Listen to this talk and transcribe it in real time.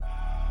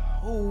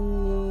What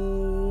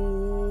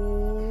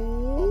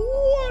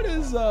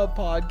is up,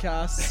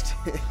 podcast?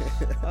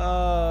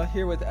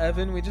 Here with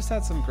Evan. We just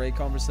had some great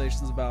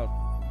conversations about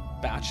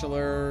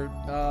Bachelor.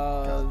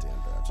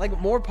 Like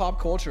more pop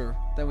culture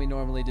than we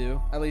normally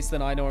do. At least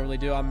than I normally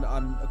do. I'm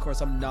of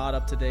course I'm not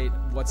up to date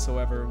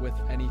whatsoever with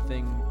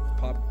anything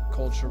pop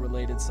culture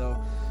related.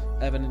 So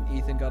Evan and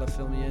Ethan got to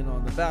fill me in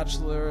on The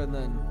Bachelor, and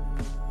then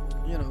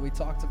we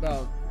talked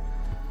about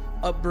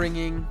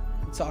upbringing.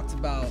 We talked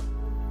about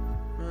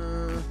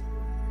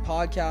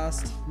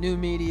podcast, new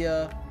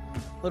media,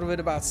 a little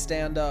bit about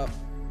stand-up.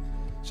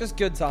 Just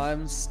good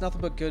times. Nothing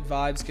but good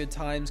vibes, good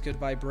times, good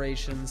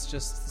vibrations,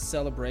 just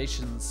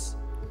celebrations.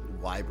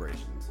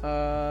 Vibrations.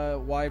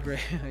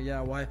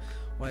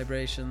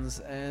 Vibrations.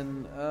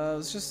 And it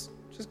was just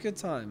good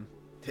time.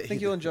 I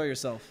think you'll enjoy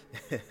yourself.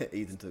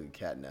 Ethan took a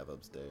cat nap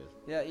upstairs.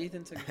 Yeah,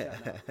 Ethan took a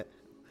cat nap.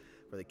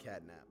 For the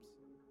cat naps.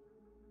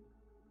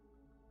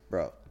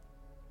 Bro,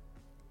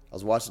 I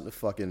was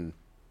watching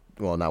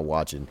not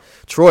watching.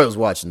 Troy was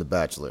watching The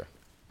Bachelor.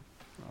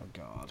 Oh,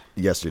 God.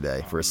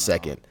 Yesterday for a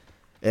second.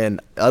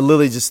 And I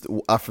literally just,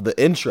 for the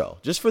intro,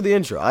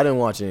 I didn't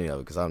watch any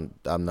of it because I'm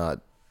not,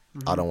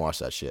 I don't watch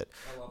that shit.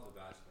 I love The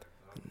Bachelor.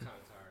 I'm kind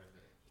of tired of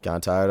it. Kind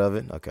of tired of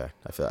it? Okay.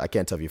 I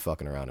can't tell if you're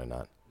fucking around or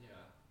not. Yeah.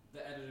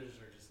 The editors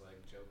are just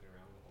like joking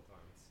around the whole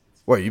time.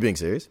 Wait, are you being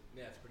serious?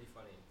 Yeah, it's pretty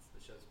funny.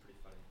 The show's pretty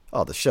funny.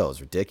 Oh, the show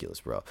is ridiculous,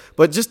 bro.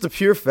 But just the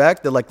pure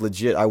fact that, like,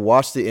 legit, I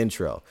watched the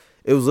intro.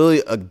 It was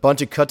literally a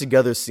bunch of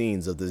cut-together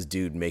scenes of this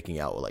dude making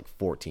out with, like,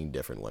 14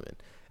 different women.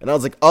 And I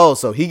was like, oh,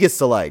 so he gets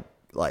to, like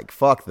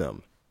fuck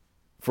them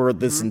for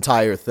this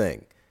entire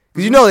thing.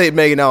 Because they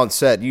making out on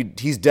set,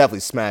 he's definitely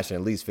smashing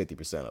at least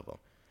 50% of them.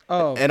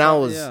 Oh, and I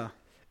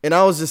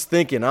was just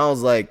thinking, I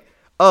was like,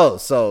 oh,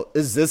 so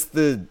is this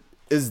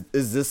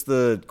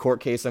the court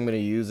case I'm going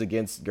to use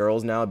against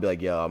girls now? I'd be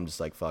like, yo, I'm just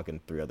like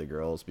fucking 3 other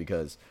girls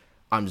because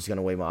I'm just going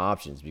to weigh my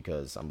options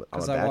because I'm a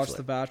bachelor. I watched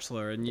The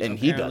Bachelor, and he does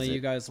apparently it.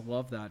 you guys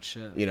love that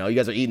shit. You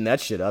guys are eating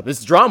that shit up.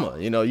 It's drama.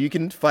 You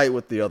can fight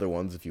with the other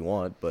ones if you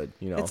want, but,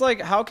 It's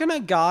like, how can a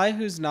guy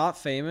who's not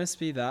famous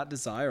be that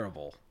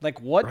desirable?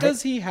 Like, what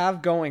does he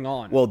have going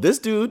on? Well, this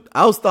dude,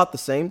 I always thought the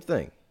same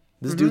thing.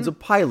 This dude's a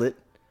pilot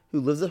who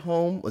lives at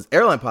home, was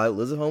airline pilot,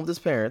 lives at home with his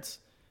parents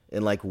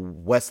in, like,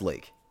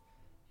 Westlake.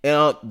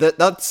 And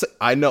that's,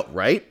 I know,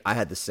 right? I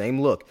had the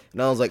same look.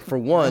 And I was like, for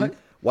one,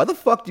 why the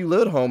fuck do you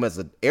live at home as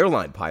an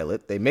airline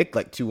pilot? They make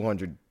like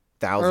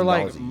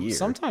 $200,000 a year.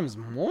 Sometimes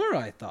more,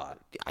 I thought.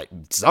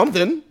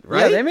 Something,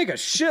 right? Yeah, they make a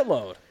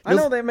shitload. I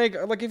know they make,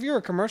 like, if you're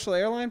a commercial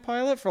airline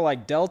pilot for,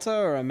 like, Delta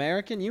or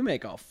American, you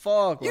make a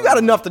fuck. You got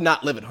enough to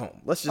not live at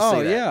home. Let's just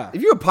say that. Yeah.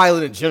 If you're a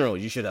pilot in general,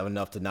 you should have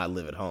enough to not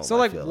live at home. So,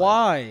 like,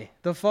 why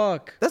the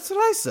fuck? That's what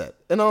I said.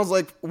 And I was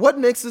like, what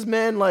makes this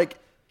man, like,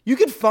 you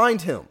could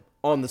find him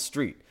on the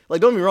street. Like,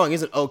 don't get me wrong,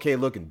 he's an okay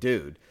looking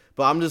dude.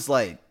 But I'm just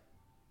like,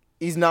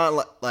 he's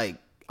not like,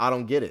 I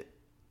don't get it.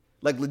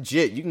 Like,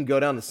 legit, you can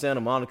go down to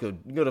Santa Monica, you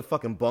can go to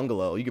fucking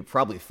Bungalow, you could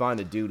probably find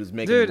a dude who's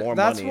making more money.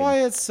 That's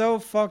why it's so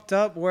fucked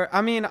up.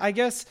 I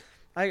guess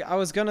I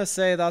was gonna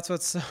say that's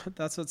what's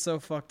so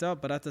fucked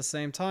up, but at the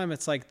same time,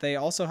 it's like they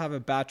also have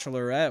a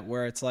bachelorette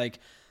where it's like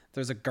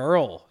there's a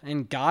girl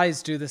and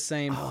guys do the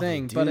same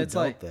thing, but it's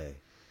like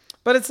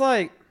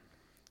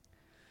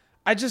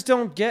I just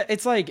don't get.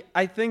 It's like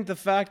I think the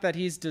fact that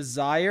he's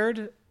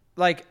desired,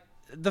 like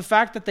the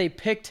fact that they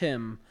picked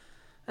him.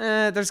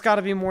 There's got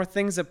to be more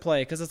things at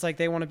play because it's like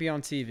they want to be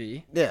on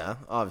TV. Yeah,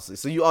 obviously.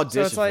 So you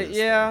audition. So it's like, for this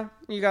yeah,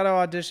 thing. you got to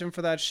audition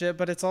for that shit.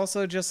 But it's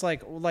also just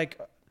like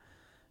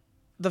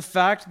the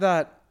fact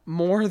that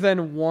more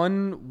than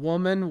one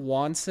woman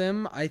wants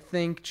him, I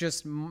think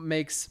just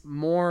makes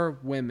more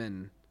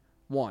women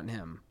want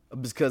him.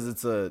 Because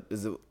is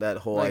it that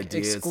whole like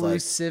idea?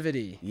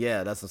 Exclusivity. It's like,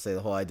 yeah, that's what I say.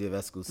 The whole idea of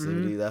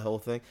exclusivity, that whole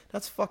thing.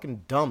 That's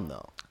fucking dumb,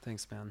 though.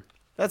 Thanks, man.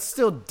 That's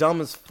still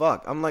dumb as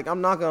fuck. I'm not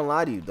gonna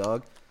lie to you,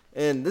 dog.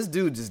 And this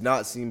dude does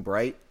not seem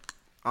bright.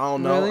 I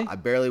don't know. Really? I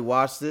barely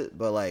watched it,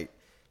 but like,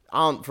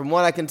 from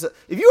what I can tell,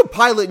 if you're a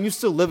pilot and you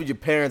still live at your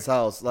parents'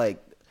 house, like,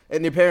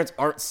 and your parents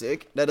aren't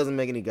sick, that doesn't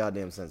make any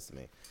goddamn sense to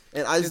me.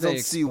 And I just don't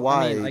see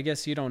why. I mean, I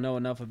guess you don't know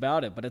enough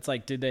about it, but it's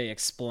like, did they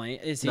explain?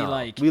 Is he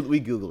like?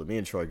 We Googled it. Me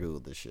and Troy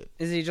Googled this shit.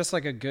 Is he just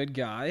like a good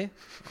guy?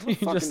 He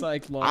just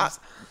like loves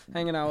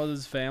hanging out with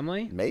his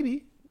family?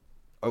 Maybe.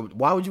 Or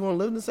why would you want to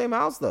live in the same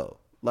house though?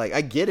 Like,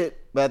 I get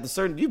it, but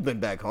you've been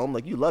back home.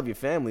 Like, you love your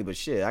family, but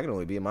shit, I can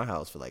only be in my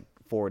house for like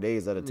 4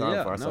 days at a time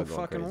before I start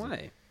going crazy. No fucking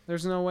way.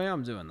 There's no way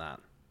I'm doing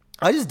that.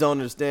 I just don't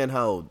understand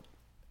how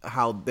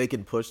they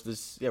can push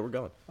this. Yeah, we're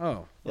going.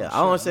 Oh. Yeah, I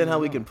don't understand how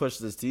we can push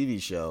this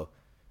TV show,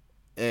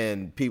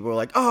 and people are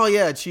like, oh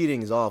yeah,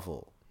 cheating is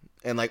awful,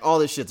 and like all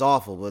this shit's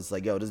awful, but it's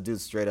like, yo, this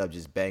dude's straight up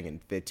just banging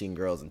 15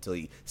 girls until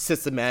he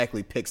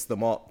systematically picks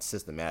them off,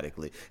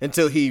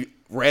 until he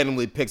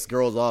randomly picks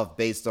girls off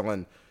based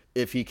on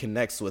if he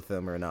connects with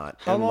them or not.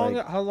 How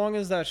long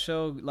is that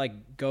show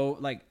go?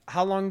 Like,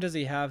 how long does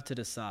he have to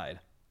decide?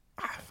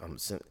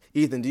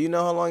 Ethan, do you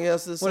know how long he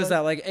has to decide? What is that,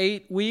 like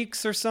 8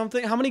 weeks or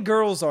something? How many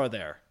girls are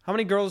there? How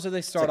many girls do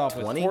they start off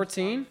with? 20?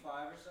 14? 5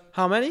 or something.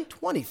 How many?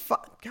 25.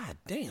 God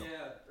damn. Yeah,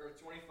 or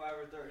 25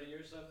 or 30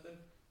 or something.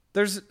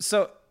 There's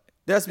so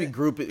There has to be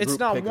group. it's group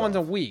not pick once a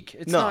off. week.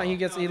 It's No. not he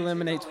gets No, they take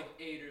eliminated. out, like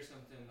 8 or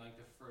something, like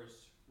the first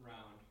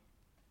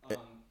round.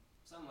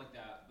 Something like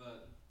that,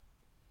 but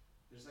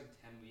there's like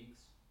 10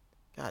 weeks.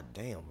 God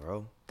damn,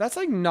 bro. That's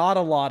like not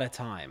a lot of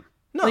time.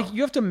 No. Like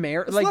you have to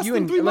marry. It's Like less you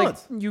than 3 like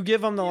months. you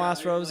give them the Yeah,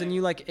 last they're rose and like-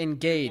 you like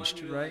engaged,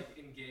 They want you to, right?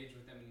 like, engage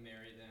with them and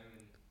marry them.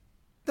 And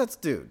That's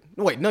dude.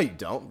 Wait, no, you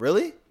don't.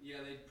 Really? yeah,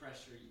 they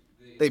pressure you.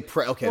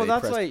 Okay, Well, they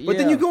that's press. like- But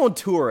then yeah. you go on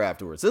tour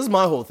afterwards. This is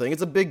my whole thing.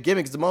 It's a big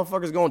gimmick because the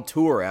motherfuckers go on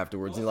tour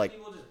afterwards Most and like,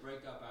 people just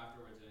break up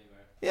afterwards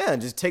anyway. yeah,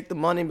 and just take the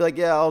money and be like,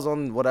 yeah, I was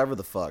on whatever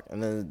the fuck,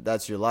 and then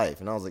that's your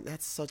life. And I was like,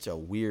 that's such a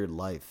weird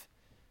life.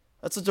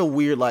 That's such a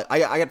weird life. I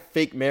got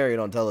fake married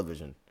on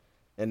television,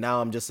 and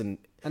now I'm just an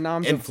And now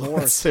I'm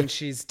divorced influencer. and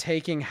she's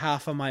taking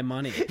half of my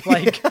money.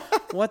 Like,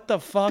 what the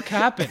fuck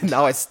happened?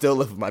 Now I still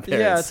live with my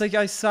parents. Yeah, it's like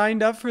I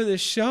signed up for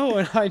this show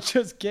and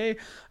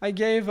I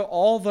gave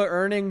all the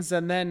earnings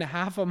and then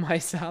half of my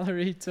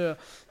salary to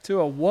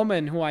a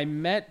woman who I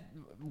met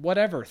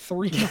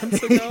 3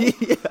 months ago.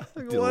 yeah,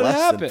 Like, dude, what less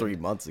happened? than 3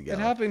 months ago. It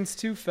happens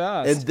too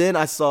fast. And then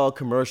I saw a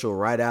commercial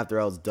right after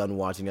I was done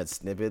watching that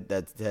snippet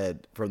that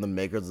had from the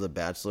makers of The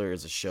Bachelor.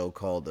 Is a show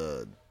called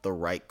The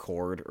Right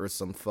Chord or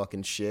some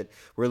fucking shit,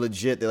 where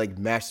legit they like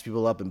mash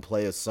people up and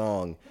play a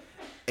song,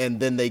 and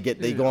then they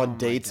go on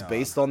dates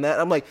based on that.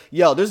 I'm like,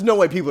 yo, there's no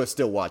way people are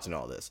still watching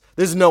all this.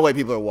 There's no way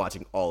people are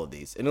watching all of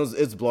these, and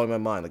it's blowing my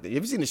mind. Like,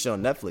 you've seen the show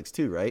on Netflix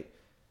too, right?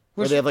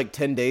 Where they have like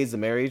 10 days to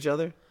marry each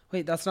other.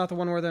 Wait, that's not the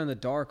one where they're in the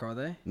dark, are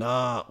they?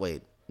 Nah,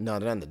 wait, no,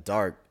 they're not in the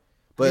dark.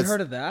 But Have you it's-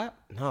 heard of that?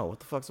 No, what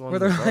the fuck's the one? Where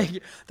in they're the dark?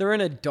 like they're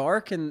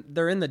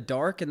in the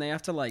dark and they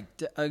have to like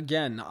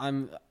again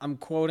I'm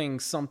quoting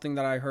something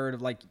that I heard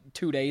like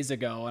 2 days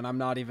ago and I'm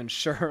not even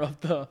sure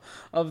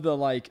of the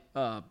like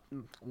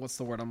what's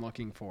the word I'm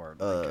looking for,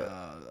 like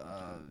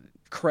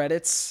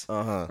credits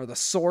or the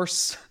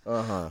source,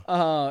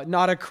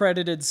 not a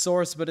credited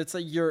source, but it's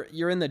like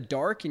you're in the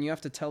dark and you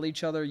have to tell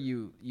each other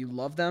you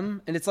love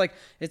them, and it's like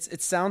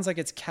it sounds like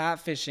it's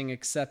catfishing,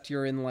 except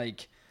you're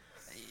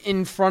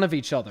in front of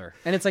each other,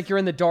 and it's like you're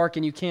in the dark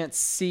and you can't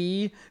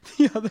see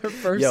the other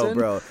person. Yo,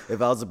 bro,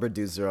 if I was a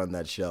producer on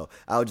that show,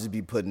 I would just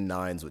be putting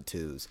 9s with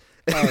 2s.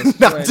 Oh,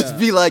 Not straight just up.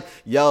 be like,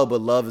 yo,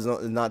 but love is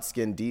not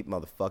skin deep,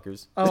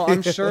 motherfuckers. Oh,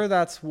 I'm sure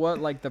that's what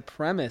like the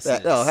premise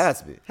is. No, it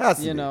has to be. Has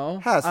to You be. know,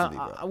 Has to be,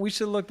 bro. we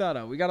should look that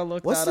up. We got to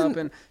look What's that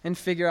the- up and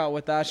figure out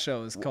what that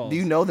show is called. Do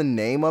you know the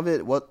name of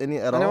it? What at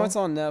I know all? it's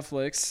on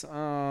Netflix.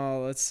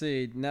 Let's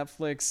see,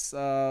 Netflix,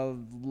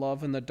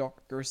 Love in the Dark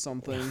or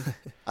something.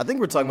 I think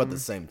we're talking about the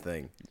same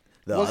thing.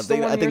 No, What's the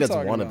one I think you're that's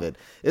talking one of about? it.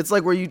 It's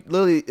like where you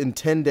literally in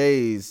 10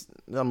 days.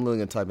 I'm literally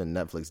gonna type in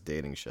Netflix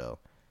dating show.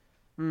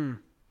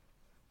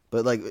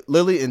 But like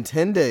literally in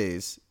 10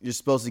 days, you're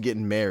supposed to get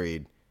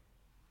married.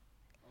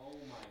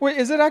 Wait,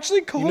 is it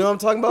actually called? You know what I'm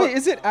talking about? Wait,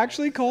 is it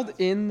actually called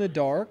In the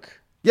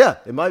Dark? Yeah,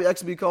 it might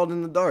actually be called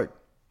In the Dark.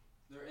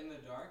 They're in the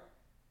dark.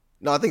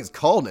 No, I think it's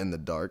called In the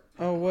Dark.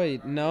 Oh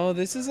wait, no,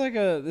 this is like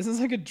a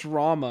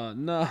drama.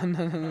 No.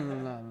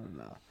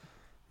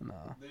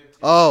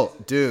 Oh,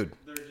 dude,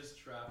 They're just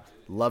trapped.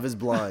 Love is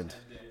Blind.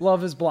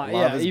 Love is Blind.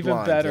 Love Yeah, is even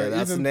Blind. better. Yeah,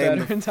 that's even the name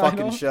better of the fucking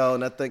title. show,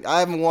 and I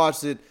haven't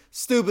watched it.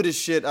 Stupidest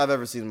shit I've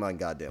ever seen in my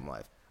goddamn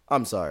life.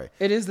 I'm sorry.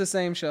 It is the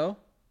same show.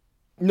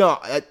 No,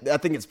 I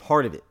think it's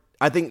part of it.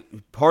 I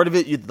think part of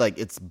it, you like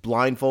it's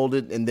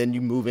blindfolded, and then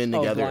you move in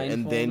together,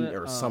 and then blindfolded?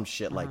 or some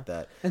shit like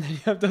that. And then you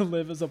have to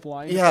live as a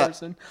blind Yeah.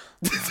 person,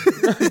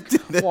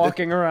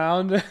 walking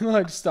around and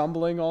like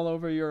stumbling all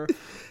over your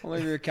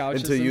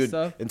couches and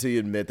stuff. Until you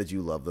admit that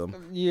you love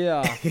them.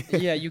 Yeah,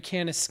 yeah, you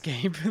can't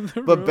escape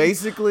the But room.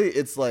 basically,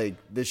 it's like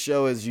the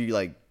show is you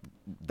like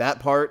that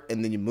part,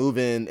 and then you move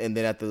in, and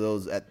then after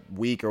those at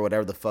week or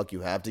whatever the fuck you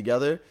have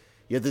together,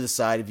 you have to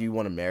decide if you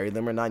want to marry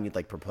them or not. And you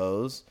like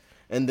propose,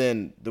 and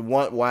then the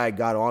one why I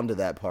got onto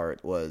that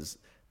part was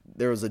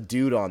there was a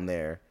dude on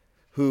there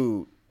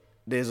who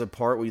there's a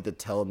part where you have to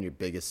tell him your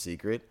biggest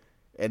secret,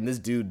 and this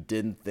dude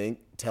didn't think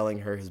telling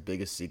her his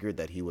biggest secret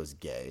that he was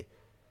gay,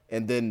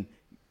 and then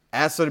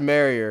asked her to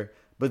marry her,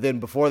 but then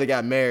before they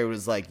got married, it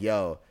was like,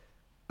 yo,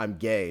 I'm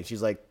gay. And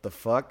she's like, the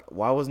fuck?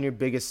 Why wasn't your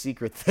biggest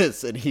secret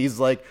this? And he's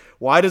like,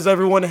 why does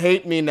everyone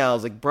hate me now? I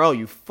was like, bro,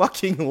 you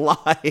fucking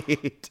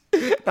lied.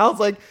 And I was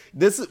like,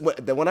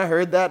 when I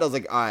heard that, I was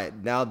like, all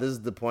right, now this is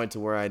the point to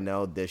where I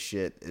know this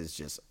shit is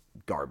just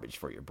garbage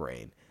for your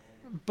brain.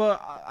 But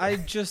I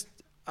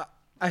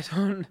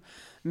don't.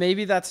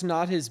 Maybe that's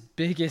not his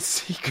biggest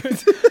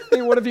secret. I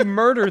mean, what if he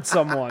murdered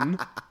someone?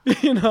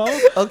 You know?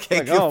 Okay,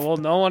 Like, good. oh well,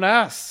 no one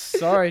asked.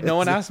 Sorry, no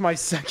one asked my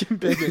second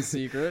biggest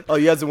secret. Oh,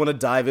 you guys want to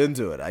dive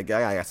into it? I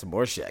got some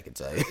more shit I can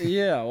tell you.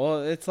 Yeah,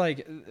 well, it's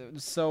like,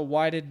 so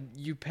why did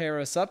you pair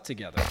us up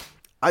together?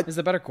 Is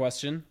the better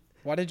question.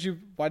 Why did you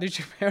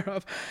pair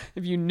up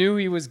if you knew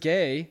he was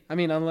gay? I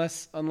mean,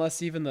 unless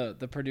even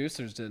the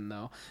producers didn't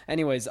know.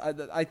 Anyways,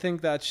 I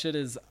think that shit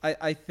is.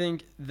 I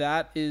think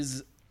that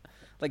is.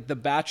 Like The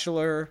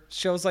Bachelor,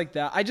 shows like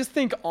that. I just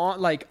think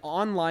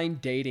online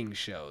dating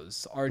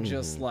shows are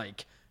just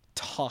like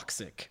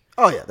toxic.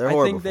 Oh yeah, they're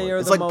horrible. I think they are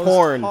it's the like most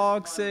porn.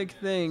 toxic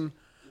thing.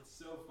 It's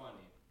so funny.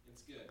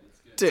 It's good. It's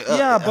good. Dude,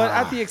 Yeah, but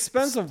at the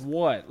expense of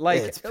what?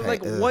 It's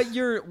Like what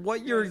you're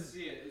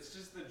See it. It's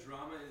just the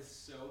drama is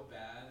so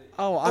bad.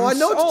 Oh, I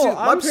know. My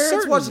I'm parents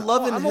certain. watch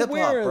Love and I'm Hip Hop,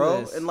 aware of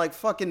bro, this. and like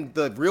fucking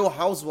the Real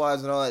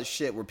Housewives and all that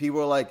shit, where people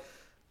are like,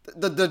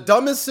 the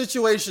dumbest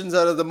situations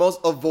that are the most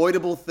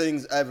avoidable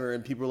things ever,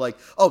 and people are like,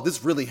 "Oh,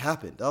 this really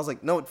happened." I was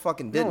like, "No, it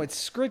fucking didn't." No,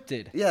 it's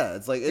scripted. Yeah,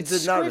 it's like it It's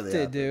did not scripted, really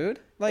happen. dude.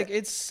 Like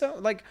it's so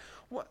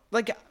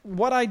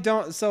what I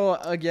don't. So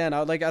again,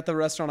 like at the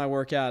restaurant I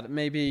work at,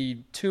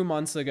 maybe 2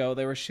 months ago,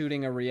 they were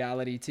shooting a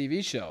reality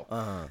TV show,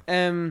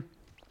 and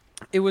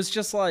it was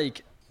just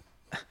like.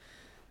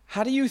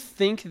 How do you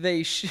think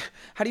they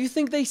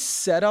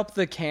set up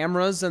the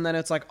cameras and then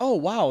it's like, oh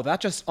wow,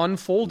 that just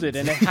unfolded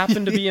and it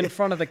happened to be in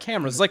front of the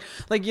cameras. Like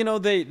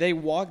they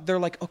walk, they're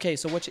like, okay,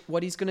 so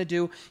what he's gonna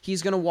do?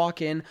 He's gonna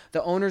walk in,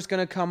 the owner's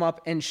gonna come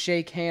up and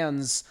shake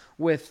hands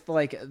with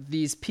like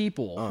these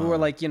people who are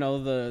like,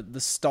 the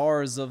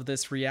stars of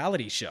this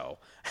reality show,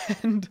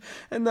 and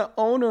the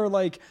owner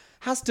like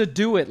has to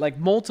do it like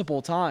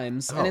multiple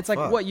times. And it's like,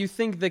 fuck. what, you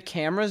think the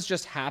cameras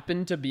just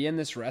happen to be in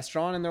this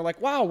restaurant and they're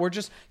like, wow, we're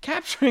just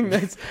capturing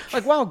this.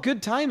 Like, wow,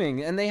 good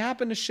timing. And they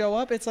happen to show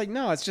up. It's like,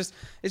 no, it's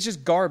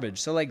just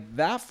garbage. So like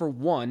that for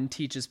one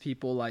teaches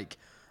people like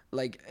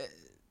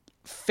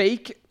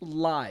fake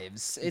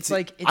lives. It's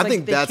like, I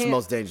think that's the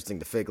most dangerous thing.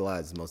 The fake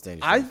lies is the most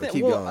dangerous thing. But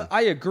keep going.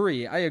 I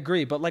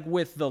agree. But like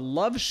with the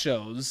love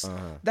shows,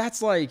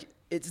 that's like,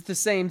 it's the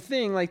same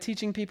thing, like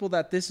teaching people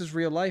that this is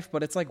real life,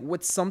 but it's like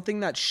with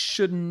something that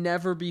should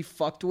never be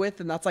fucked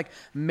with, and that's like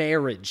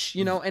marriage,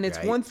 and it's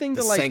Right. one thing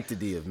The to like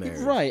sanctity of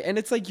marriage. right? And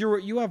it's like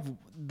you have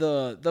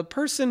the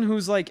person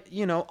who's like,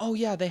 oh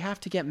yeah, they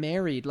have to get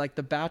married, like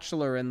the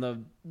Bachelor and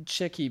the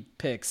chick he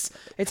picks.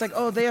 It's like,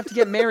 oh, they have to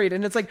get married,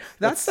 and it's like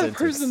that's that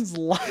person's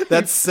life.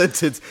 That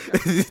sentence,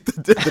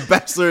 the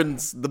Bachelor and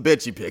the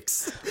bitch he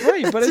picks.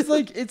 Right, but it's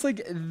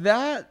like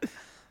that.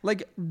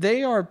 Like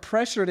they are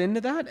pressured into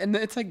that, and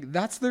it's like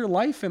that's their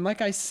life. And like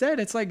I said,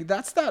 it's like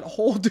that's that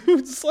whole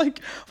dude's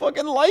like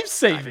fucking life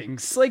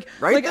savings. Like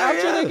Right like there,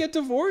 after yeah. they get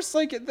divorced,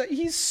 like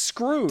he's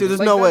screwed. Dude, there's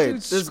like, no that way.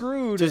 dude's There's,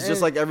 screwed. just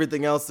and- like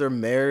everything else, their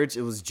marriage,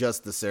 it was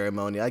just the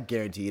ceremony. I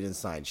guarantee he didn't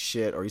sign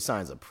shit, or he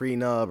signs a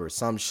prenup or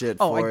some shit.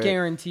 Oh, for I it.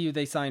 guarantee you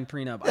they signed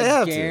prenup. They I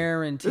have to.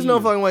 guarantee. There's no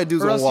fucking way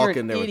dudes Or gonna else walk you're in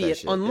an there with that idiot.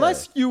 shit.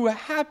 Unless you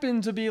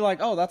happen to be like,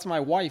 oh, that's my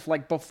wife,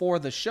 like before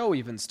the show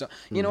even started.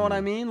 You know what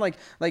I mean? Like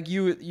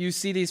you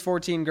see these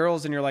 14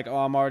 girls and you're like, oh,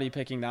 I'm already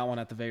picking that one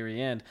at the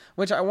very end.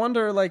 Which I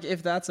wonder, like,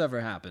 if that's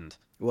ever happened.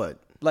 What?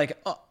 Like,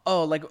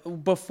 like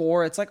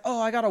before, it's like,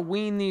 oh, I gotta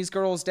wean these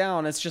girls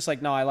down. It's just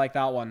like, no, I like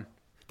that one.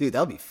 Dude,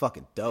 that would be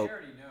fucking They dope.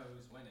 already know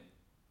who's winning.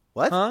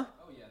 What? Huh?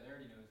 Oh yeah, they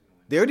already know who's gonna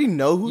win. They already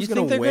know who's You gonna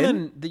think they're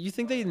win? gonna? You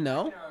think they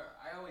know?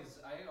 I always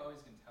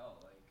can tell.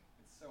 Like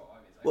it's so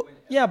obvious. Well,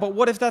 Yeah, but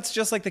what if that's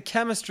just like the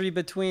chemistry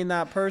between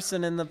that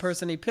person and the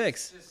person he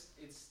picks?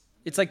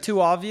 It's like too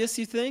obvious,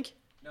 you think?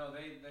 No, they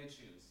choose.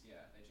 Yeah,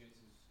 they choose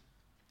who's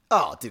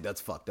Oh, dude, that's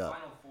fucked up.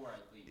 final four at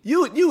least.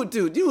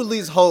 You at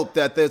least hope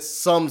that there's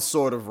some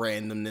sort of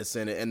randomness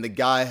in it, and the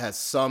guy has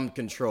some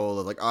control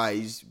of like, all right,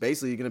 he's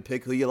basically gonna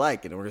pick who you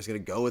like, and we're just gonna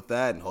go with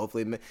that, and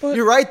hopefully,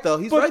 you're right though.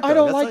 He's But right. Though. I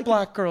don't That's like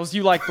black girls.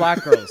 You like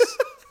black girls.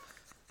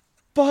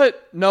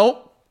 But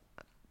nope.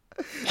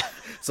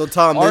 So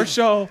Tom, Our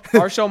show,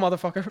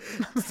 motherfucker.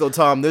 so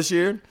Tom, this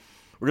year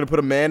we're gonna put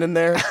a man in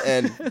there,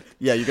 and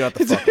yeah, you're gonna have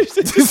to fuck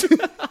him.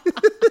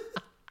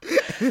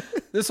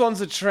 This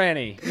one's a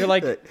tranny. You're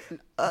like,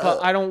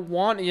 but I don't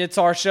want. It's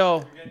our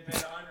show. Getting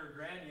paid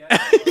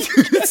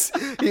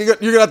 $100,000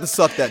 yet? You're gonna have to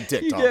suck that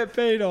dick, You Tom. get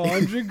paid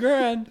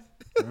 $100,000.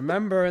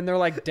 Remember, and they're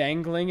like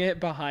dangling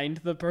it behind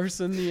the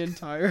person the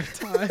entire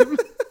time.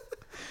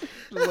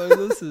 Like,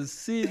 that's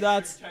 10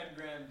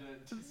 grand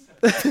to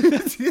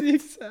that's the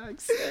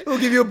exact same. We'll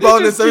give you a They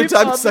bonus just every keep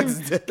time you upping- suck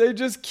his dick. They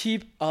just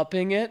keep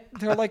upping it.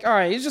 They're like, all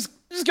right, he's just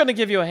gonna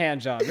give you a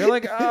hand job. You're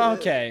like, oh,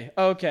 okay.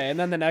 And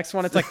then the next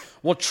one, it's like,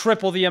 we'll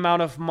triple the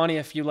amount of money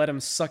if you let him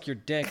suck your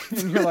dick.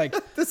 And you're like,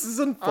 This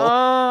isn't full.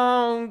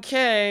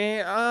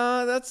 okay,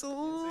 that's a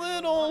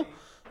little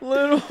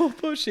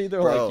pushy.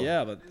 They're Bro. like,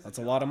 yeah, but that's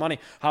a lot of money.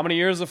 How many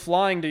years of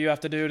flying do you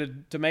have to do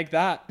to make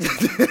that?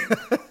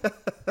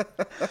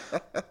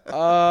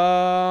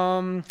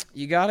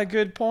 You got a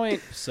good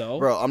point. So,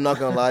 Bro, I'm not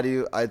gonna lie to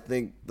you. I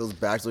think those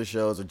Bachelor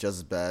shows are just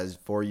as bad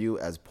for you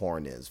as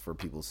porn is for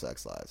people's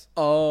sex lives.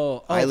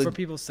 for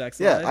people's sex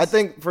Yeah, lives. I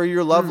think for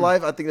your love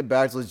life, I think the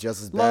Bachelor is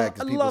just as bad.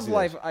 'cause people Love see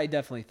life, that. I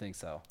definitely think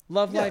so.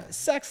 Love Yeah. life,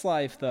 sex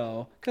life,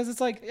 though, because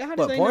it's like, how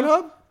do What, they Pornhub?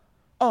 know?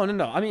 Oh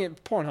no, I mean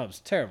Pornhub's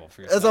terrible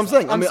for your. That's sex what I'm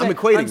saying. life. I'm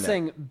equating I'm that.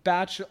 saying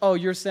bachelor. Oh,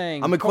 you're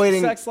saying I'm equating-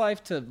 sex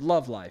life to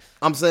love life.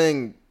 I'm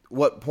saying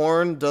what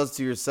porn does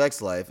to your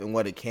sex life and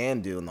what it can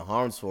do and the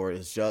harms for it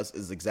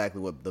is exactly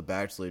what The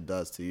Bachelor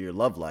does to your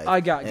love life.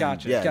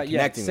 Gotcha. Yeah,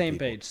 connecting with same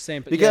people. page.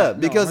 Same page.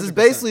 Because it's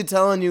basically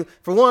telling you,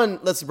 for one,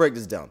 let's break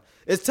this down.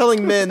 It's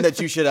telling men that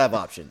you should have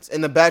options,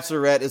 and The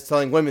Bachelorette is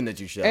telling women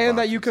that you should have and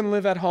options. that you can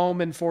live at home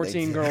and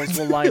 14 girls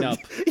will line up.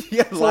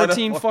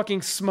 14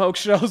 fucking smoke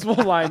shows will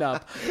line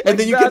up. And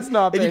then you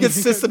not can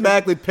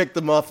systematically pick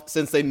them up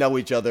since they know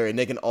each other, and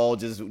they can all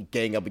just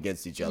gang up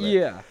against each other.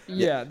 Yeah.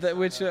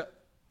 It's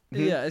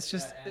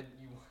just. And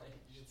you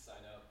should sign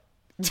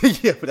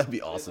up. Yeah, but that'd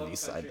be awesome. You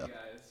signed up.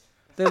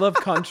 They love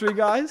country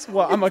guys?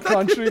 Well, I'm a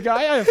country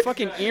guy. I have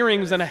fucking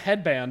earrings and a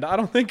headband. I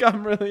don't think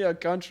I'm really a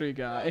country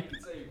guy. You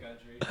can say you're country.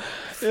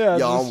 Yeah,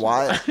 Y'all,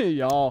 why?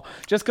 Y'all.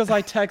 Just because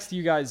I text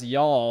you guys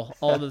y'all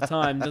all the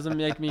time doesn't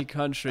make me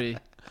country.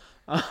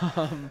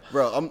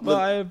 Bro, but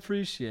I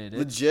appreciate it.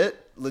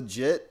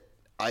 Legit.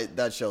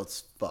 That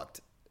show's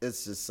fucked.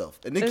 It's just so,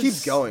 and it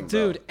keeps going,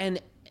 bro. Dude. And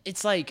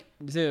it's like,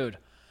 dude,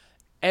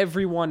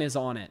 everyone is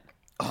on it.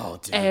 Oh,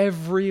 dude.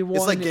 Everyone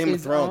it's like Game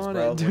of Thrones,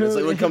 bro.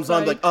 Dude, When it comes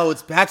on, like, oh,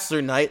 it's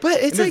Bachelor night.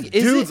 But it's and like,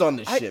 dudes on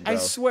this shit, bro. I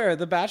swear,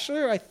 The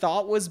Bachelor I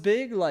thought was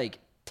big, like,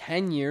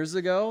 10 years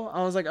ago.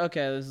 I was like,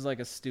 okay, this is like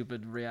a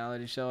stupid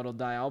reality show. It'll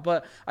die out.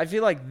 But I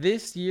feel like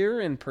this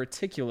year in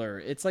particular,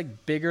 it's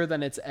like bigger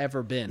than it's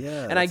ever been.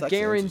 Yeah, and I that's actually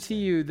guarantee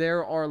you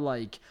there are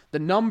like, the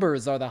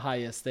numbers are the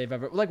highest they've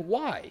ever, like,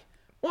 why?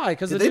 Why?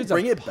 Because the Did they dude's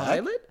bring a it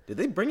pilot? back? Did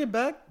they bring it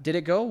back? Did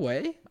it go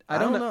away? I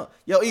don't know.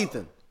 Yo,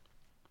 Ethan.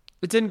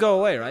 It didn't go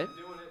away, right?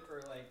 Doing it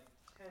for like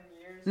 10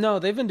 years. No,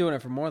 they've been doing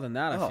it for more than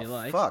that, I feel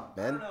like. Fuck,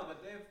 I man. don't know,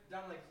 but they've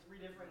done like 3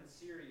 different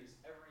series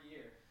every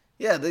year.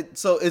 Yeah,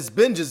 so it's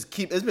been it's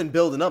been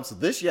building up. So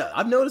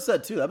I've noticed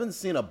that too. I've been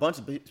seeing a bunch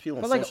of people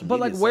on social media. But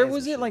where saying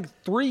was some it? shit.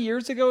 Like 3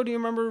 years ago? Do you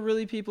remember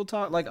really people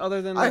talk, like,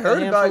 other than I like heard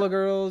a handful about- of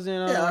girls, you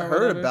know? Yeah, I or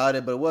heard whatever? about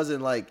it, but it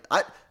wasn't like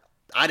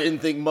I didn't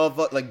think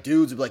motherfucker like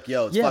dudes would be like,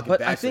 yo, it's Yeah, fucking but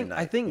Bachelor night.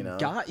 I think you know?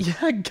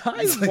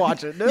 guys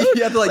watch it, dude.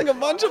 Yeah, like, like- a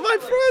bunch of my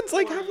friends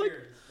like 4 have like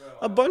years, bro.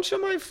 a bunch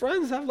of my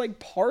friends have like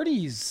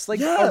parties, like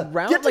Yeah,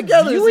 around like get-togethers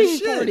and viewing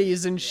shit.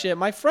 parties and shit.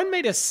 My friend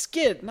made a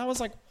skit, and I was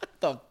like, what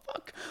the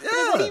fuck? Like,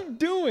 what Yeah. are you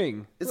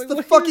doing? It's Like, the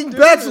what are you fucking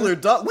doing? Bachelor,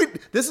 dog.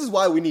 This is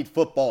why we need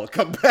football to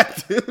come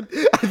back, dude.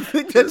 I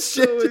think that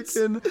shit So it just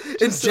can-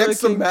 injects so it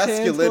some can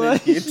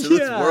masculinity into cancel-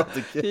 this world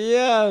again.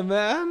 Yeah,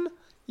 man.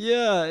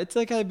 Yeah, it's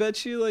like, I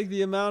bet you, like,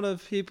 the amount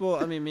of people,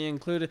 I mean, me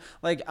included,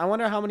 like, I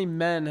wonder how many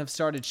men have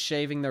started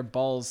shaving their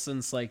balls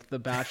since, like, The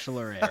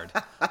Bachelor aired.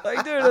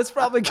 Like, dude, it's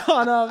probably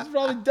gone up. It's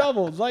probably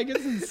doubled. Like,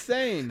 it's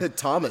insane.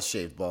 Thomas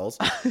shaved balls.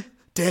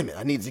 Damn it,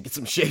 I need to get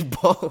some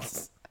shaved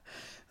balls.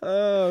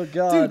 Oh,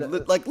 God.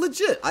 Dude, like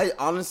legit. I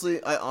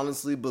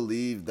honestly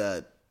believe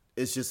that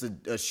it's just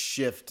a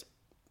shift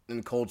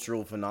in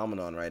cultural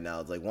phenomenon right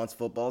now. It's like once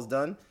football's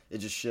done, it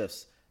just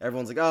shifts.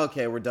 Everyone's like, oh,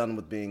 okay, we're done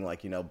with being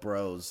like,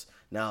 bros.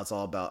 Now it's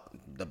all about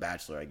The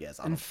Bachelor, I guess.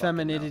 I don't And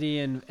fucking know. femininity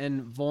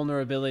and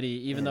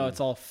vulnerability, even though it's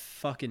all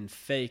fucking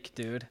fake,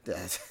 dude.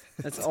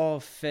 It's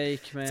all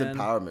fake, man. It's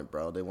empowerment,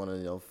 bro. They want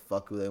to,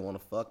 fuck who they want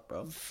to fuck,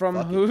 bro. From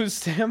Fuck it. whose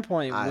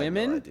standpoint? I have no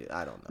Women? idea.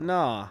 I don't know.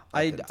 Nah,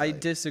 couldn't tell I you.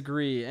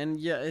 disagree. And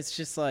yeah, it's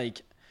just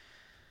like,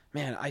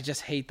 man, I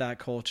just hate that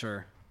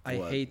culture. I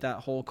What? hate that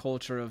whole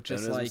culture of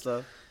just Feminism like,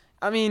 stuff?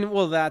 I mean,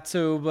 well, that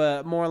too,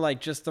 but more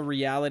like just the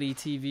reality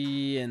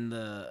TV and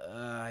the,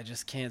 I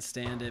just can't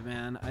stand it,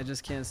 man. I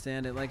just can't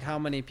stand it. Like, how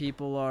many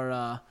people,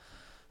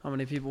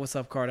 what's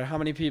up, Carter? How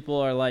many people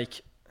are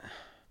like,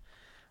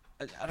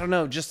 I don't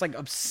know, just like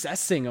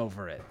obsessing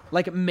over it,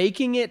 like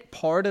making it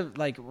part of,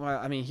 like, well,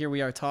 I mean, here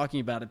we are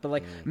talking about it, but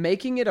like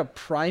making it a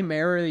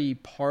primary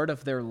part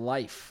of their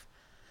life.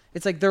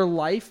 It's like their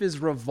life is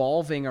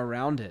revolving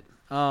around it.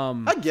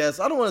 I guess.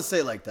 I don't want to say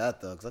it like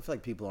that, though, because I feel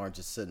like people aren't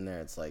just sitting there.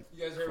 It's like,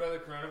 You guys heard about the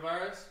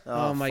coronavirus?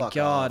 Oh my fuck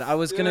God. off. I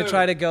was going to Dude.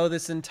 try to go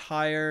this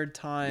entire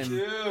time.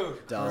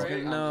 Dude. Don't.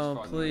 Right? No, I'm just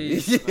fucking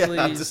please, with you.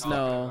 Yeah, I'm please, just no,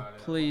 talking about it.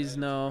 please, I'm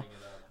no. bringing it up.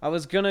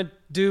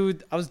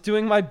 I was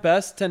doing my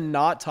best to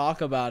not talk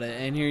about it,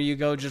 and here you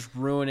go, just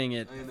ruining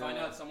it. I find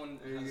out someone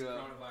There has you go.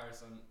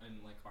 coronavirus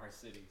in like our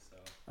city,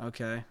 so.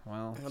 Okay,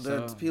 well,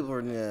 People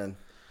are,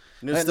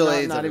 there's still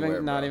AIDS not everywhere,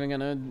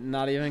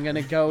 even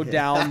gonna go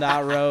down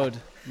that road.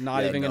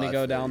 Not Yeah, even no, gonna I go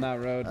feel down you. that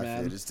road, I feel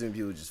man. just seeing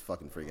people just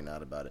fucking freaking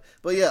out about it.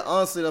 But yeah,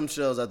 honestly, them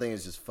shows, I think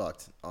it's just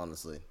fucked.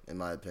 Honestly, in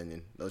my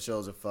opinion, those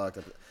shows are fucked.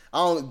 I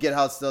don't get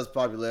how it still has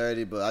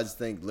popularity, but I just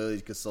think literally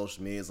because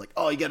social media is like,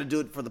 oh, you got to do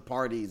it for the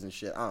parties and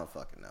shit. I don't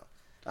fucking know.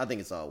 I think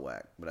it's all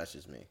whack, but that's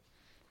just me.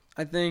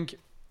 I think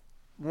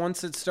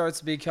once it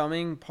starts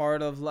becoming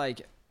part of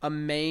like a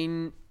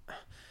main,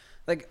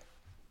 like,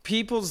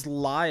 people's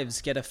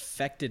lives get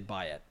affected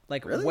by it,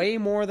 like, Really? way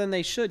more than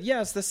they should.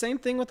 Yeah, it's the same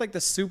thing with like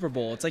the Super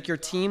Bowl. It's like your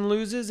team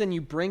loses and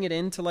you bring it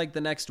into like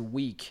the next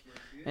week,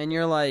 and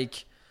you're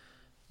like,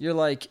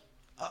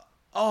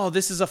 oh,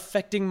 this is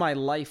affecting my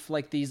life.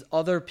 Like, these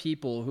other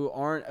people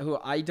who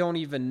I don't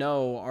even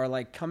know are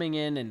like coming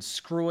in and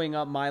screwing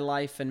up my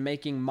life and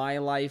making my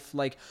life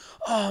like,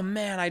 oh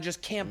man, I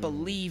just can't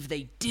believe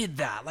they did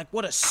that. Like,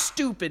 what a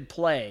stupid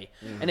play.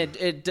 And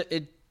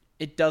it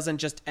it doesn't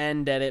just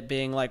end at it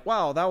being like,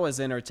 wow, that was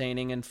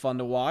entertaining and fun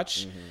to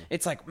watch.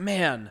 It's like,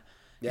 man,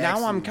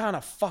 now I'm kind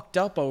of fucked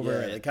up over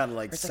it. They're kind of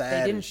like It's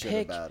sad they and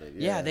shit about it.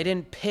 Yeah, they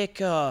didn't pick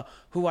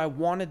who I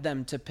wanted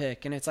them to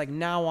pick, and it's like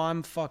now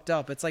I'm fucked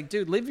up. It's like,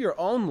 dude, live your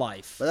own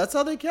life. But that's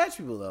how they catch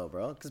people, though,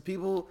 bro. Because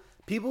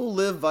people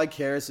live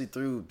vicariously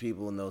through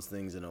people in those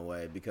things in a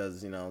way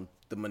because, you know,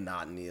 the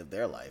monotony of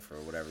their life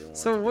or whatever they want.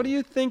 So what do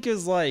you think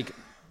is like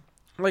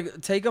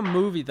take a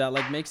movie that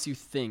like makes you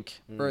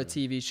think, or a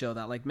TV show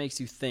that like makes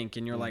you think,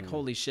 and you're like,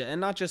 holy shit, and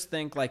not just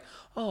think like,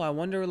 oh, I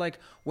wonder like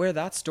where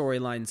that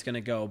storyline's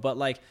gonna go, but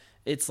like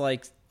it's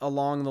like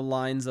along the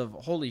lines of,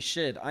 holy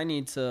shit, I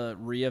need to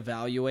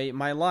reevaluate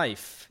my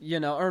life, you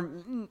know, or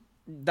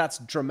that's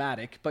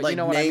dramatic, but Like, you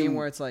know what I mean,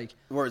 where it's like,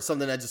 where it's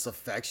something that just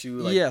affects you,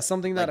 like,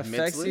 something that like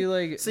affects mentally? you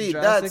like See,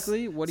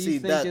 drastically. What do you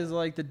think that, is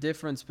like the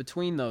difference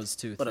between those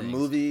two but things? a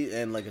movie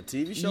and like a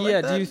TV show? Yeah,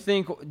 like that?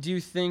 do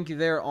you think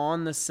they're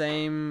on the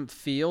same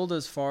field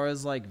as far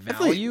as like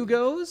value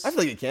goes? I feel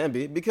like it can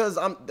be because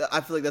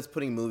I feel like that's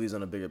putting movies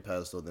on a bigger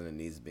pedestal than it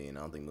needs to be, and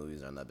I don't think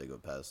movies are on that big of a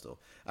pedestal.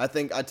 I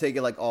think I take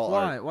it like all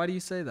Why? art. Why do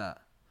you say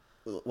that?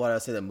 Why do I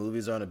say that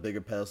movies are on a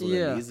bigger pedestal than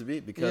it needs to be?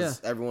 Because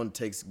everyone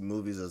takes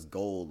movies as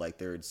gold, like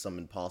they're some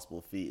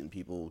impossible feat, and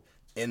people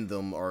in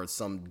them are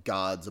some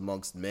gods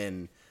amongst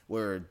men,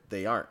 where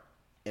they aren't.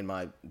 In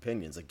my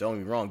opinions, like, don't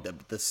get me wrong,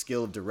 the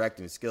skill of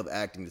directing, the skill of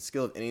acting, the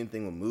skill of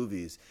anything with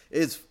movies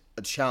is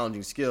a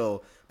challenging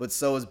skill, but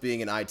so is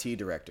being an IT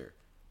director.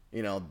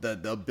 You know, the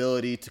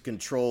ability to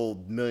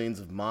control millions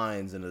of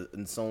minds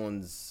and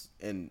someone's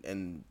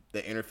and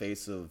the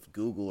interface of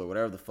Google or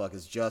whatever the fuck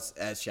is just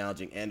as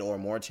challenging and or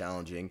more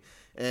challenging.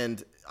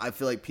 And I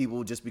feel like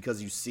people, just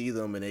because you see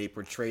them and they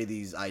portray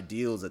these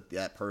ideals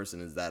that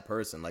person is that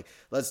person. Like,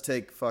 let's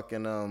take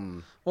fucking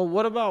Well,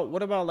 what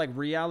about like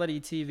reality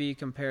TV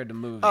compared to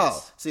movies?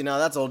 Oh, see, now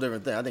that's a whole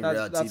different thing. I think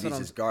reality TV is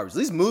just garbage.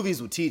 These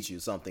movies will teach you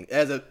something.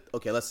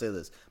 Okay, let's say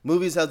this.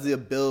 Movies have the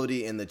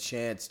ability and the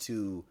chance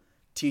to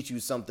teach you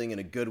something in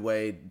a good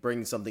way,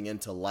 bring something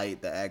into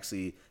light that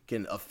actually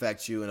can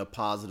affect you in a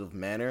positive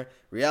manner.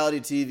 Reality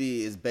TV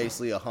is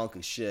basically a hunk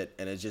of shit,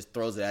 and it just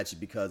throws it at you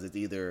because it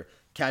either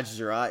catches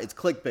your eye. It's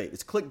clickbait.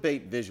 It's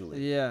clickbait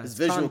visually. Yeah, it's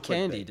visual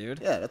candy, clickbait. dude.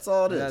 Yeah, that's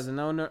all it is.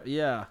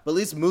 Yeah. But at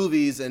least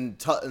movies and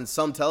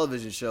some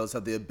television shows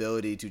have the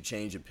ability to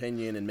change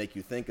opinion and make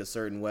you think a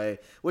certain way,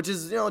 which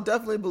is, you know,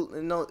 definitely,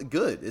 you know,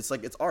 good. It's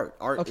like, it's art.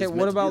 Okay,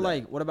 what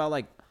about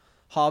like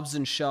Hobbs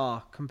and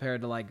Shaw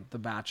compared to like The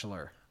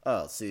Bachelor?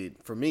 Oh, see,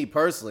 for me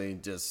personally,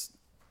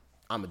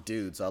 I'm a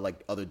dude, so I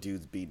like other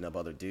dudes beating up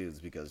other dudes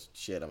because,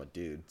 shit, I'm a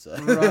dude. So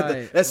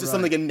that's just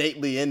something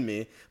innately in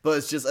me. But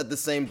it's just, at the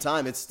same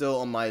time, it's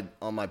still on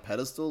my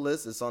pedestal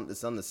list. It's on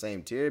the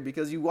same tier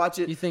because you watch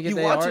it. You think You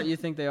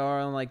think they are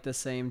on like the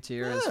same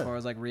tier as far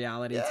as like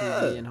reality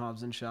TV and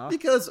Hobbs and Shaw?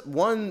 Because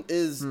one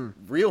is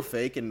real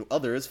fake and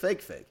other is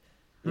fake.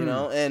 You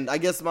know, and I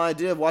guess my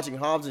idea of watching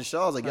Hobbs and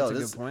Shaw is like,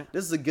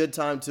 this is a good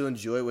time to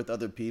enjoy it with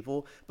other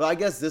people. But I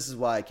guess this is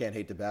why I can't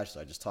hate The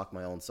Bachelor. I just talk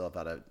my own self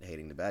out of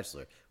hating The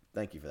Bachelor.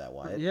 Thank you for that,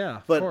 Wyatt. Yeah,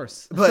 of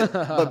course.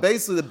 but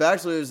basically, The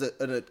Bachelor is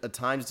a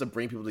time just to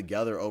bring people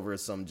together over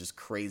some just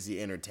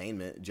crazy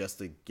entertainment, just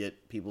to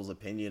get people's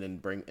opinion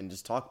and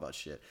just talk about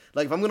shit.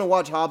 Like, if I'm gonna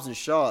watch Hobbs and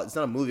Shaw, it's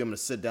not a movie I'm gonna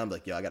sit down and be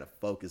like, yo, I gotta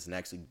focus and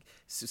actually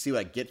see what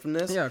I get from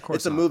this. Yeah, of course.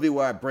 It's a movie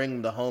where I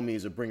bring the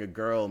homies or bring a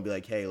girl and be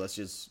like, hey, let's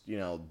just, you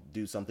know,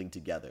 do something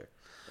together.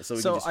 So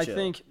we can just chill.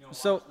 Watch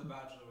The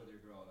Bachelor with your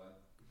girl.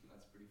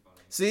 That's pretty funny.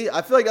 See,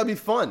 I feel like that'd be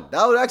fun.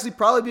 That would actually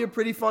probably be a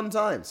pretty fun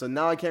time. So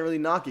now I can't really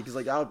knock it because,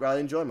 like, I would rather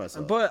enjoy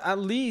myself. But at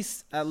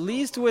least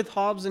with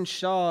Hobbs and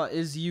Shaw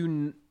is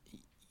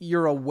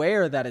you're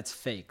aware that it's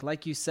fake.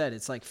 Like you said,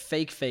 it's like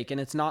fake, and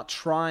it's not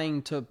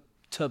trying to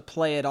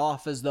play it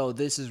off as though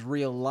this is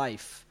real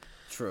life.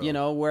 True. You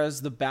know,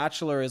 whereas The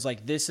Bachelor is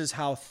like, this is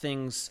how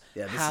things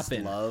happen.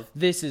 Is love.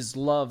 This is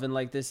love, and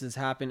like, this is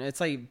happening.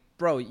 It's like,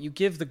 bro, you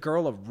give the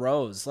girl a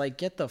rose. Like,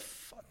 get the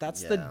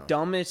that's the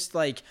dumbest,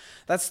 like,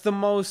 that's the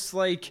most,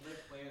 like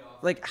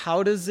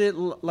how does it,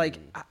 like,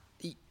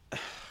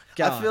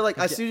 God, I feel like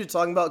I see what you're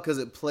talking about because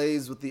it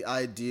plays with the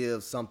idea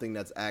of something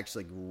that's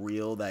actually like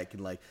real, that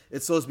can, like,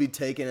 it's supposed to be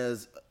taken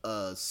as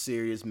a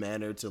serious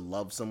manner to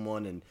love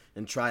someone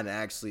and try to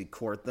actually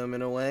court them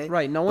in a way.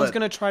 Right. No one's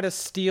going to try to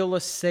steal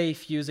a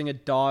safe using a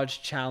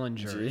Dodge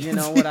Challenger. You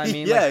know what I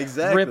mean? Yeah, like,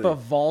 exactly. Rip a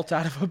vault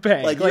out of a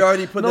bank. Like, you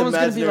already put the imaginary world. No one's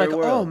going to be like,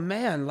 world. oh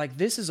man, like,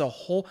 this is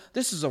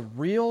a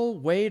real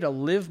way to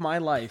live my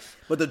life.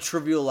 But the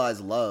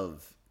trivialized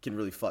love can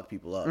really fuck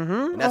people up.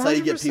 And that's 100%. How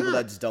you get people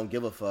that just don't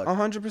give a fuck.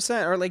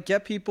 100%. Or like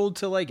get people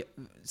to like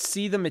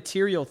see the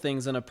material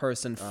things in a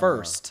person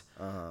first.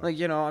 Like,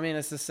 you know, I mean,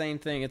 it's the same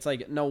thing. It's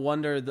like, no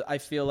wonder I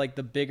feel like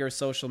the bigger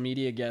social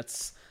media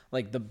gets,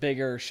 like the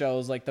bigger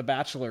shows like The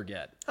Bachelor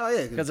get. Oh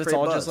yeah. Because it's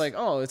all just like,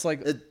 oh, it's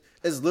like...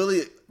 It's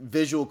literally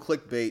visual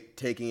clickbait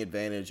taking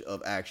advantage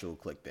of actual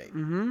clickbait.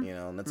 You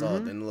know, and that's all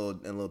in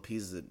little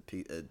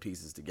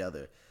pieces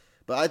together.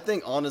 But I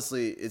think,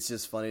 honestly, it's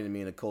just funny to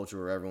me in a culture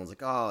where everyone's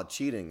like, oh,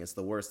 cheating, it's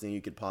the worst thing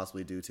you could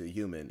possibly do to a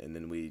human. And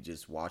then we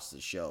just watch the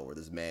show where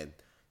this man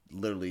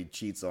literally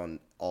cheats on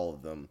all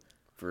of them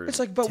for It's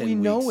like, but 10 we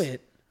know weeks.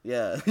 it.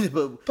 Yeah,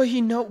 But it's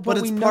we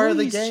part know of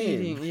the he's game.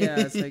 cheating. Yeah,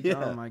 it's like,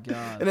 Yeah. oh my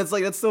god. And it's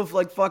like, that's so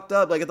like fucked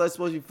up. Like, I thought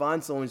supposed you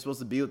find someone, you're supposed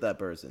to be with that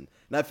person.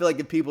 And I feel like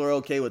if people are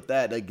okay with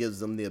that, that gives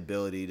them the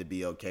ability to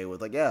be okay with,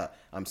 like, yeah,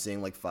 I'm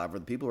seeing like 5 other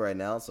people right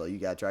now, so you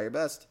gotta try your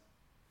best.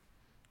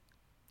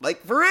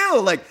 Like, for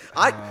real. Like,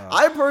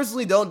 I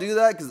personally don't do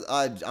that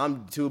because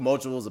I'm too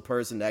emotional as a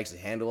person to actually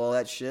handle all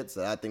that shit.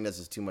 So I think that's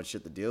just too much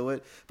shit to deal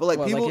with. But like,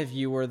 What, people, like if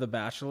you were the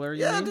Bachelor, you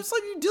yeah, mean? just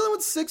like you're dealing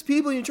with 6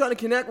 people and you're trying to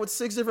connect with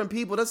 6 different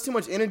people. That's too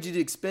much energy to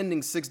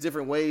expending 6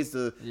 different ways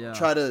to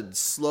try to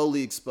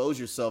slowly expose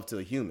yourself to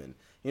a human.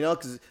 You know,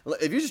 because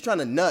if you're just trying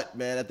to nut,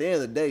 man, at the end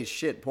of the day,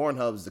 shit,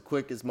 Pornhub is the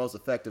quickest, most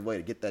effective way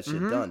to get that shit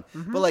done.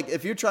 But, like,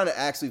 if you're trying to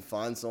actually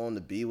find someone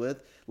to be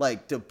with,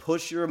 like, to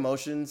push your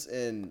emotions,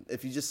 and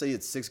if you just say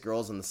it's 6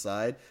 girls on the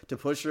side, to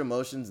push your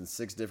emotions in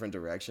 6 different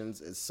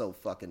directions is so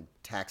fucking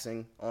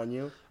taxing on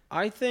you.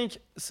 I think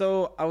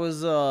so. I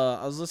was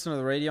listening to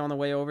the radio on the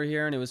way over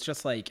here, and it was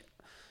just like,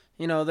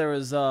 you know, there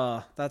was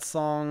that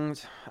song,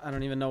 I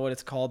don't even know what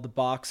it's called, The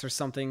Box or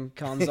something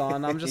comes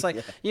on. I'm just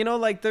like, you know,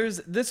 like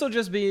this will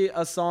just be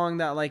a song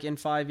that like in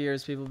 5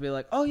 years people will be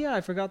like, oh yeah,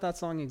 I forgot that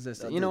song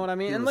existed. You know what I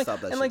mean? And like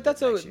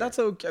that's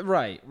okay,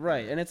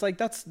 right. And it's like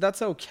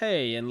that's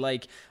okay. And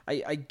like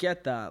I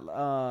get that.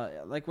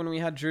 Like when we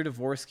had Drew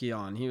Dvorsky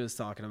on, he was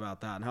talking about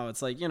that and how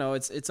it's like, you know,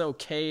 it's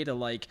okay to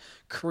like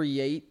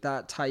create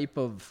that type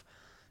of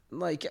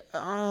like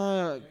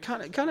kind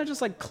of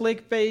just like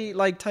clickbait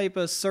like type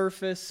of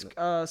surface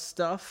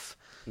stuff.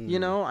 You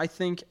know, I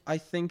think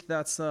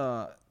that's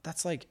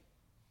like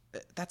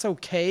that's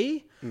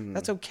okay.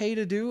 That's okay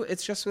to do.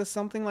 It's just with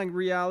something like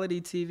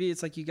reality TV,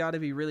 it's like you got to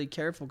be really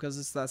careful because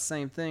it's that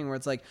same thing where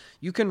it's like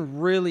you can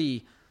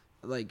really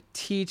like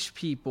teach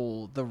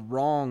people the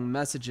wrong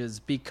messages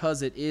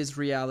because it is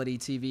reality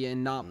TV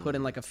and not put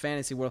in like a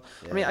fantasy world.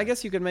 I mean, I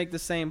guess you could make the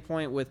same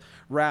point with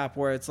rap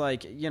where it's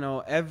like, you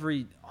know,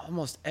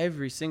 almost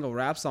every single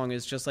rap song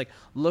is just like,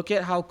 look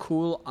at how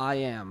cool I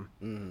am.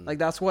 Like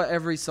that's what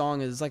every song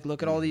is. Like,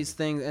 look at all these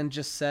things and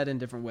just said in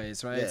different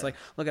ways, right? It's like,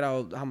 look at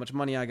how much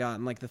money I got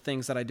and like the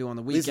things that I do on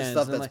the weekends. These are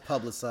stuff and that's like,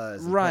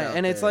 publicized. Right.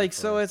 And it's like,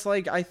 so it's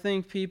like, I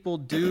think people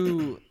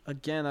do,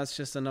 again, that's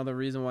just another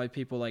reason why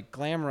people like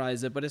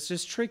glamorize it, but it's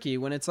just tricky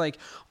when it's like,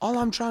 all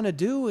I'm trying to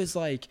do is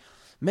like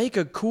make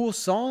a cool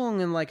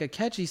song and like a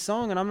catchy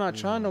song. And I'm not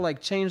trying to like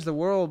change the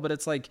world, but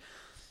it's like,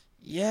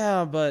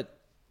 yeah, but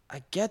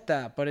I get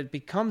that, but it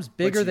becomes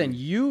bigger than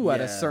you at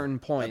a certain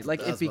point.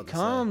 Like it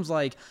becomes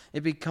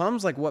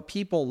like what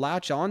people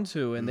latch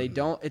onto, and they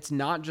don't. It's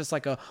not just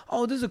like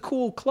oh, this is a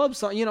cool club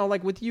song, you know,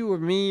 like with you or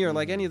me or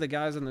like any of the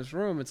guys in this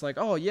room. It's like,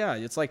 oh yeah,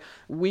 it's like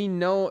we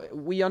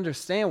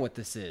understand what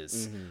this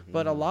is,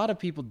 but a lot of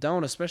people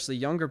don't, especially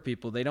younger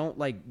people. They don't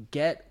like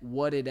get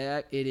what it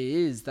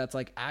is that's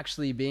like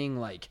actually being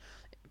like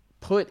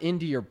put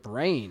into your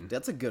brain.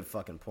 That's a good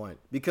fucking point.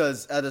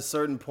 Because at a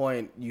certain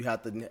point, you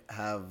have to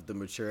have the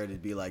maturity to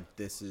be like,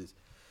 this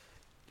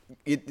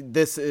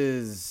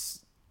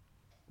is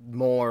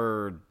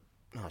more...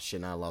 Oh,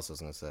 shit, now I lost what I was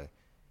going to say.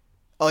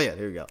 Oh, yeah,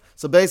 here we go.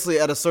 So basically,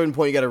 at a certain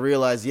point, you got to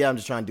realize, yeah, I'm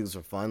just trying to do this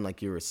for fun,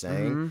 like you were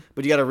saying.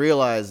 But you got to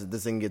realize that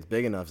this thing gets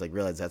big enough, like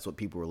realize that's what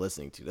people were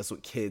listening to. That's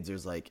what kids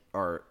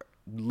are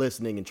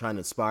listening and trying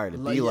to aspire to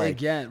be like.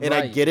 Again, and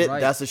I get it.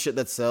 That's the shit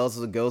that sells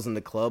as it goes in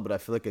the club, but I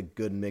feel like a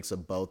good mix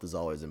of both is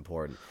always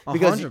important.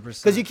 100%.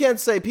 Because you can't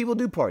say people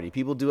do party,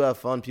 people do have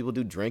fun, people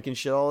do drink and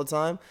shit all the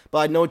time. But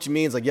I know what you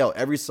mean. It's like, yo,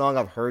 every song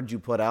I've heard you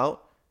put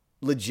out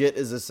legit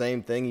is the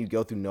same thing. You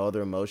go through no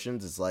other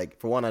emotions. It's like,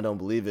 for one, I don't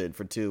believe it.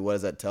 For two, what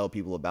does that tell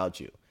people about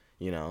you?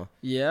 You know?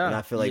 Yeah. And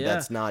I feel like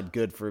that's not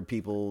good for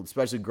people,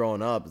 especially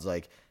growing up. It's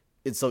like,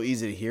 it's so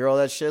easy to hear all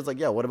that shit. It's like,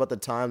 yeah, what about the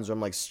times where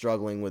I'm like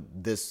struggling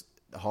with this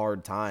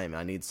hard time?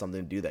 I need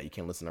something to do that. You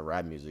can't listen to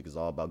rap music. It's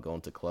all about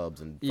going to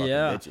clubs and fucking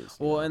bitches.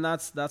 Well, and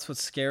that's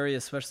what's scary,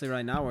 especially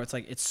right now, where it's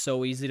like it's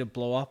so easy to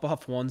blow up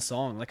off one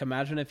song. Like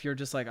imagine if you're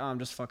just like, oh, I'm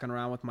just fucking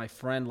around with my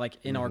friend like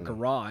in our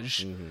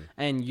garage,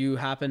 and you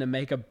happen to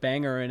make a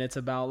banger and it's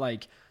about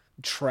like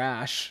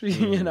trash,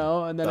 you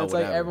know, and then it's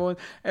like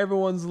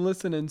everyone's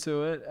listening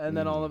to it, and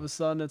then all of a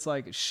sudden it's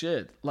like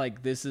shit,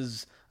 like this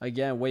is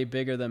again way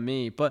bigger than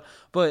me. But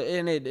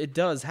and it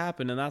does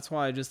happen, and that's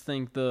why I just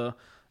think the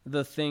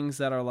things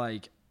that are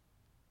like,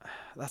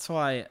 that's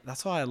why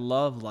I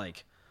love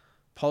like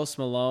Post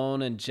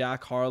Malone and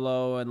Jack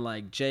Harlow and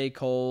like J.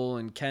 Cole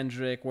and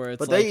Kendrick, where it's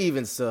but like, they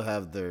even still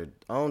have their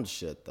own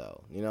shit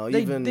though, you know.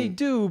 They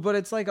do, but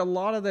it's like a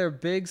lot of their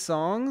big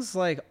songs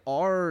like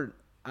are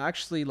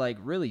actually like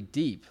really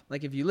deep,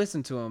 like if you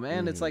listen to them,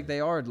 and it's like they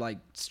are like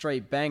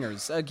straight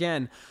bangers.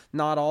 Again,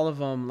 not all of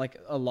them, like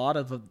a lot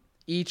of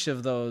each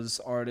of those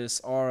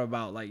artists are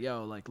about like,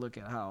 yo, like look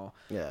at how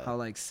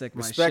like sick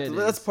my shit is.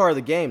 That's part of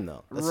the game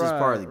though. That's just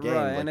part of the game.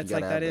 Right. And it's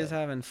like that is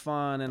having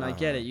fun, and I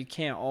get it. You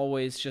can't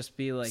always just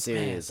be like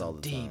serious man, all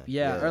the deep. time.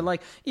 Yeah. Or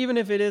like even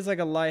if it is like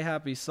a light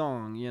happy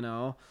song, you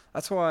know.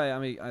 That's why I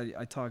mean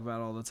I talk about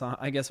it all the time.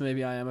 I guess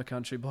maybe I am a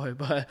country boy,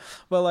 but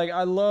like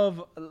I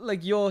love,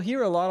 like you'll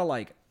hear a lot of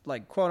like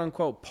like quote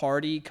unquote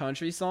party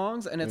country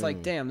songs, and it's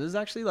like, damn, this is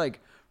actually like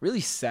really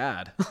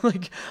sad.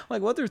 like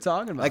what they're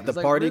talking about. Like the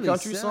It's, party really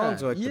country sad.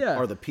 songs, or yeah.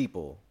 or the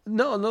people.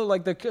 No,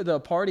 like the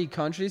party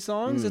country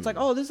songs. It's like,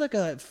 oh, this is like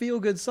a feel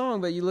good song,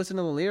 but you listen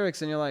to the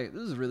lyrics and you're like,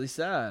 this is really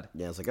sad.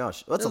 Yeah, it's like,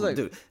 gosh, that's It's like-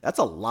 dude. That's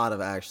a lot of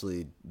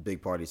actually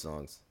big party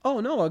songs. Oh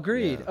no,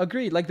 agreed, Yeah.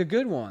 agreed. Like the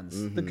good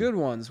ones, the good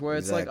ones, where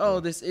it's like, Exactly. oh,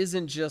 this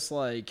isn't just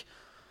like,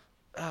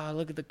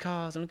 look at the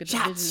cars and look at the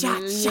Shots,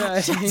 bitches.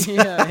 shots,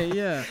 yeah, shots.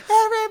 yeah.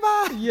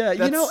 Everybody. Yeah, you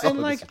That know, song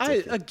and like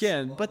is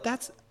ridiculous. but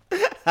that's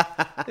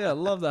yeah, I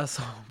love that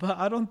song. But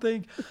I don't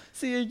think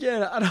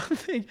I don't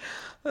think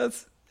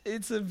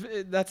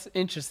that's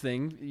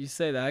interesting you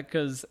say that,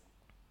 because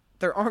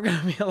there aren't going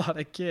to be a lot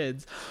of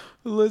kids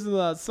who listen to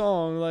that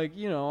song, like,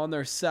 you know, on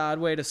their sad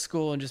way to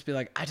school and just be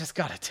like, I just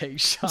got to take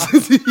shots.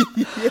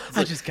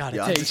 I just got to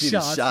yeah, I take just need a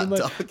shots. shot, And, like,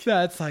 dog.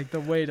 that's like the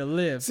way to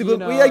live. See, you but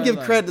know? we gotta give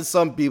Like, credit to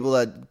some people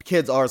that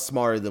kids are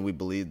smarter than we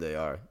believe they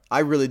are. I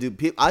really do.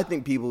 I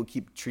think people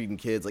keep treating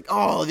kids like,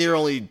 oh, they're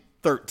only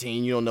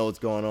 13. You don't know what's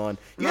going on.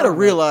 You gotta No,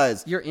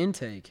 realize your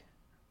intake.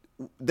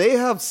 they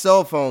have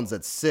cell phones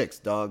at 6,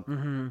 dog.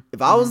 Mm-hmm.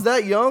 If I was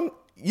that young,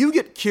 you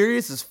get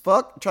curious as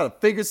fuck, try to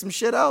figure some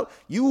shit out,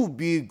 you will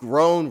be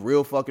grown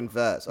real fucking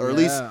fast. Or at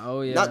least, Yeah,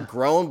 oh, yeah. not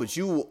grown, but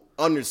you will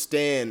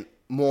understand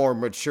more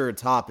mature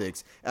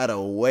topics at a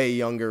way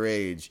younger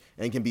age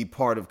and can be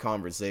part of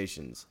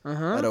conversations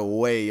at a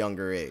way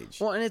younger age.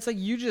 Well, and it's like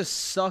you just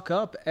suck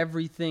up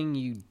everything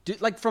you do.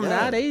 Like from Yeah.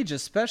 that age,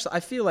 especially, I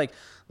feel like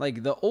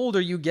the older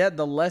you get,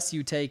 the less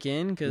you take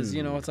in, because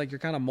you know it's like you're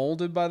kind of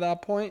molded by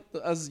that point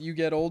as you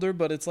get older.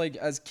 But it's like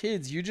as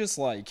kids, you just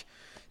like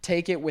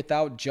take it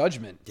without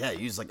judgment. Yeah,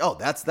 you're just like, oh,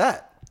 that's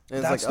that. And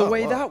it's That's like, the oh,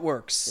 way wow. that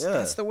works. Yeah.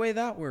 That's the way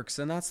that works,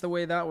 and that's the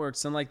way that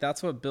works, and like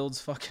that's what builds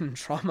fucking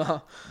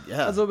trauma. Yeah.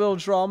 That's what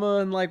builds trauma,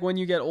 and like when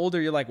you get older,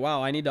 you're like,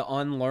 wow, I need to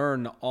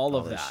unlearn all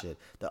of All that. shit.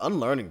 The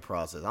unlearning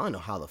process. I don't know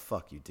how the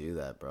fuck you do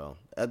that, bro.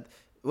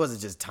 Was it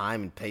just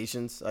time and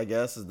patience? I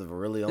guess is the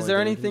really only. Is there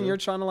thing you can anything do? you're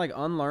trying to like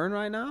unlearn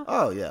right now?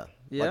 Oh yeah,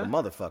 Yeah? like a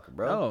motherfucker,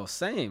 bro. Oh,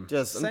 same.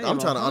 Just Same, I'm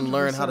trying to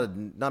unlearn how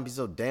 100%. to not be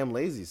so damn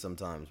lazy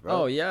sometimes,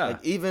 bro. Oh, yeah.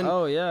 Like even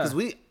Oh, yeah.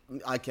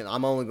 because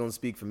I'm only going to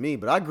speak for me,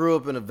 but I grew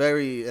up in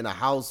a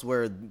house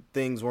where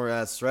things weren't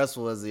as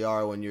stressful as they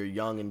are when you're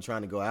young and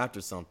trying to go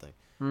after something.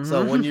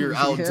 So when you're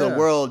out into the Yeah.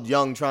 world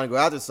young trying to go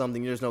after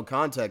something, there's no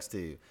context to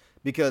you.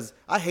 Because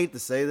I hate to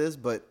say this,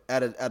 but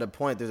at a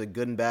point there's a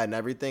good and bad in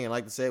everything. And I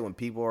like to say it when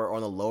people are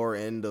on the lower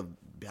end of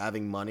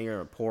having money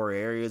or poor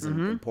areas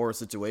and poor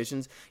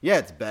situations, yeah,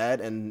 it's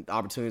bad and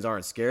opportunities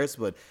aren't scarce,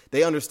 but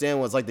they understand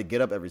what it's like to get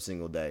up every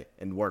single day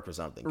and work for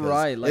something. 'Cause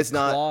Right, like it's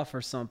not cloth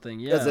or something.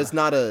 Yeah, it's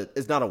not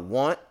a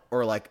want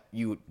or like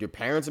your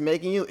parents are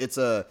making you. It's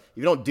if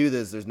you don't do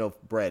this, there's no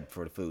bread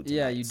for the food.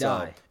 Yeah, tonight. you So-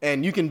 die.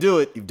 and you can do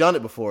it. You've done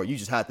it before. You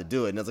just have to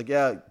do it. And it's like,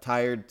 yeah,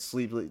 tired,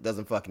 sleepy,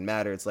 doesn't fucking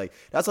matter. It's like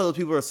that's why those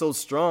people are so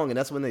strong, and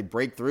that's when they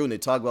break through and they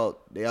talk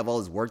about they have all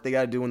this work they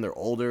got to do when they're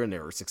older and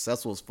they're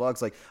successful as fuck.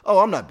 It's like, oh,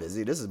 I'm not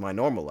busy. This is my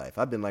normal life.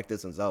 I've been like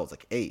this since I was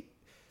like 8.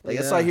 Like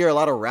that's why I Yeah. hear a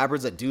lot of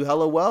rappers that do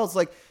hella well. It's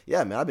like,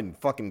 yeah, man, I've been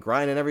fucking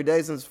grinding every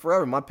day since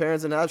forever. My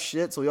parents didn't have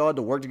shit, so we all had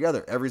to work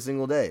together every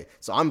single day.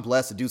 So I'm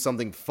blessed to do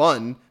something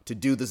fun to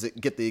do this,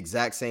 get the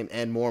exact same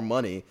and more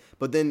money.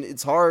 But then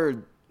it's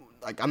hard.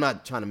 Like I'm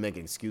not trying to make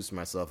an excuse for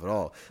myself at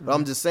all, but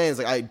I'm just saying it's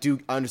like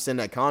I understand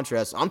that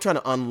contrast. I'm trying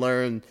to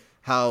unlearn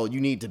how you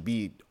need to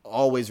be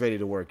always ready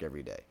to work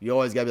every day. You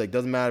always gotta be like,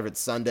 doesn't matter if it's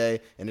Sunday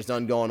and there's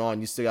nothing going on.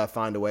 You still gotta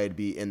find a way to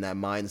be in that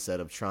mindset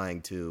of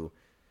trying to,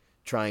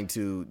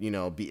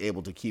 be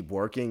able to keep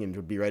working and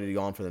to be ready to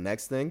go on for the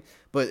next thing.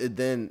 But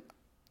then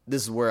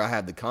this is where I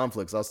have the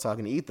conflicts. I was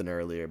talking to Ethan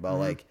earlier about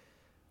like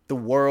the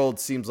world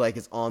seems like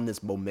it's on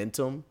this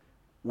momentum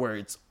where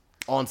it's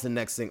on to the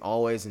next thing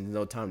always and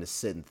no time to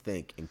sit and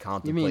think and You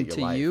contemplate mean your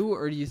to life. you,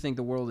 or do you think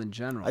the world in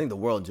general? I think the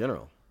world in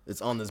general,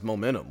 it's on this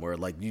momentum where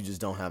like you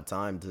just don't have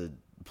time to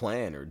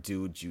plan or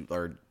do what you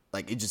or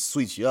like it just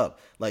sweeps you up.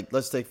 Like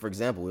let's take for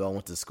example, we all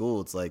went to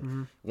school. It's like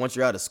once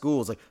you're out of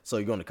school, it's like so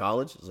you're going to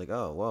college. It's like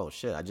oh whoa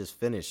shit, I just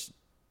finished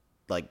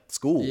like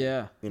school.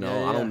 Yeah. you know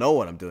Yeah, I yeah. don't know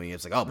what I'm doing.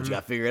 It's like oh but you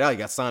got to figure it out. You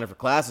got to sign up for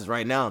classes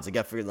right now. It's like you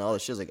got to figure out all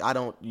this shit. It's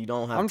like you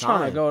don't have I'm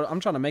time.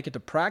 trying to make it to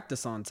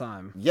practice on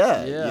time.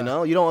 Yeah, Yeah.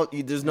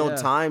 there's no Yeah.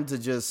 time to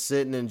just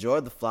sit and enjoy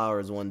the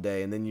flowers one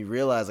day, and then you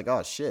realize like,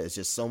 oh shit, it's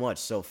just so much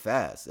so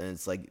fast, and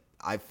it's like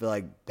I feel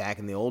like back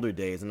in the older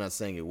days, I'm not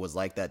saying it was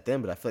like that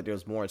then, but I feel like there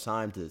was more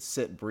time to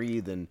sit,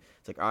 breathe, and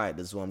it's like, all right,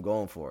 this is what I'm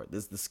going for.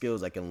 This is the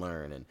skills I can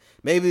learn, and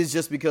maybe it's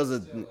just because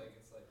of Still, like,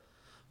 it's like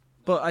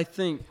But I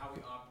think how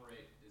we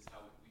operate is how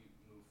we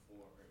move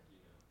forward. You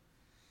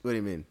know, what do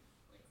you mean?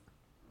 like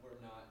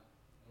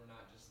we're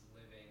not just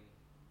living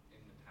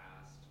in the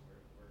past.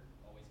 We're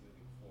always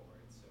moving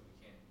forward. So we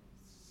can't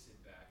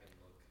sit back and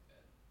look at.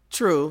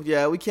 True,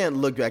 yeah, we can't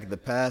look back at the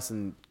past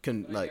and But I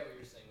like. get what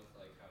you're saying with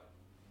like how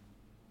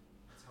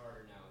it's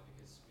harder now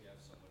because we have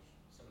so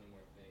many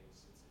more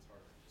things. It's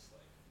harder to just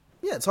like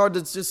Yeah, it's hard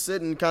to just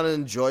sit and kind of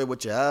enjoy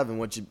what you have and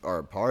what you are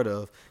a part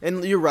of.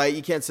 And you're right,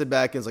 you can't sit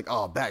back and it's like,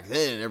 oh, back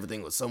then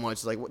everything was so much.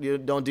 It's like, you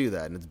don't do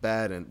that, and it's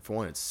bad. And for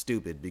one, it's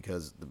stupid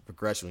because the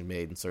progression we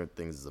made in certain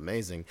things is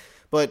amazing.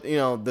 But the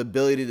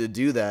ability to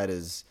do that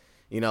is,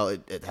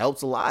 it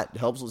helps a lot. It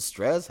helps with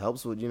stress,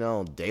 helps with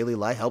daily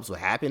life, helps with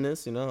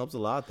happiness. Helps a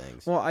lot of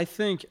things. Well, I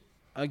think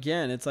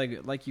again, it's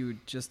like you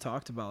just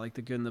talked about, like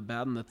the good and the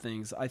bad and the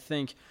things. I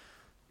think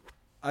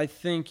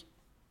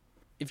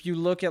if you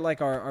look at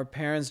like our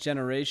parents'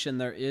 generation,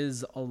 there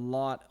is a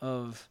lot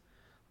of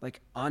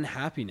like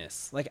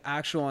unhappiness, like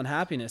actual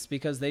unhappiness,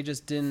 because they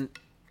didn't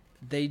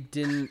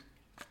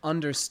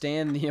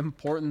understand the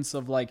importance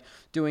of like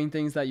doing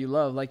things that you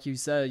love. Like you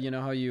said,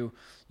 how you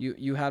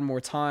had more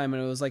time,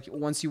 and it was like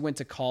once you went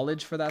to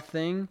college for that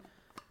thing,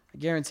 I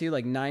guarantee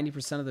like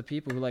 90% of the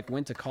people who like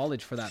went to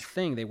college for that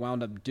thing, they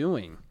wound up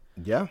doing.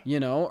 Yeah.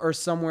 Or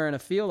somewhere in a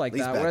field like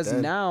that. Whereas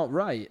then. now,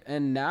 right.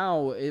 And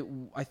now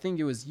I think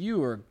it was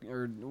you or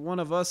one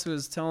of us who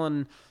was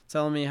telling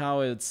me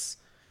how it's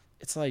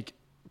like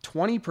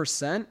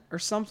 20% or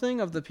something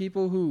of the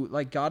people who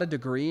like got a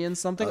degree in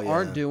something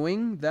aren't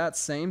doing that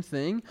same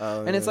thing.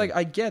 And it's like,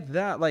 I get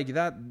that, like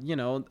that,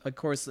 of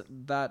course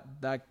that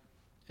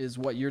is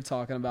what you're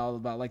talking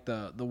about like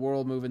the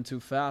world moving too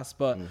fast.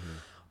 But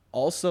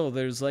also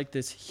there's like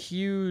this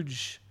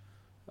huge,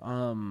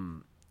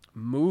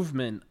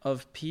 movement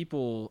of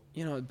people,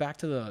 back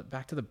to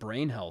the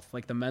brain health,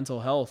 like the mental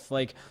health,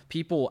 like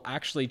people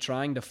actually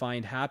trying to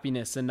find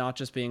happiness and not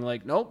just being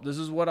like, nope, this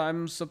is what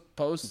I'm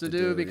supposed to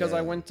do because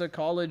I went to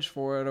college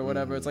for it or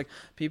whatever. It's like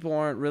people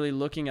aren't really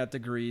looking at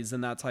degrees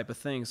and that type of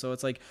thing. So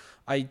it's like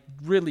I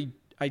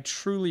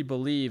truly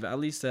believe, at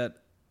least at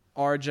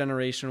our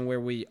generation,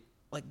 where we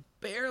like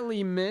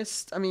barely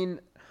missed, I mean,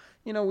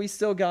 we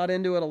still got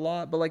into it a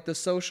lot, but like the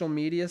social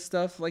media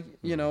stuff, like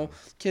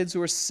kids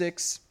who are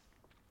 6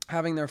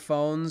 having their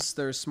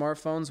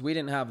smartphones. We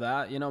didn't have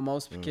that.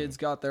 Most kids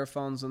got their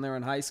phones when they were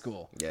in high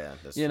school. Yeah,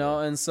 that's true.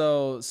 And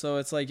so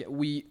it's like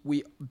we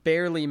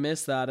barely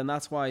miss that, and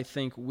that's why I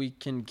think we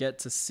can get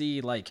to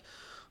see like,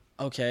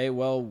 okay,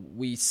 well,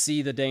 we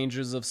see the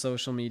dangers of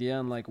social media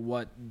and like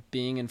what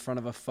being in front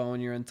of a phone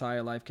your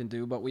entire life can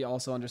do, but we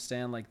also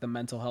understand like the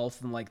mental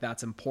health and like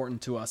that's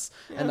important to us.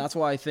 And that's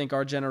why I think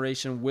our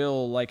generation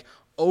will like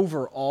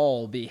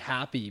overall be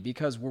happy,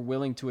 because we're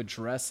willing to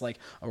address like,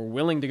 or we're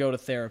willing to go to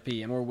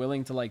therapy, and we're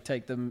willing to like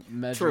take the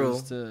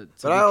measures to but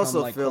become, I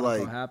also like, feel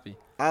like happy.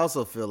 I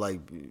also feel like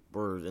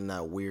we're in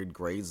that weird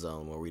gray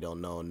zone where we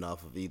don't know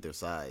enough of either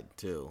side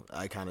too.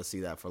 I kind of see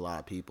that for a lot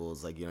of people.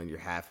 It's like, you're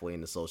halfway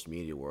in the social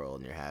media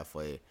world and you're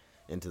halfway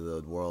into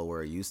the world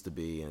where it used to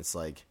be, and it's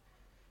like,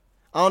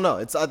 I don't know.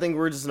 I think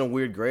we're just in a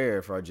weird gray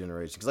area for our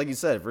generation. Because like you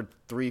said, if we're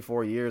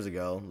 3-4 years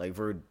ago, like if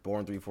we're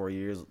born 3-4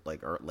 years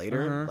like or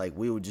later, like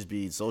we would just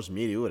be social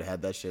media. We would have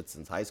had that shit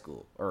since high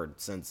school, or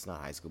since not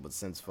high school, but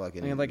since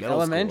fucking like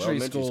elementary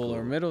school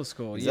or middle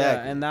school.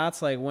 Exactly. Yeah, and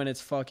that's like when it's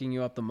fucking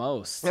you up the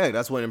most. Yeah,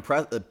 that's when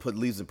it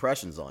leaves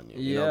impressions on you.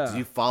 You know, because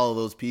you follow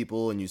those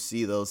people and you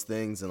see those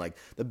things, and like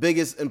the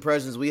biggest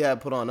impressions we had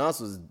put on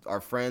us was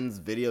our friends,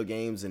 video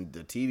games, and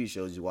the TV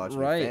shows you watch with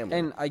your family.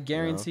 And I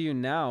guarantee you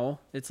now,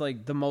 it's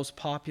like the most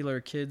popular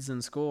kids in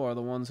school are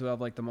the ones who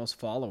have like the most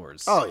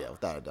followers. Oh yeah,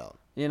 without a doubt.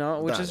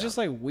 Which is just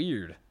like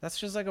weird. That's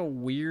just like a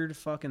weird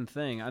fucking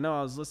thing. I know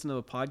I was listening to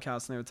a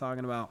podcast and they were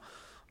talking about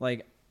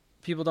like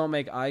people don't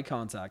make eye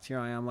contact. Here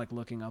I am like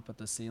looking up at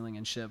the ceiling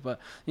and shit, but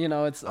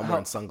it's I'm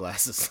wearing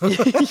sunglasses.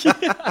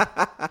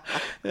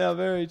 Yeah,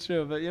 very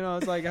true. But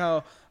it's like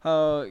how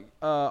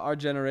our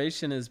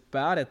generation is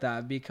bad at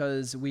that,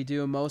 because we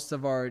do most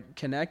of our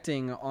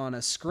connecting on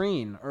a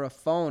screen or a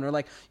phone, or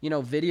like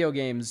video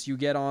games. You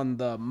get on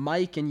the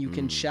mic and you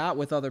can chat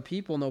with other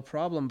people, no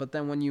problem. But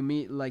then when you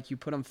meet, like you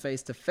put them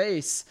face to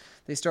face,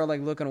 they start like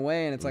looking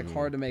away, and it's like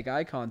hard to make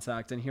eye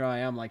contact. And here I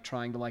am like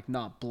trying to like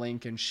not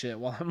blink and shit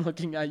while I'm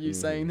looking at you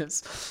saying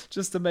this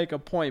just to make a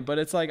point. But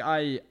it's like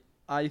I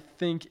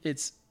think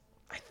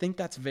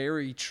that's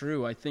very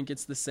true. I think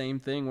it's the same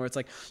thing where it's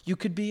like you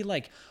could be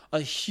like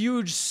a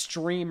huge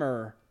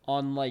streamer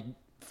on like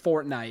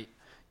Fortnite,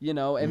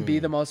 and be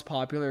the most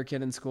popular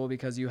kid in school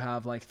because you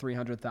have like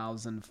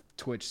 300,000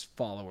 Twitch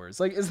followers.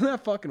 Like, isn't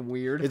that fucking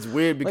weird? It's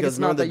weird because like, it's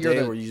remember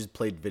the day where you just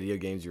played video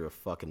games, you're a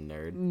fucking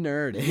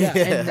nerd. Yeah.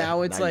 And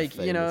now it's like,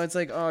 it's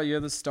like, oh, you're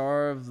the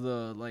star of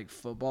the like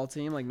football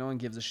team. Like no one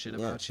gives a shit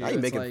about you. Now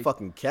you're making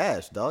fucking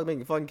cash, dog.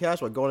 Making fucking cash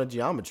by going to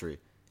geometry.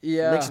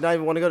 Yeah. It makes you not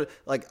even want to go to,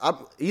 like,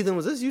 Ethan,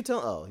 was this you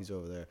telling, oh, he's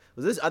over there.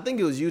 I think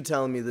it was you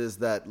telling me this,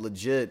 that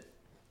legit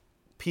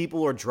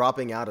people are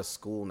dropping out of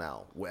school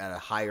now at a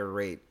higher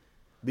rate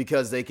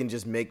because they can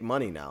just make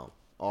money now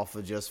off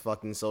of just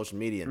fucking social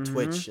media and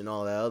Twitch and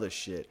all that other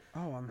shit.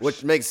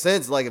 Which makes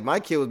sense. Like, if my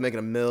kid was making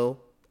 $1 million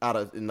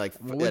at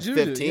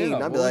 15,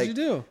 I'd be like,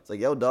 it's like,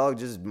 yo, dog,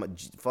 just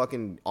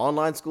fucking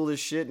online school this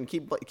shit and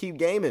keep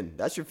gaming.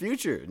 That's your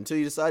future. Until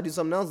you decide to do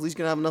something else, at least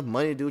you're gonna have enough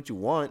money to do what you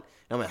want.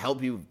 And I'm gonna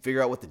help you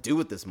figure out what to do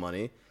with this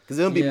money, because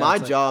it'll be my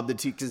job to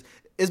teach. Because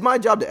it's my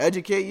job to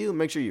educate you,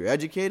 make sure you're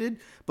educated.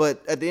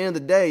 But at the end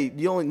of the day,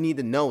 you only need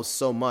to know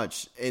so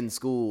much in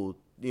school.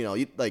 You know,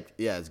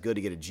 it's good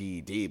to get a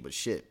GED, but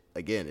shit.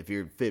 Again, if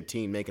you're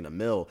 15 making a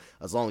mill,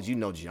 as long as you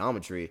know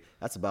geometry,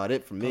 that's about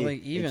it for me.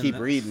 Like, even and keep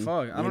reading.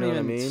 Fuck, I don't know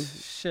even. what I mean?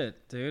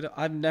 Shit, dude.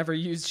 I've never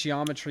used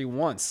geometry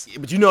once.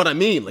 But you know what I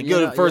mean. Like, you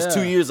know, the first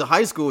yeah. 2 years of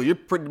high school, you're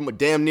pretty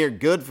damn near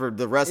good for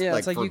the rest. Yeah, like,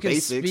 it's like for you can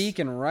basics. speak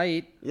and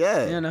write.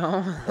 Yeah, You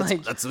know,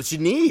 that's what you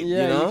need.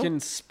 Yeah, you know? you can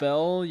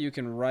spell, you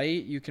can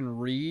write, you can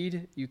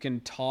read, you can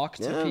talk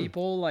to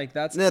people. Like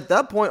that's. And at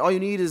that point, all you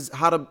need is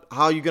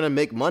how you're gonna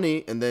make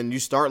money, and then you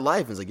start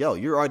life. And it's like, yo,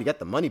 you already got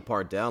the money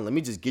part down. Let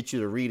me just get you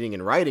to reading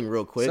and writing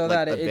real quick, so like,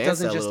 that it advance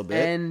doesn't that a just little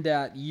bit. end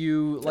at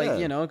you, like, Yeah.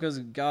 you know, because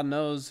God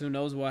knows, who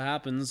knows what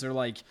happens, or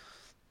like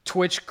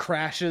Twitch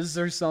crashes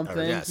or something,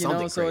 yeah, you know.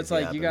 something So it's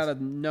crazy like you happens.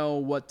 gotta know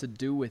what to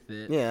do with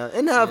it. Yeah,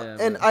 and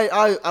but-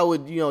 I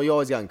would, you know, you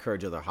always gotta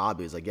encourage other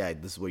hobbies. Like, yeah,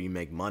 this is where you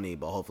make money,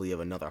 but hopefully you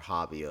have another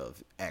hobby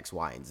of X,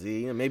 Y, and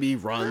Z. You know, maybe he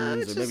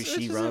runs, or maybe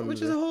she runs.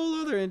 Which is a whole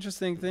other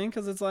interesting thing,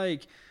 because it's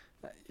like,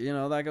 you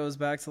know, that goes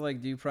back to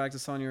like, do you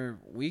practice on your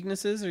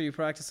weaknesses or you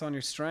practice on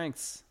your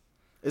strengths?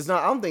 It's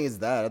not. I don't think it's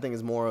that. I think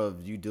it's more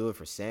of you do it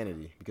for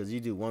sanity, because you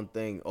do one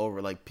thing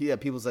over. Like, yeah,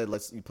 people say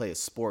you play a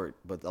sport,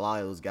 but a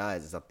lot of those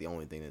guys, it's not the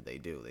only thing that they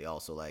do. They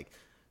also like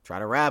try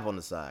to rap on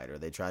the side, or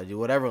they try to do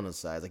whatever on the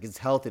side. Like, it's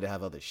healthy to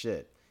have other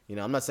shit. You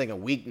know, I'm not saying a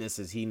weakness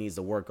is he needs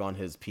to work on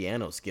his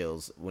piano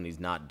skills when he's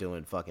not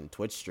doing fucking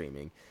Twitch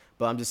streaming.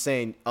 But I'm just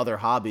saying other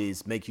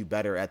hobbies make you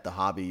better at the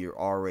hobby you're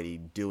already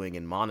doing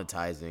and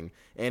monetizing,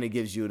 and it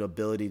gives you an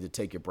ability to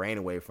take your brain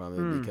away from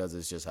it because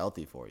it's just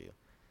healthy for you.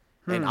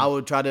 And I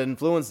would try to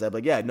influence that.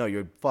 But, yeah, no,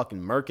 you're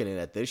fucking murking it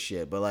at this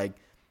shit. But, like,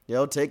 you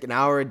know, take an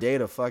hour a day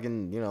to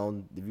fucking, you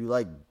know, if you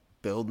like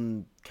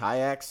building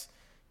kayaks,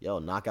 yo,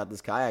 knock out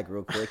this kayak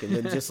real quick. And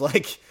then just,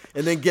 like,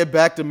 and then get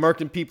back to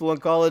murking people in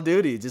Call of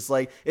Duty. Just,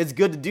 like, it's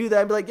good to do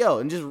that and be like, yo,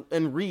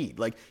 and read.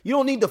 Like, you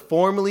don't need to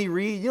formally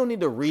read. You don't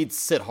need to read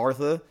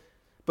Siddhartha.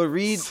 But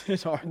read,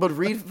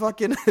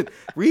 fucking,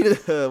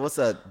 what's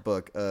that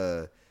book?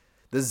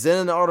 The Zen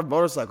and the Art of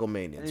Motorcycle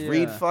Maintenance. Yeah.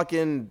 Read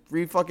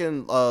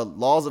fucking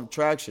Laws of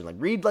Attraction. Like,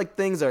 read like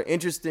things that are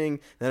interesting,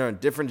 that are in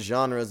different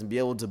genres, and be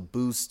able to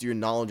boost your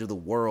knowledge of the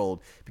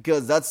world,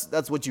 because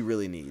that's what you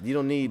really need. You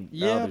don't need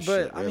other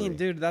shit, I really. mean,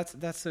 dude,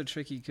 that's so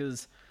tricky,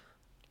 because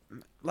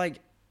like,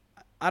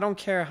 I don't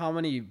care how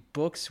many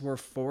books were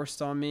forced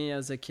on me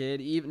as a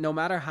kid, even no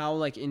matter how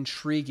like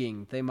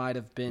intriguing they might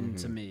have been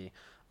to me.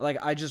 Like,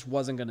 I just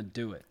wasn't gonna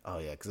do it. Oh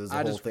yeah, because there's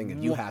a whole thing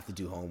that you have to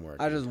do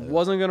homework. I just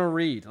wasn't gonna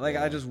read. Like,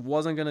 I just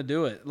wasn't gonna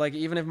do it. Like,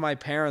 even if my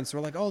parents were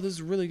like, "Oh, this is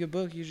a really good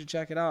book, you should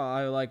check it out,"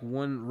 I like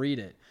wouldn't read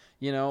it.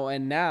 You know,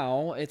 and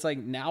now it's like,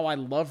 now I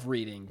love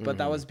reading, but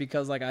that was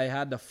because like I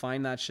had to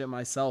find that shit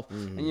myself.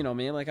 And you know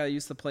me, like I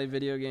used to play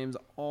video games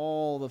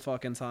all the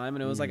fucking time,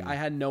 and it was like I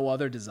had no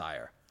other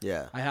desire.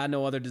 Yeah. I had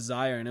no other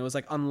desire, and it was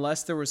like,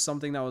 unless there was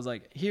something that was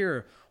like,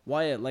 here,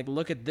 Wyatt, like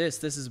look at this.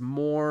 This is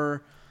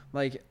more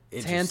like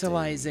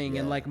tantalizing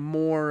and like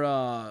more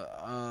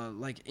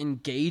like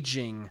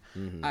engaging.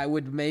 I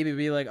would maybe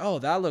be like, oh,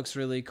 that looks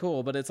really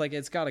cool, but it's like,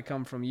 it's got to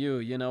come from you,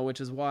 you know,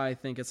 which is why I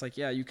think it's like,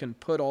 yeah, you can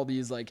put all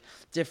these like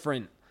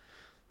different,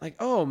 like,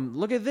 oh,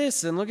 look at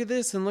this and look at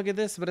this and look at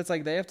this, but it's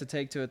like they have to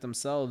take to it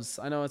themselves.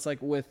 I know it's like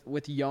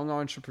with young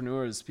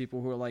entrepreneurs,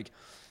 people who are like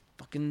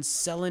fucking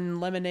selling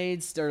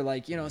lemonades, or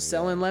like, you know,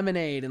 selling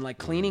lemonade and like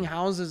cleaning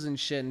houses and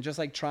shit, and just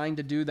like trying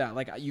to do that.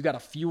 Like, you got to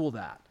fuel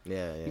that.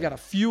 Yeah. You got to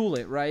fuel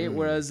it, right?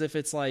 Whereas if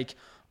it's like,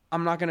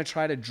 I'm not going to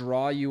try to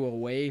draw you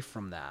away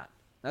from that.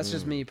 That's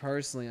just me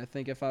personally. I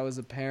think if I was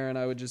a parent,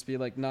 I would just be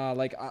like, nah,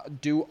 like I'll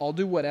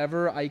do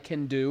whatever I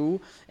can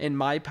do in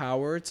my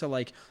power to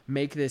like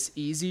make this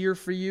easier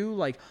for you,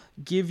 like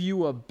give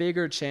you a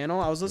bigger channel.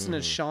 I was listening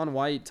to Sean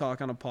White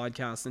talk on a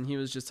podcast, and he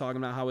was just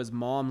talking about how his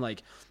mom,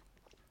 like,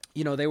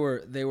 you know, they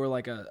were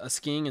like a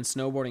skiing and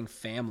snowboarding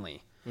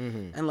family.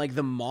 And like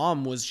the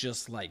mom was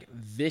just like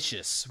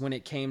vicious when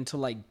it came to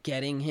like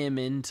getting him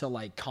into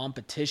like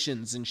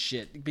competitions and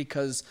shit,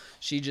 because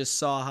she just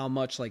saw how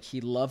much like he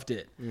loved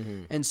it.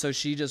 And so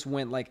she just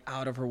went like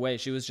out of her way.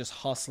 She was just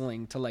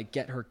hustling to like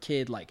get her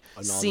kid like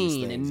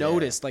seen and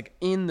noticed like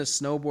in the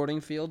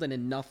snowboarding field and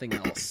in nothing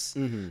else.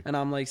 And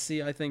I'm like,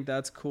 see, I think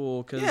that's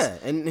cool, because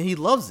and he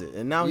loves it,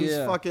 and now he's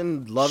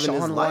fucking loving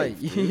Sean his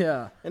White, life.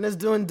 yeah, and is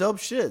doing dope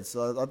shit.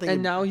 So I think,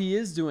 and now he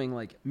is doing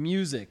like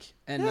music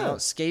and now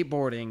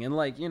skateboarding and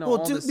like, you know, all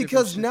well, this dude,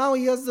 because shit. now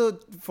he has the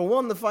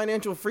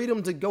financial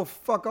freedom to go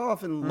fuck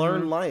off and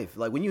learn life.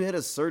 Like, when you hit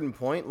a certain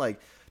point, like,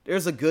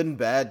 there's a good and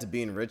bad to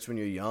being rich when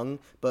you're young,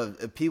 but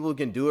if people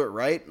can do it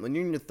right, when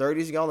you're in your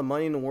 30s, you got all the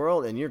money in the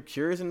world, and you're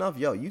curious enough,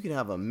 yo, you can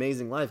have an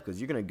amazing life, because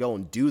you're going to go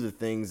and do the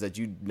things that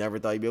you never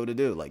thought you'd be able to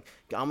do. Like,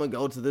 I'm going to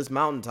go to this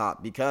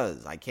mountaintop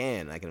because I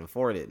can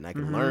afford it, and I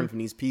can learn from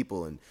these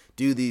people and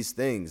do these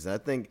things. And I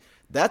think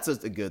that's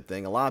just a good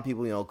thing. A lot of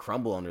people,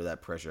 crumble under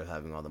that pressure of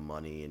having all the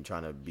money and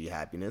trying to be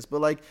happiness.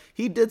 But, like,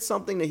 he did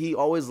something that he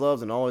always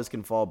loves and always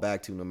can fall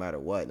back to no matter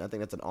what. And I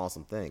think that's an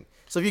awesome thing.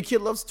 So if your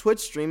kid loves Twitch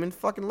streaming,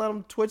 fucking let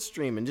him Twitch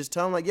stream and just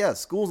tell him, like, yeah,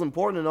 school's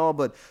important and all,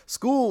 but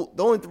school,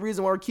 the only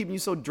reason why we're keeping you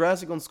so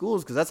drastic on school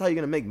is because that's how you're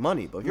going to make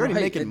money. But if you're already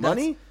making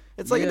money,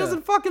 it's like, it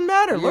doesn't fucking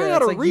matter. Learn how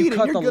to read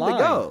and you're good to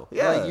go.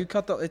 Yeah.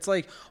 Like, it's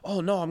like, oh,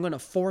 no, I'm going to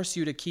force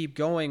you to keep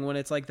going when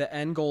it's like the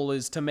end goal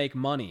is to make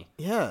money.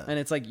 Yeah. And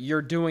it's like,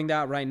 you're doing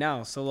that right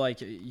now. So,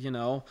 like,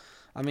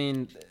 I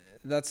mean,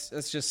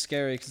 that's just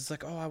scary because it's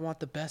like, oh, I want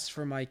the best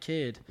for my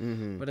kid.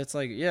 Mm-hmm. But it's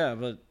like, yeah,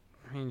 but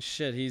I mean,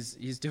 shit,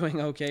 he's doing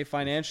okay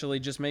financially.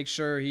 Just make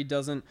sure he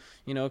doesn't,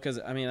 because,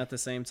 I mean, at the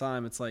same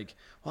time, it's like,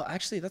 well,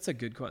 actually, that's a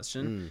good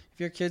question. If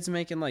your kid's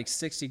making like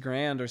 60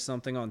 grand or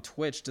something on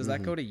Twitch, does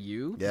that go to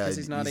you? Yeah, because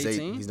he's not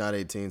 18? He's not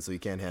 18, so he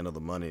can't handle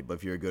the money. But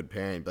if you're a good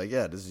parent, like,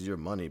 yeah, this is your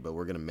money, but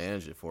we're going to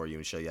manage it for you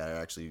and show you how to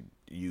actually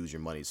use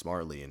your money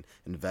smartly and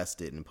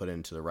invest it and put it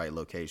into the right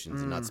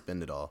locations and not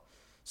spend it all.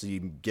 So you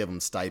can give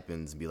them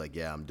stipends and be like,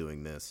 yeah, I'm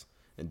doing this.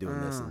 And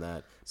doing this and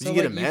that. But so you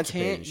get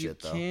emancipated and shit,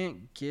 though. You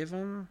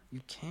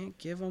can't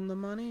give them the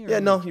money? Or yeah,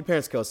 no, your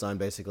parents co-sign,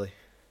 basically.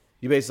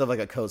 You basically have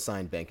like a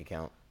co-signed bank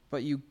account.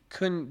 But you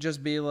couldn't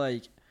just be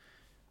like,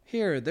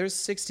 here, there's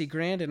 60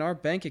 grand in our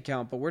bank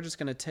account, but we're just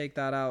going to take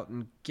that out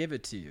and give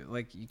it to you.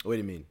 Like, what do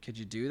you mean? Could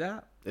you do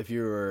that? If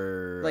you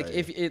were... Like,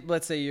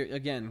 let's say,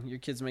 your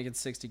kid's making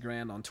 60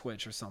 grand on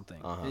Twitch or something,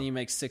 and you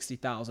make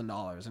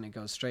 $60,000, and it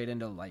goes straight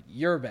into, like,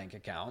 your bank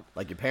account.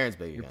 Like your parents'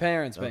 bank account. Your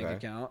parents' bank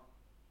account.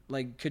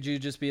 Like, could you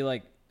just be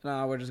like,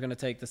 nah, we're just going to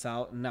take this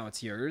out and now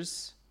it's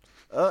yours?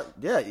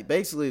 Yeah,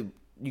 basically,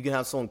 you can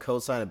have someone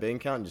co-sign a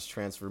bank account and just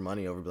transfer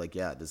money over. Be like,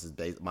 yeah, this is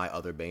my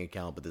other bank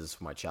account, but this is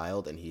for my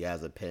child, and he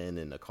has a PIN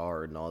and a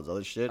card and all this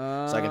other shit.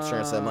 So I can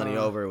transfer that money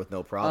over with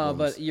no problems.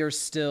 But you're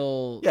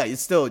still... Yeah,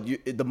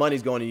 the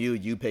money's going to you.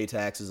 You pay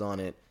taxes on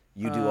it.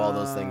 You do all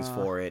those things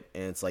for it.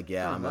 And it's like,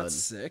 yeah, that's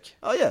sick.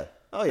 Oh, yeah.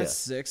 Oh, yeah. That's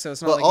sick. So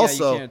it's not you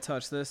can't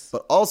touch this.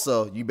 But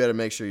also, you better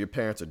make sure your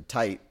parents are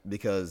tight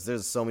because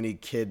there's so many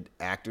kid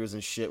actors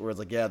and shit where it's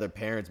like, yeah, their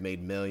parents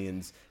made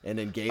millions and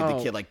then gave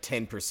the kid like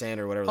 10%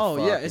 or whatever the fuck.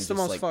 Oh, yeah. It's the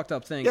most fucked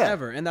up thing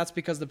ever. And that's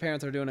because the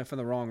parents are doing it for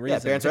the wrong reason.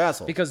 Yeah, parents are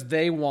assholes. Because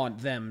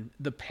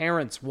the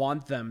parents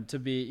want them to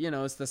be,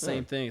 it's the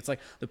same thing. It's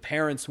like the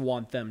parents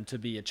want them to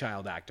be a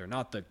child actor,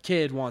 not the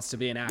kid wants to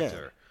be an actor.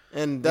 Yeah.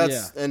 And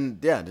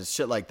just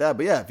shit like that.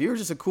 But yeah, if you were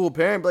just a cool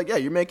parent, like, yeah,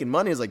 you're making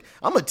money. It's like,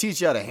 I'm going to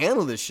teach you how to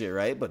handle this shit,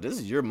 right? But this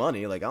is your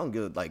money. Like, I don't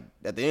give, like,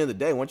 at the end of the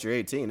day, once you're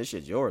 18, this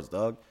shit's yours,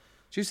 dog.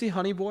 Did you see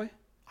Honey Boy?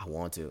 I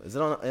want to. Is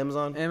it on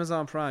Amazon?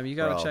 Amazon Prime. You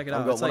got to check it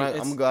out. I'm going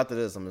to go after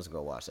this. I'm just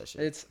going to watch that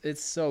shit.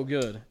 It's so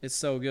good. It's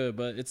so good.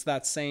 But it's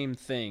that same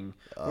thing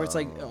where it's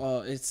like,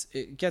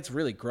 it gets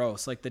really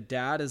gross. Like, the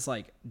dad is,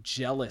 like,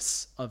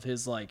 jealous of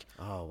his, like,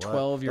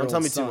 12-year-old son. Don't tell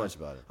me too much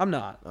about it. I'm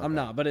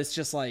not. But it's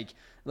just, like,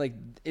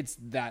 it's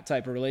that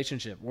type of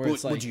relationship where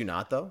it's like... Would you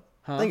not, though?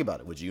 Huh? Think about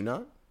it. Would you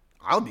not?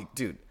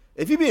 Dude,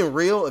 if you're being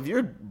real, if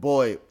your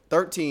boy,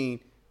 13,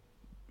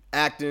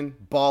 acting,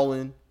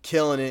 balling,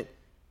 killing it,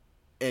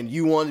 and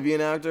you want to be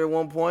an actor at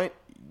one point,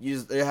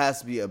 there has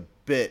to be a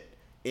bit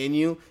in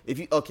you.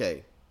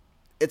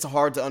 It's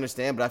hard to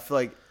understand, but I feel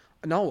like...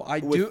 No,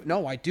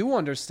 I do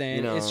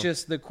understand. It's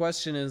just the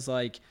question is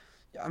like,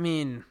 I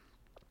mean...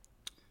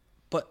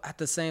 But at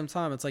the same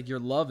time, it's like your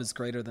love is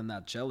greater than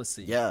that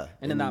jealousy. Yeah.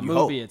 And in that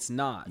movie, it's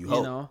not, you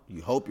know?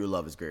 You hope your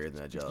love is greater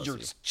than that jealousy. Your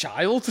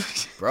child?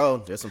 Bro,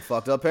 there's some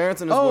fucked up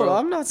parents in this world. Oh,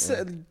 I'm not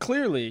saying...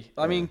 Clearly.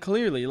 I mean,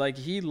 clearly. Like,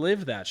 he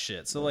lived that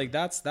shit. So, like,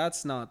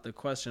 that's not the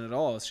question at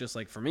all. It's just,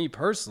 like, for me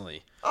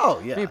personally. Oh,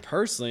 yeah. Me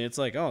personally, it's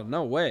like, oh,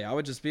 no way. I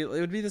would just be... It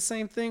would be the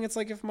same thing. It's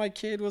like if my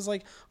kid was,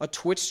 like, a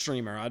Twitch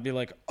streamer. I'd be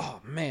like,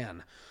 oh,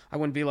 man... I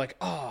wouldn't be like,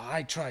 oh,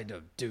 I tried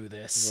to do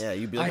this. Yeah,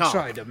 you'd be like, I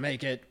tried to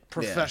make it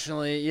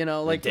professionally,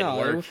 like, it didn't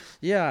work.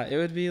 It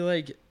would be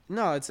like,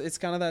 no, it's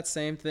kind of that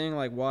same thing,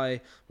 like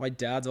why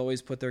dads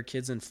always put their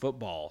kids in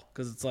football,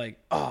 because it's like,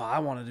 oh, I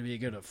wanted to be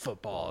good at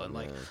football, and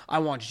like, I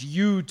want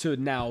you to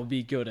now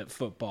be good at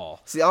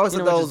football. See, I always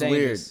thought that was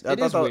weird. I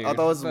thought it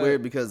was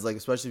weird because, like,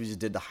 especially if you just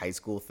did the high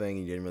school thing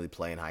and you didn't really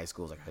play in high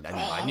school, it's like,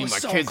 I need my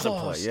kids to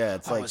play. Yeah,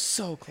 it's like, I was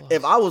so close.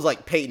 If I was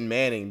like Peyton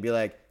Manning, be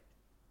like,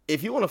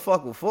 if you want to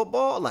fuck with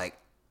football, like,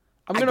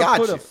 I'm gonna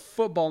put a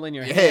football in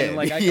your hand.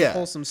 Like, I can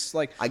pull some.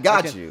 Like, I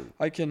got you.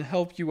 I can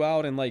help you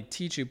out and like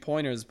teach you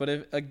pointers.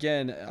 But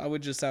again, I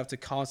would just have to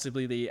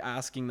constantly be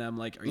asking them,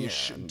 like, "Are you?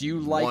 Do you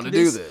like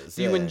this? Do this?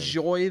 Do you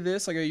enjoy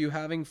this? Like, are you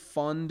having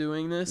fun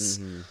doing this?"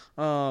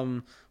 Mm-hmm.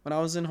 When I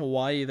was in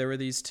Hawaii, there were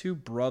these two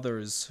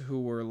brothers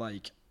who were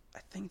like, I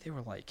think they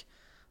were like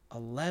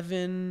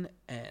 11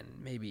 and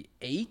maybe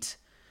 8.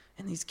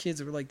 And these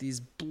kids were like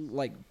these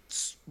like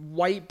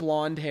white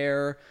blonde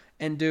hair.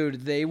 And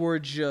dude, they were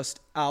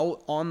just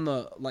out on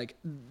the, like,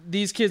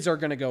 these kids are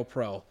going to go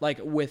pro, like,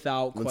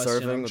 without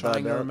question. I'm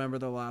trying to remember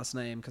their last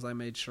name because I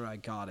made sure I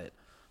got it.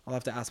 I'll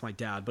have to ask my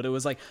dad. But it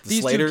was like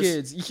these two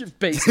kids,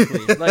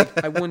 basically.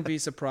 Like, I wouldn't be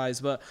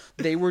surprised. But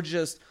they were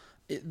just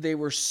they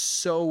were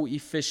so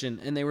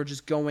efficient, and they were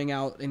just going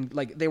out and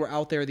like they were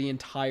out there the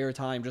entire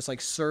time, just like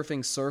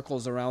surfing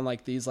circles around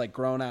like these like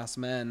grown ass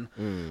men.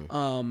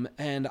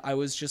 And I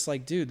was just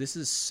like, dude, this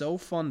is so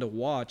fun to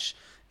watch.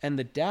 And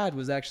the dad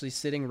was actually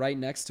sitting right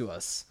next to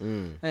us.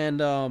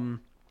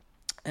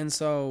 And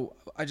so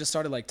I just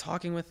started like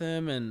talking with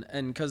him,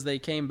 and because they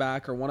came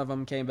back, or one of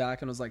them came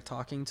back and was like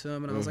talking to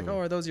him, and I was like, oh,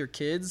 are those your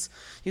kids?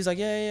 He's like,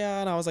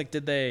 yeah. And I was like,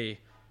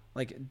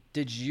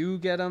 did you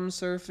get them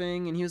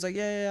surfing? And he was like,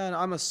 yeah. And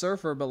I'm a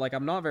surfer, but like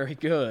I'm not very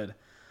good.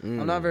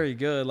 I'm not very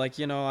good. Like,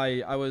 you know,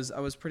 I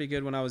was pretty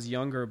good when I was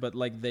younger, but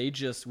like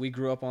we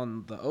grew up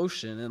on the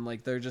ocean, and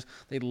like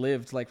they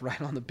lived like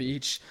right on the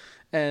beach.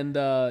 And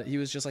he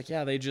was just like,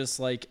 yeah, they just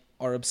like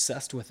are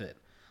obsessed with it.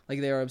 Like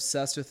they are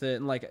obsessed with it,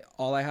 and like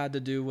all I had to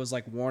do was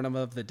like warn them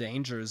of the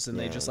dangers, and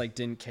they just like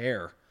didn't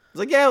care. It's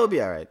like, yeah, it'll be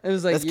all right. It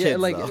was like, That's yeah, kids,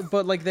 like, though.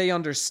 but like they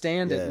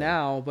understand it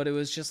now. But it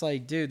was just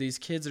like, dude, these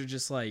kids are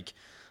just like,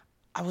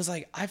 I was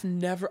like,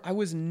 I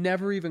was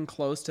never even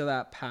close to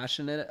that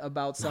passionate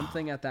about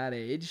something at that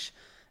age.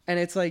 And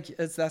it's like,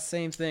 it's that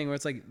same thing where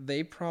it's like,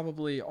 they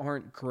probably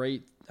aren't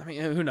great. I mean,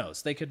 who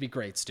knows? They could be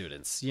great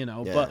students, you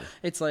know, but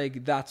it's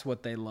like, that's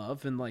what they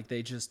love. And like,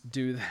 they just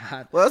do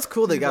that. Well, that's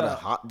cool. They got a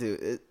hot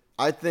dude.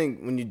 I think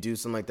when you do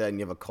something like that and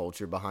you have a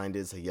culture behind it,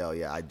 it's like,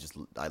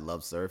 I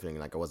love surfing.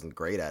 Like, I wasn't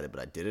great at it,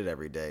 but I did it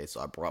every day. So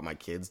I brought my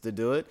kids to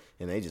do it,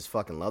 and they just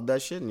fucking love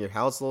that shit. And your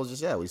household is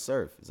just, we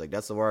surf. It's like,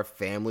 that's what our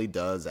family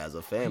does as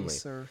a family.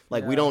 Surf,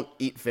 like, we don't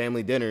eat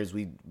family dinners.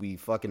 We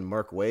fucking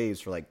murk waves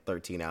for like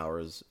 13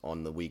 hours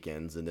on the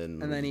weekends, and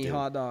then eat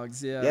hot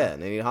dogs. Yeah. Yeah,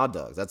 and then eat hot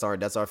dogs. That's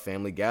our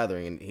family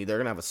gathering, and they're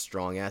gonna have a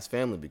strong ass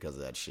family because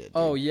of that shit. Dude.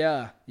 Oh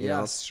yeah, You yeah.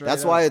 know? Straight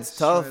That's up, why it's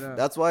tough. straight up.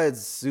 That's why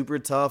it's super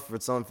tough for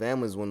some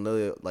families when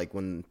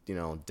you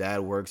know, dad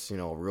works, you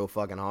know, real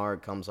fucking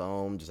hard, comes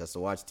home, just has to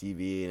watch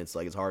TV, and it's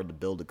like it's hard to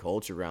build a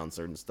culture around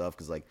certain stuff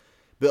because like,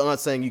 but I'm not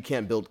saying you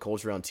can't build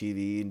culture around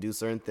TV and do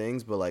certain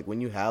things, but like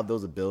when you have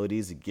those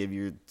abilities to give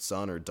your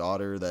son or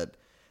daughter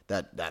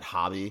that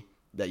hobby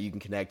that you can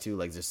connect to,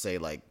 like just say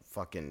like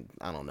fucking,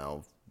 I don't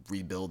know,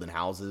 rebuilding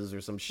houses or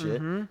some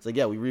shit. It's like,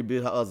 we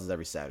rebuild houses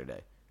every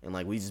Saturday. And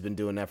like, we've just been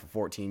doing that for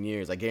 14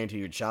 years. I guarantee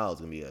your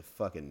child's going to be a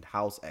fucking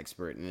house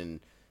expert. And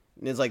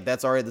it's like,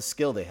 that's already the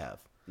skill they have,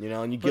 you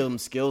know? And you give them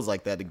skills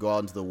like that to go out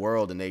into the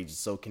world, and they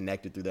just so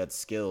connected through that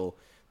skill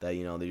that,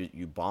 you know,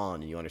 you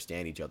bond and you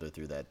understand each other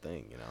through that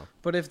thing, you know?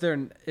 But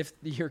if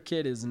your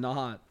kid is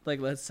not, like,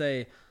 let's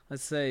say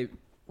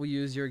we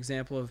use your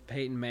example of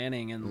Peyton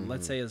Manning, and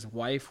let's say his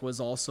wife was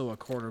also a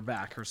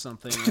quarterback or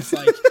something. It's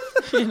like,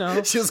 you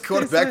know, She was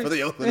quarterback for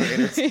the Oakland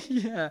Raiders.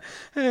 yeah,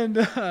 and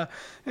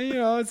you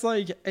know, it's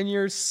like, and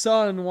your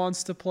son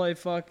wants to play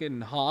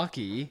fucking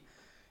hockey.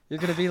 You're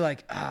gonna be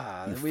like,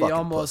 we fucking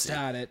almost pussy.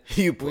 had it.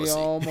 You We pussy.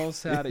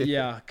 almost had it.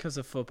 Yeah, because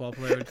a football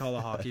player would call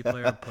a hockey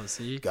player a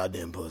pussy.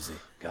 Goddamn pussy.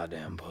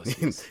 Goddamn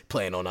pussy.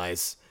 Playing on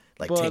ice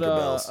like But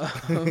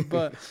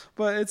Tinkerbells.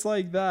 but it's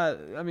like that.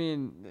 I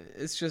mean,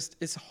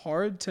 it's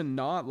hard to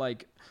not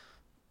like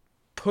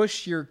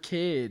push your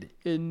kid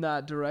in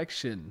that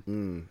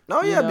direction.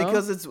 Oh yeah, you know?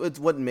 because it's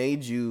what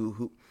made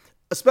you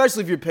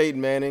especially if you're Peyton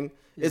Manning,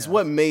 it's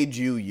what made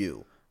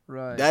you.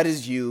 Right. That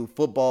is you.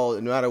 Football,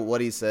 no matter what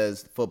he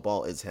says,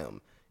 football is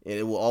him. And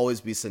it will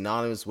always be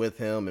synonymous with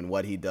him and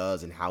what he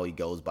does and how he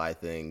goes by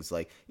things.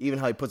 Like, even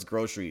how he puts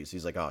groceries.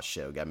 He's like, oh,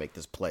 shit, we got to make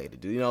this play to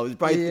do. You know,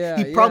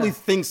 he probably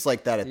thinks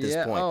like that at this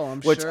point. Oh,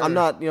 I'm which sure. I'm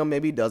not, you know,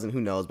 maybe he doesn't. Who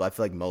knows? But I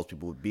feel like most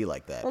people would be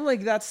like that. Well,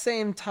 like that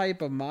same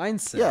type of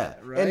mindset, Yeah.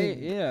 right?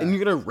 And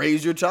you're going to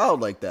raise your child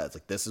like that. It's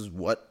like, this is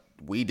what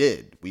we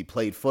did. We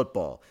played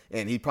football.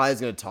 And he probably is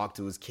going to talk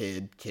to his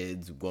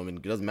kids, woman.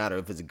 It doesn't matter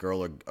if it's a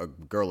girl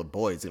or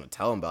boy. He's going to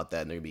tell them about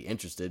that, and they're going to be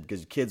interested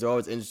because kids are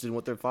always interested in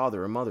what their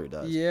father or mother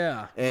does.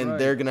 Yeah. And right.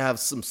 they're going to have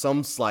some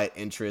slight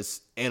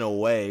interest in a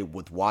way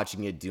with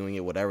watching it, doing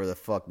it, whatever the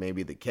fuck may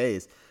be the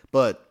case.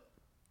 But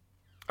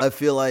I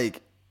feel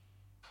like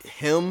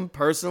him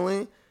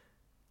personally,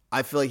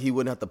 I feel like he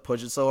wouldn't have to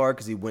push it so hard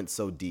because he went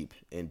so deep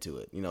into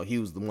it. You know,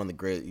 he's one of the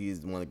greatest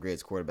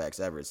quarterbacks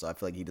ever. So I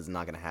feel like he's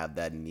not going to have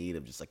that need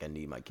of just like, I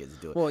need my kids to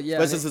do it. Well, yeah,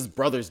 especially since his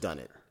brother's done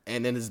it,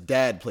 and then his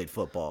dad played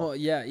football. Well,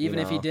 yeah, even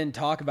if he know? didn't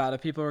talk about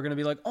it, people are going to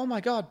be like, "Oh my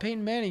God,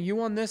 Peyton Manning, you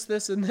won this,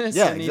 this, and this."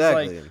 Yeah, and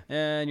exactly. He's like,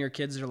 and your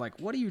kids are like,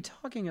 "What are you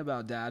talking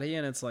about, Daddy?"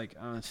 And it's like,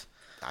 I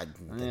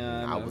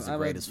Yeah, was the I'm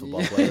a- greatest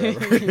football yeah. player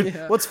ever.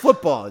 Yeah. What's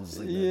football? Just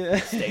like Yeah. the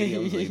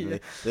stadium,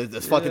 like Yeah.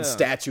 the fucking Yeah.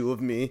 statue of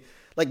me.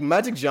 Like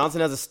Magic Johnson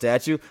has a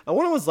statue. I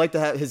wonder what it's like to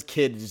have his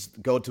kid just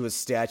go to his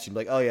statue and be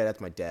like, oh yeah, that's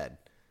my dad.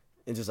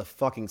 And just a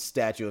fucking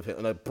statue of him,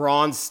 and a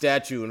bronze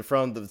statue in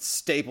front of the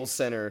Staples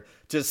Center,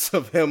 just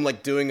of him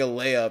like doing a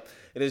layup.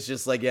 And it's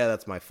just like, yeah,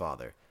 that's my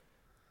father.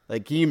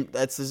 Like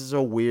this is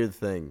a weird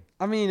thing.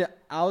 I mean,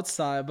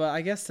 outside, but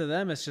I guess to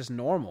them it's just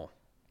normal.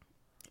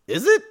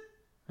 Is it?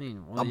 I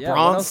mean, well, A yeah, what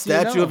bronze else do you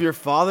statue know? of your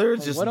father?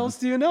 Well, Just what else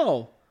do you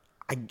know?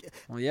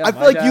 Well, yeah, I my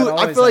feel like dad you. I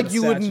always feel had like a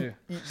you statue.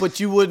 wouldn't, but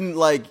you wouldn't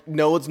like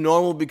know it's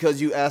normal because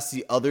you asked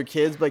the other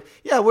kids, like,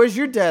 "Yeah, where's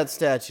your dad's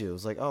statue?"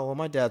 It's like, "Oh, well,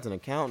 my dad's an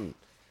accountant."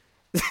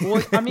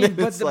 Well, I mean,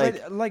 but, It's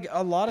like- but like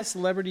a lot of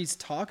celebrities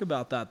talk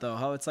about that though.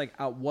 How it's like,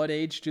 at what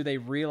age do they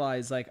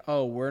realize like,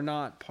 oh, we're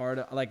not part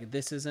of like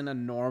this isn't a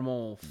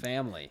normal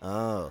family.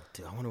 Oh,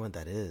 dude, I wonder what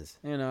that is.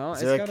 You know,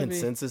 Is there a gotta be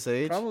consensus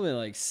age? Probably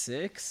like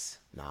 6.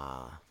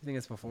 Nah, You think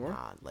it's before?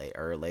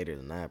 later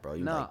than that, bro.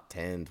 You No. like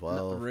 10, No,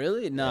 12.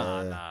 really?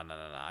 No, Yeah. no.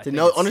 I To think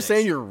know, it's understand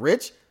 6. you're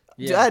rich.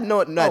 Dude, Yeah. I had no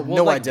like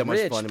idea how much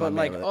rich, fun but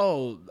my like,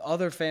 man.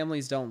 other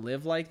families don't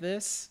live like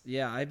this.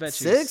 Yeah, I bet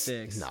you 6?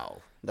 6. No,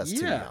 that's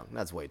too Yeah. young.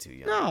 That's way too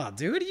young. No,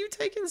 dude, you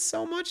taking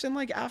so much and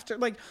like after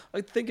like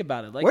think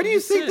about it. Like Where do you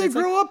just think said, they it's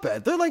like, grow up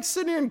at? They're like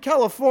sitting here in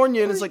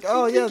California, and it's like, you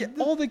oh yeah, think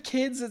all the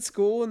kids at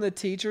school and the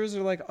teachers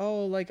are like,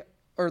 oh, like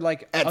or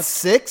like at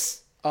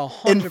 6 in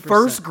 100%.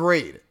 first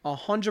grade.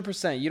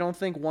 100%. You don't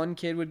think one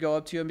kid would go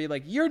up to you and be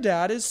like, "Your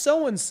dad is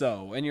so and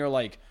so," and you're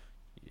like,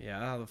 "Yeah,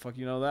 how the fuck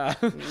you know that?"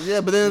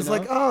 Yeah, but then it's You know?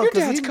 like, oh, your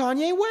 'cause dad's he-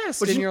 Kanye West,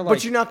 But, and you, you're but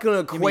like, you're not gonna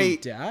 "You mean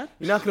equate. dad?"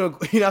 You're not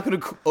gonna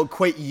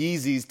equate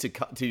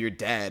Yeezys to your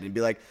dad and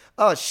be like,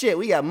 oh shit,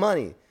 we got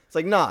money. It's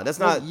like, nah, that's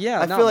Well, not.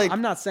 yeah, I no, feel like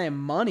I'm not saying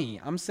money.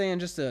 I'm saying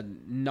just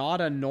not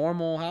a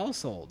normal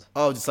household.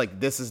 oh, just like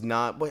this is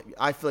not. But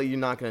I feel like you're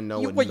not gonna know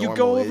You- what what, you normal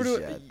go is over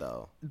to- yet,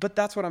 though. But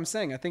that's what I'm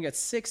saying. I think at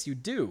 6 you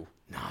do.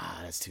 Nah,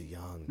 that's too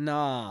young.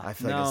 Nah, I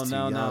feel like it's too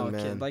young,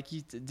 man. Kid, like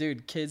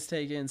dude, kids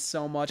take in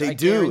so much. They I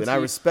do, and I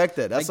guarantee- respect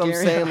that. That's I what I'm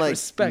guarantee- saying. I Like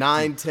respect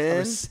 9, you.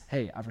 10.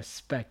 Hey, I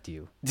respect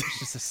you. It's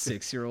just a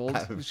 6-year-old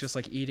who's just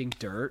like eating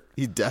dirt.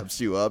 He daps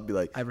you up, be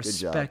like, I good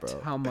respect job,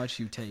 bro. how much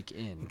you take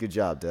in. Good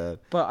job, Dad.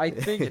 But I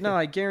think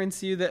I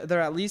guarantee you that they're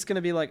at least going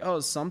to be like,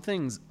 oh,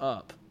 something's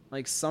up.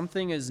 Like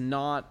something is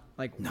not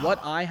like what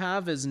I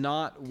have is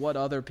not what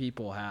other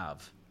people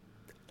have.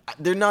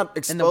 They're not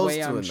exposed And the way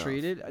to I'm enough.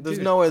 treated, There's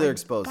dude, no way they're I-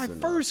 exposed by to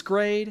enough. first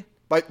grade.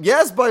 By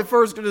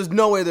first grade, there's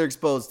no way they're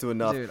exposed to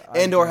enough, Dude, I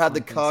and or have the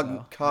definitely think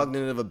so.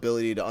 cognitive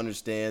ability to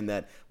understand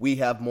that we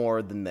have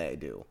more than they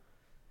do.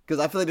 Because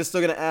I feel like they're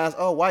still gonna ask,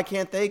 "Oh, why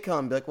can't they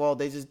come?" Be like, "Well,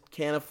 they just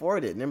can't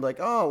afford it." And they're like,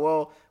 "Oh,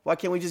 well, why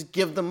can't we just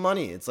give them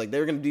money?" It's like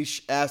they're gonna be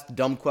asked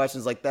dumb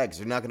questions like that because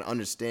they're not gonna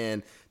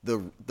understand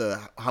the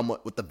how much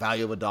what the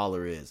value of a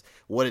dollar is,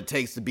 what it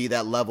takes to be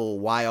that level,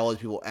 why all these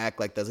people act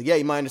like that. It's like, yeah,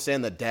 you might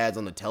understand that dad's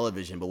on the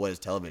television, but what is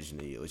television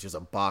to you? It's just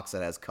a box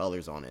that has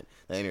colors on it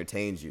that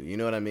entertains you. You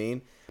know what I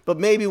mean? But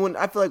maybe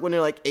I feel like when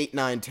they're like 8,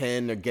 9,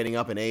 10, they're getting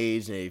up in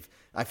age, and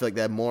I feel like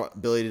they have more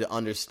ability to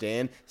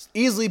understand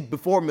easily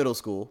before middle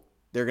school.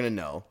 They're gonna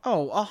know.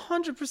 Oh,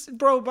 100%,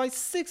 bro. By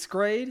 6th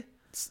grade,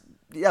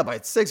 Yeah, by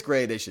 6th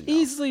grade they should know.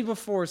 easily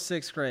before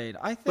 6th grade.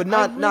 I think, But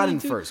not really in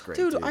do. first grade,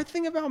 dude. dude. I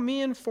think about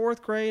me in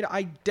 4th grade.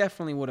 I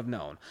definitely would have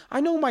known.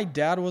 I know my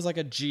dad was like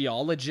a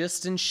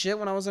geologist and shit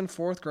when I was in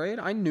 4th grade.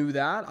 I knew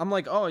that. I'm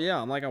like, oh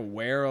yeah, I'm like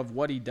aware of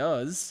what he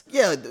does.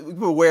 Yeah,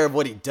 we're aware of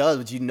what he does,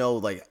 but you know,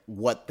 like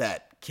what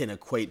that can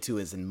equate to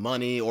is in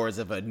money or is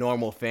it a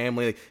normal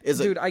family? Like,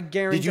 Dude, I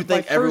guarantee. Did you by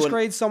think first everyone?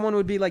 grade, someone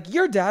would be like,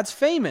 "Your dad's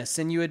famous,"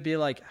 and you would be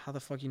like, "How the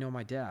fuck you know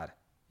my dad?"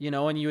 You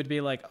know, and you would be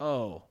like,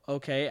 "Oh,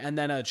 okay." And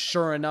then,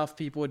 sure enough,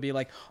 people would be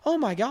like, "Oh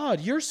my God,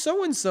 you're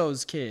so and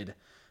so's kid,"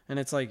 and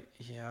it's like,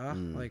 "Yeah,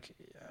 like,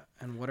 yeah.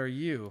 And what are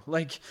you?"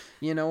 Like,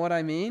 you know what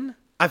I mean?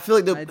 I feel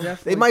like I they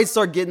definitely- might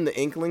start getting the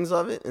inklings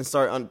of it and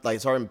start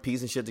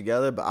piecing shit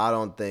together. But I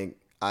don't think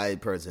I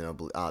personally don't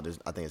believe.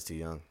 I think it's too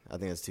young. I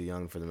think it's too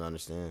young for them to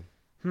understand.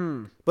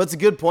 But it's a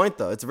good point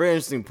though. It's a very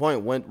interesting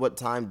point. What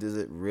time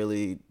do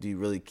you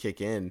really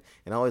kick in?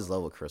 And I always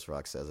love what Chris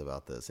Rock says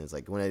about this. And it's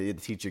like when I did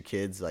teach your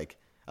kids like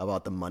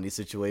about the money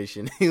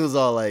situation, he was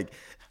all like,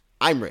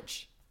 "I'm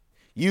rich.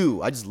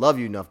 I just love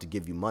you enough to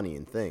give you money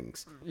and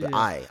things. But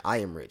Yeah. I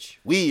am rich.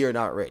 We are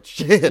not rich.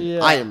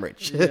 Yeah. I am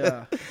rich."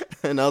 Yeah.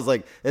 And I was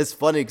like, it's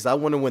funny because I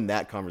wonder when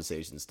that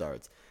conversation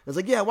starts. It's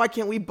like, yeah, why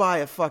can't we buy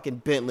a fucking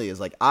Bentley? It's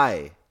like,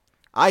 I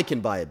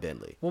can buy a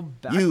Bentley. Well,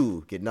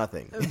 You get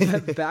nothing.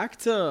 back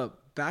to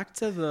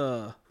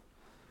the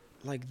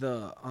like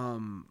the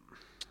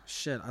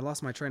shit. I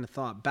lost my train of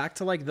thought. Back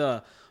to like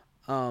the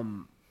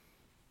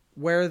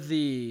where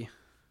the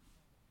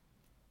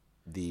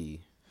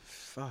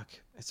fuck.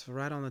 It's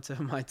right on the tip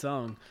of my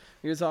tongue.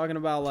 You were talking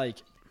about like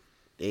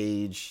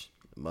age.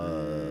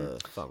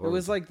 Fuck, it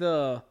was like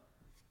the.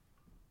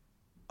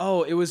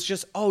 Oh, it was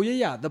just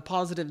yeah, the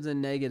positives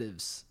and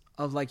negatives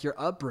of like your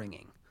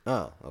upbringing.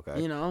 Oh,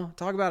 okay. You know,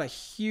 talk about a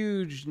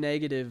huge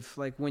negative,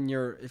 like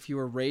if you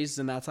were raised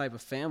in that type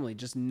of family,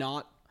 just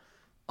not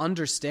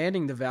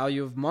understanding the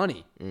value of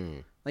money,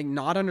 like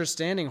not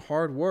understanding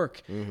hard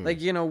work. Like,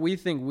 you know, we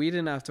think we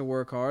didn't have to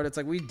work hard. It's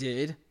like we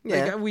did.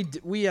 Yeah. Like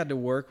we had to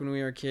work when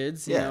we were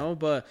kids, you Yeah. know,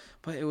 but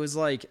it was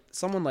like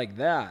someone like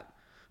that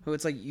who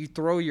it's like you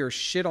throw your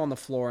shit on the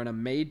floor and a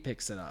maid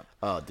picks it up.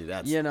 Oh, dude,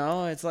 that's You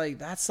know, it's like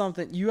that's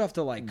something you have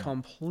to like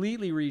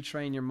completely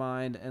retrain your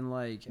mind and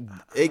like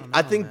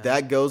I think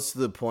that goes to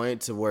the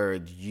point to where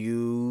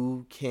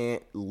you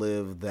can't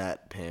live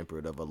that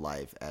pampered of a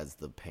life as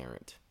the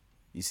parent.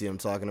 You see what I'm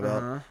talking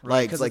about? Right,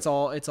 Like, because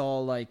it's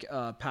all like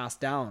passed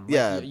down. Like,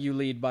 Yeah. you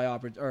lead by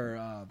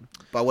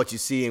by what you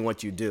see and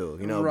what you do,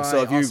 you know. Right,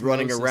 So if you're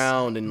running osmosis.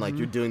 around and like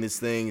you're doing these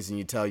things and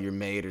you tell your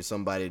maid or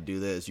somebody to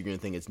do this, you're gonna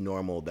think it's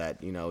normal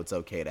that, you know, it's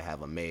okay to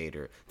have a maid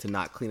or to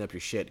not clean up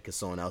your shit because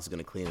someone else is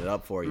gonna clean it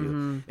up for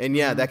you. And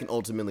yeah, that can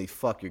ultimately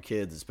fuck your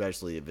kids,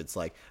 especially if it's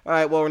like, all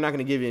right, well, we're not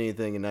gonna give you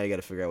anything, and now you got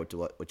to figure out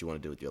what you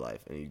want to do with your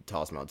life, and you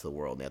toss them out to the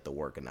world and they have to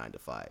work a 9 to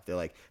 5.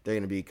 They're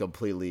gonna be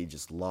completely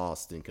just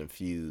lost and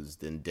confused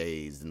and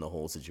dazed in the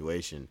whole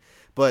situation.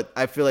 But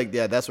I feel like,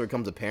 yeah, that's where it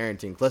comes to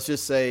parenting. Let's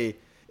just say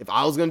if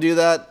I was gonna do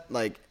that,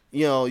 like,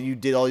 you know, you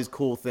did all these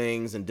cool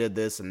things and did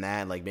this and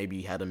that, like maybe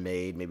you had a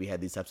maid, maybe you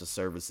had these types of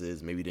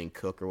services, maybe you didn't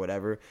cook or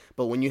whatever.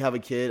 But when you have a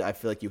kid, I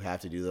feel like you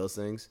have to do those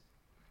things,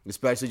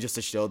 especially just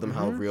to show them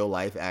how real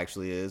life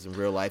actually is, and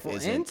real life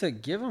isn't. and to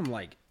give them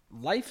like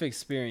life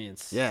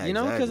experience. Yeah, you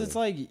know, because exactly. it's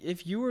like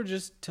if you were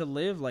just to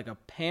live like a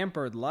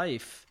pampered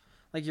life,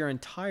 like your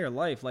entire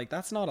life, like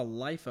that's not a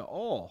life at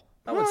all.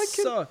 That would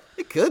suck.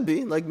 It could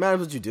be. Like, matters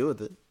what you do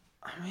with it.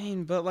 I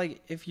mean, but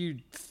like if you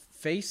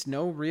face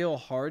no real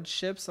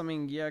hardships, I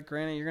mean, yeah,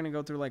 granted you're gonna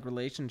go through like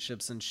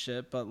relationships and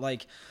shit, but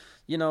like,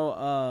 you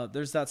know,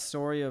 there's that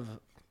story of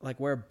like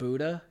where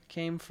Buddha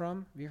came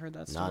from. Have you heard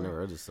that story? Nah, I never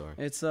heard this story.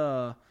 It's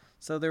so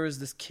there was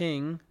this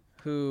king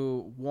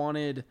who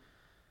wanted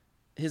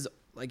his,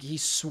 like, he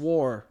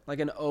swore like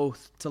an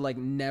oath to like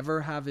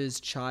never have his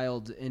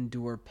child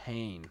endure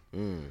pain.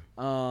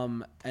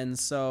 And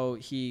so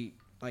he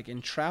like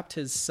entrapped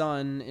his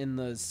son in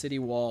the city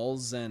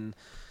walls and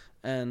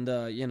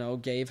you know,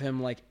 gave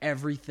him like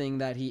everything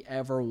that he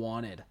ever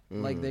wanted.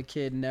 Like the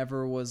kid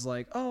never was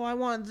like, oh, I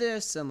want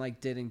this, and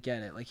like didn't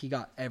get it. Like he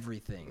got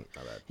everything.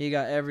 He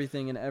got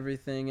everything and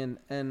everything.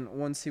 And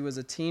once he was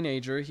a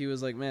teenager, he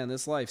was like, man,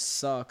 this life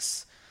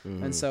sucks.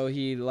 And so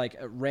he like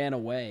ran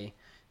away.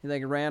 He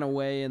like ran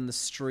away in the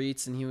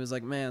streets, and he was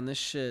like, man, this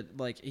shit,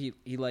 like he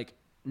like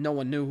no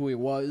one knew who he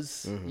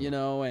was, you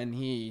know, and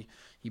he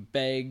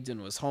begged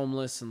and was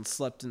homeless and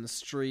slept in the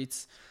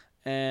streets,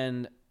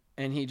 and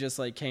he just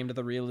like came to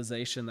the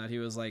realization that he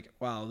was like,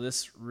 wow,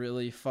 this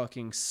really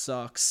fucking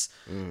sucks.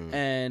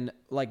 And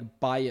like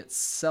by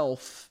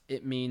itself,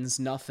 it means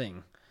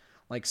nothing.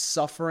 Like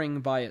suffering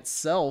by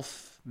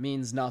itself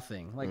means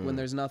nothing. Like when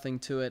there's nothing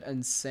to it.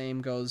 And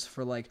same goes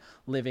for like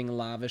living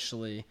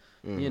lavishly.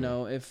 You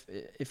know,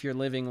 if you're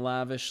living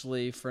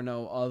lavishly for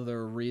no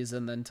other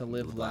reason than to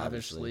live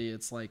lavishly,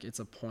 it's like it's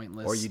a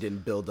pointless. Or you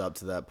didn't build up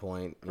to that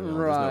point. You know,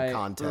 Right, there's no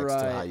context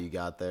to right. how you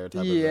got there.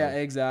 Type Yeah, of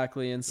thing.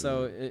 exactly. And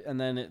so, and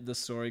then the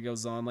story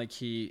goes on. Like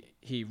he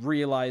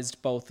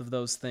realized both of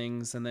those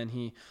things, and then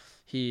he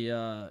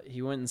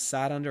went and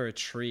sat under a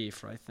tree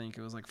for, I think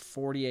it was like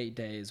 48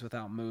 days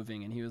without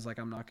moving, and he was like,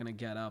 I'm not gonna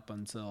get up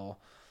until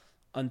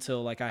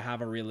like I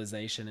have a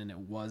realization. And it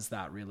was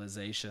that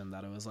realization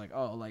that it was like,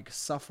 oh, like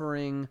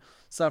suffering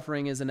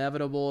is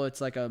inevitable. It's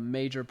like a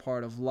major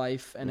part of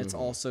life, and it's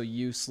also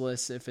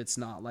useless if it's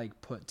not like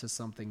put to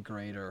something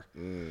greater.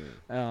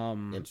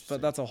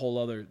 But that's a whole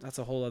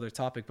other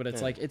topic. But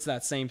it's like, it's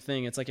that same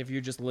thing. It's like if you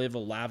just live a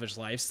lavish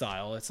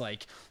lifestyle, it's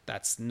like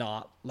that's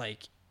not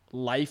like,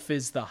 life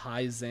is the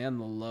highs and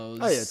the lows.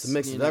 Oh yeah, it's a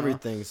mix you of know?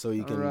 everything, so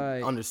you can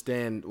Right.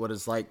 understand what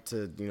it's like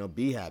to, you know,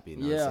 be happy.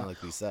 Not Yeah. sound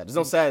like be sad. There's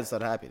no sad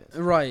without happiness.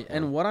 Right.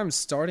 And what I'm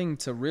starting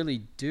to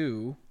really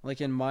do,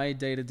 like in my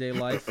day-to-day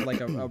life,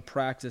 like a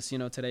practice, you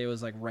know, today it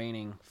was like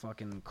raining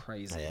fucking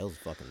crazy. Yeah, it was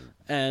fucking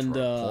And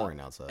pouring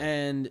outside.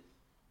 And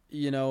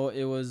you know,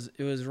 it was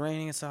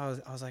raining, and so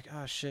I was like,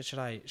 oh shit, should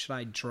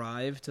I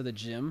drive to the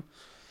gym?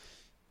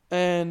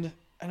 And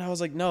I was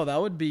like, no,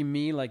 that would be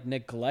me like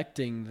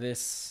neglecting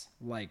this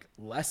like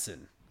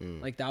lesson.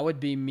 Like that would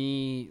be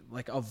me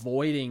like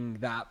avoiding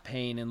that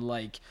pain. And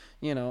like,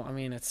 you know, I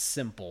mean, it's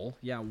simple.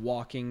 Yeah,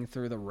 walking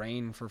through the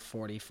rain for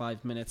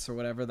 45 minutes or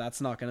whatever,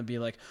 that's not going to be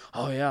like,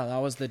 oh yeah, that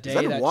was the day Is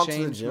that a that walk to the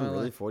changed gym my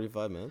really life.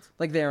 45 minutes?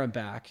 Like there and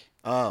back.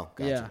 Oh,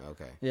 gotcha. Yeah.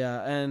 Okay.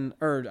 Yeah,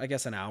 or I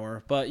guess an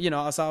hour. But you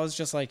know, so I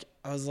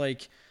was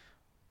like,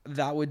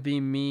 that would be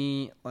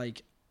me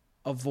like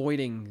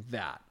avoiding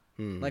that.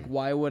 Like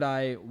why would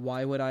I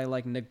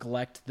like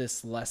neglect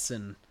this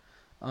lesson?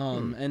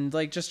 And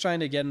like just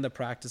trying to get in the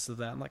practice of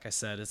that. And like I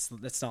said,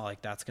 it's not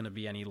like that's going to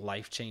be any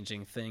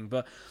life-changing thing,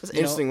 but That's an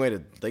interesting way to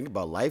think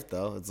about life,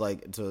 though. It's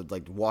like to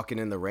like walking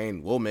in the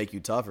rain will make you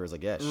tougher. It's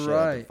like, yeah, shit, I have to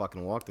Right.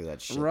 fucking walk through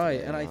that shit. right.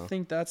 today, And I you know?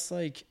 think that's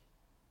like,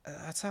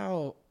 that's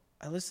how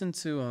I listen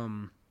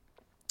to,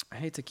 I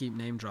hate to keep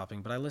name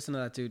dropping, but I listened to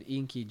that dude,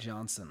 Inky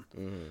Johnson.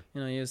 You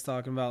know, he was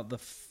talking about the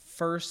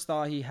first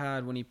thought he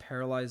had when he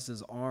paralyzed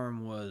his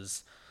arm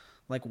was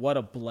like, what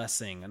a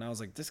blessing. And I was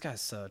like, this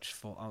guy's such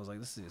full. I was like,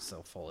 this is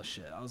so full of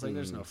shit. I was like,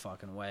 there's no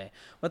fucking way.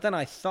 But then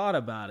I thought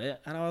about it,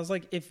 and I was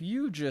like, if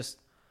you just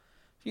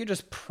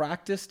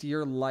practiced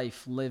your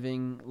life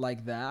living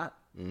like that,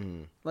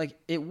 like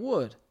it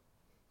would,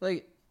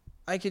 like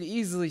I could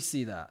easily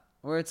see that.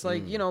 Where it's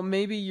like, you know,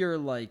 maybe your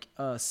like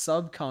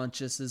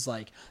subconscious is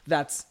like,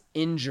 that's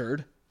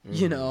injured,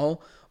 you know,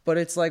 But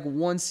it's like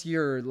once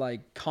your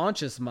like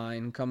conscious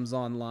mind comes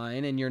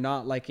online and you're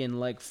not like in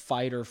like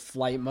fight or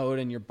flight mode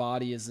and your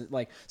body is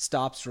like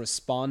stops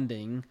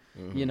responding,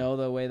 you know,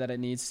 the way that it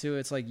needs to,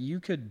 it's like you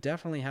could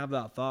definitely have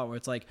that thought where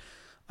it's like,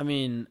 I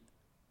mean,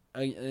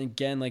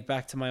 again, like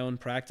back to my own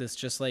practice,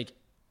 just like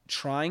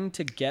trying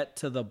to get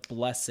to the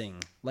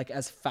blessing like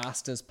as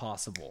fast as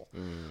possible.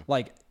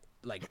 Like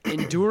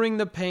enduring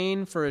the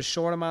pain for a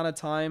short amount of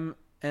time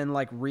and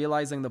like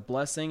realizing the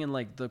blessing, and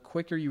like the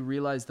quicker you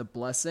realize the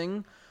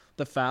blessing,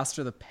 the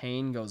faster the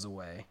pain goes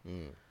away.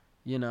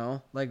 You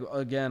know, like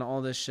again,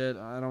 all this shit,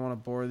 I don't want to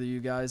bore you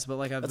guys, but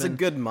like That's a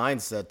good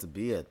mindset to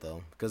be at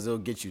though, because it'll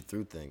get you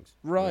through things.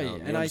 Right. You know?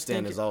 And I understand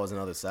think there's always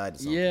another side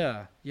to something.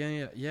 Yeah.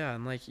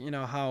 And like, you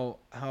know,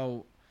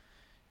 how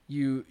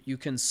you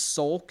can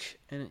sulk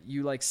and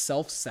you like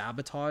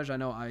self-sabotage. I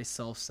know I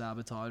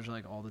self-sabotage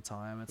like all the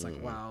time. It's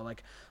like, wow,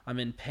 like I'm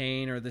in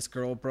pain, or this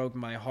girl broke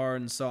my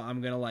heart, and so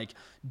I'm gonna like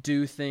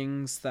do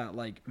things that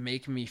like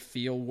make me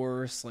feel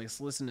worse, like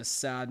listen to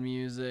sad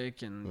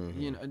music and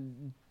you know,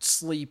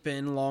 sleep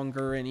in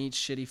longer and eat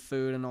shitty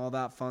food and all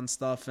that fun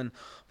stuff. And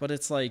but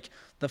it's like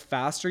the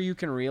faster you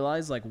can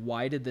realize like,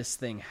 why did this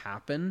thing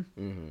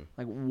happen,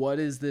 like what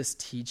is this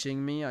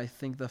teaching me, I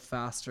think the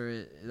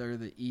faster or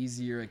the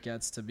easier it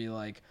gets to be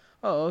like,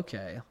 oh,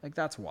 okay, like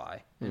that's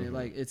why. And it,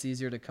 like it's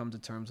easier to come to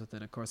terms with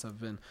it. Of course, I've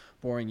been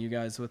boring you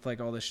guys with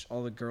like all this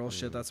all the girl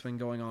shit that's been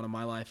going on in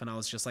my life, and I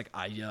was just like,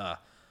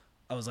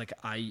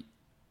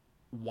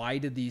 why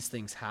did these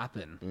things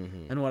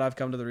happen? And what I've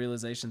come to the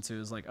realization to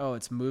is like, oh,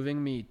 it's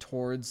moving me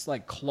towards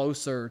like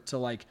closer to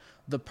like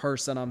the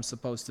person I'm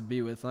supposed to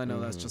be with. I know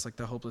that's just like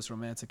the hopeless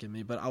romantic in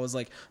me, but I was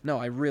like, no,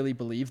 I really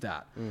believe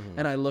that.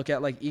 And I look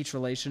at like each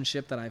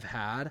relationship that I've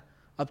had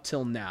up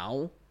till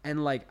now,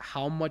 and like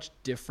how much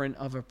different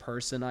of a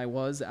person I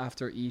was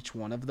after each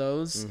one of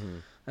those.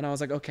 And I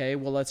was like, okay,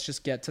 well, let's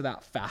just get to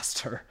that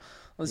faster.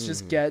 Let's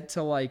just get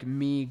to like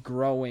me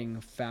growing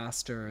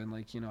faster. And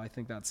like, you know, I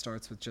think that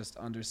starts with just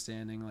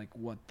understanding like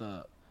what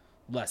the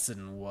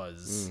lesson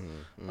was.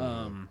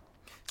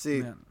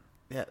 See,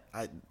 yeah,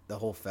 the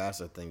whole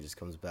faster thing just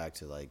comes back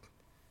to like,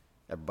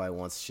 everybody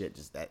wants shit,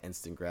 just that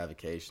instant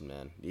gratification,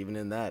 man. Even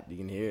in that, you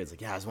can hear it's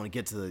like, yeah, I just want to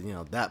get to the, you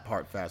know, that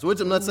part fast.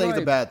 Which I'm not saying it's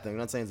a bad thing. I'm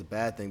not saying it's a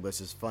bad thing, but it's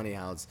just funny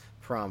how it's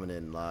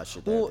prominent in a lot of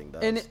shit that everything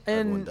does.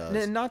 Everyone does.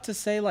 And not to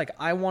say like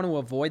I want to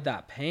avoid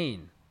that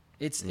pain.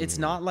 It's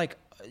not like,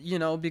 you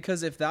know,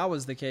 because if that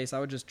was the case, I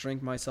would just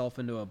drink myself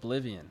into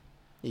oblivion.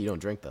 You don't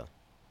drink though.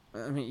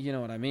 I mean, you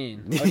know what I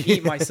mean. I'd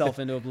eat myself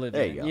into oblivion.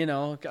 There you go. You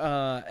know,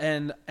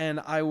 and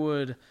I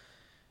would.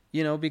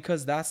 You know,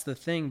 because that's the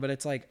thing, but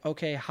it's like,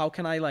 okay, how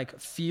can I like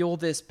feel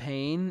this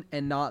pain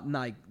and not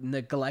like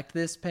neglect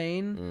this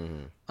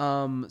pain?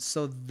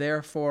 So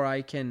therefore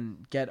I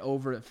can get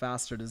over it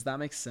faster. Does that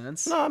make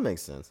sense? No, it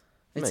makes sense.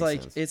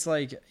 It's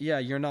like, yeah,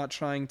 you're not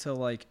trying to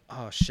like,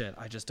 oh shit,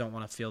 I just don't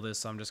want to feel this,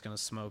 so I'm just going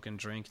to smoke and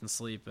drink and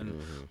sleep and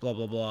blah,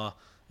 blah, blah.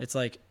 It's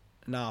like,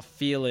 nah,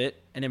 feel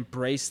it and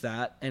embrace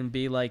that and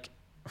be like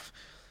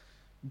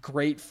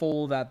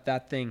grateful that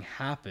that thing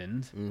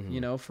happened,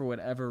 you know, for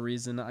whatever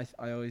reason. I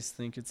always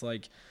think it's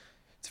like,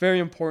 it's very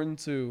important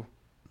to,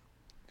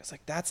 it's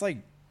like, that's like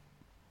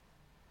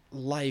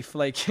life.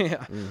 Like,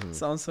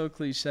 sounds so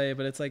cliche,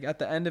 but it's like at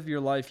the end of your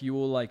life, you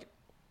will like,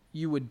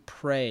 you would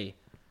pray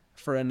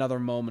for another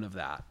moment of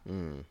that.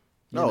 Oh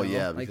know?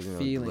 yeah, like because you know,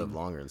 feeling, live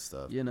longer and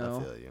stuff. you know.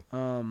 I feel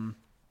you.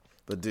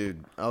 But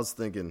dude, I was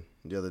thinking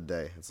the other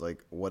day, it's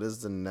like, what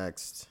is the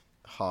next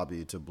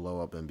hobby to blow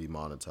up and be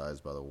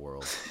monetized by the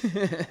world?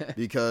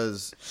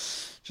 Because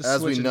just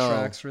as we know,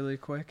 tracks really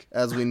quick.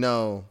 As we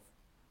know,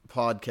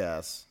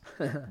 podcasts,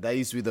 that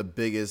used to be the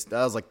biggest,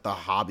 that was like the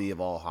hobby of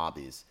all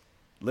hobbies.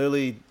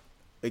 Literally,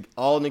 like,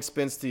 all an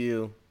expense to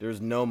you.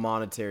 There's no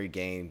monetary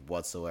gain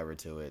whatsoever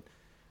to it.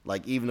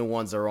 Like, even the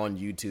ones that are on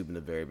YouTube in the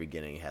very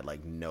beginning had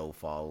like no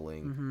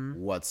following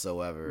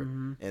whatsoever.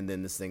 And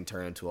then this thing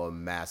turned into a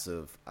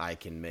massive, I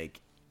can make,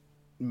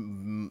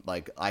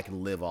 like, I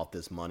can live off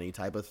this money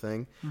type of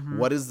thing.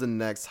 What is the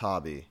next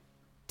hobby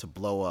to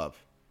blow up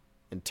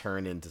and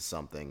turn into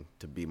something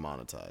to be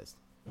monetized?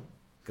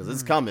 Because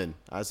it's coming.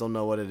 I just don't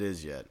know what it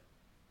is yet.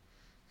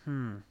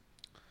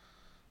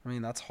 I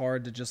mean, that's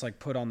hard to just like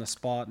put on the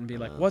spot and be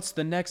like, what's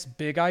the next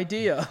big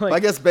idea? Like, I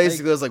guess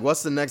basically it's like,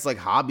 what's the next like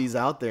hobbies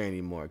out there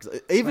anymore?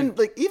 Because even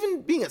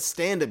even being a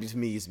stand-up to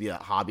me used to be a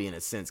hobby in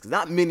a sense, because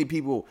not many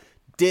people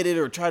did it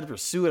or tried to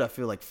pursue it. I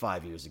feel like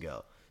 5 years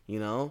ago,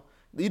 you know,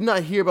 you did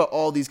not hear about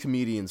all these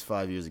comedians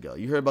 5 years ago.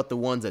 You heard about the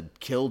ones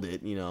that killed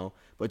it, you know,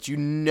 but you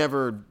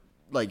never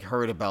like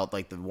heard about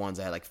like the ones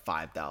that had like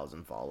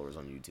 5,000 followers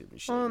on YouTube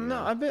and shit. Oh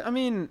no, I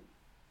mean,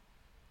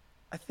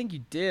 I think you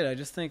did. I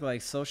just think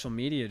like social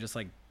media just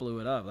like blew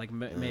it up, like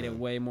made it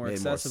way more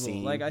accessible. More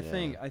seen, like I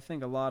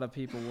think a lot of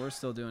people were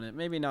still doing it,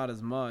 maybe not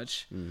as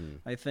much.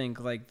 I think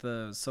like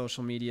the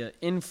social media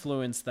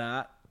influenced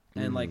that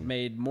and like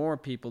made more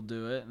people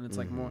do it, and it's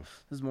like more,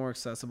 this is more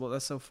accessible.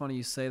 That's so funny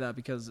you say that,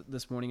 because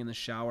this morning in the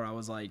shower I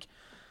was like,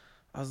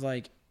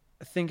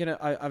 thinking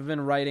I've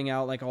been writing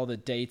out like all the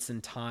dates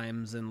and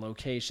times and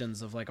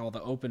locations of like all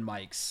the open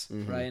mics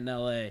right in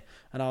LA,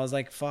 and I was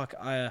like, fuck,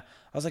 I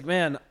was like,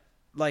 man,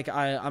 like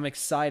I'm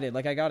excited,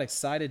 like I got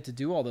excited to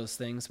do all those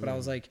things, but I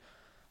was like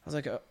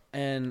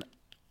and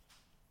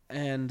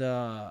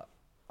I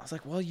was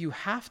like, well, you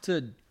have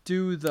to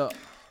do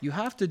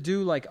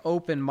like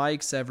open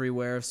mics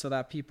everywhere so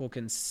that people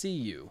can see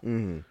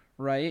you,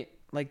 right?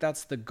 Like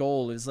that's the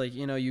goal, is like,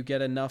 you know, you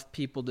get enough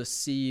people to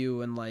see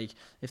you, and like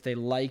if they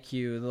like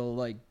you, they'll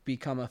like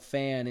become a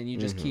fan, and you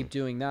just keep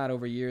doing that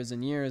over years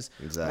and years.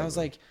 Exactly. And I was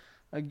like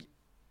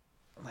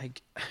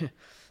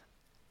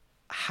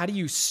how do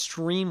you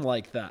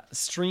streamline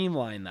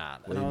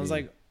that? And I was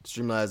like,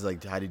 streamline,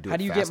 like, how do you do it? How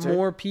do you faster? get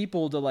more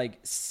people to like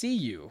see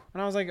you?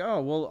 And I was like,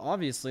 oh, well,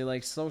 obviously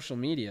like social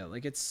media,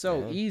 like it's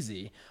so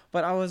easy.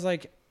 But I was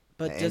like,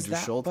 but does Andrew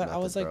that, Schultz but I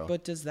method, was like, bro.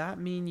 but does that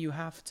mean you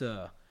have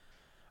to,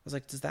 I was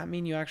like, does that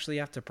mean you actually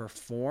have to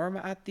perform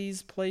at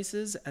these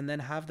places and then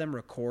have them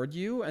record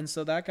you? And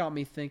so that got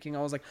me thinking.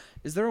 I was like,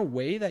 is there a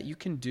way that you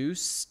can do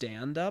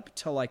stand up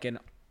to like an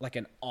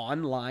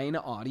online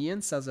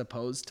audience as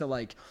opposed to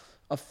like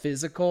a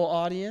physical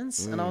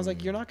audience? And I was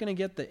like, you're not going to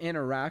get the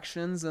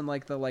interactions and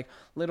like the like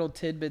little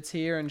tidbits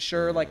here. And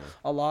sure, like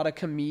a lot of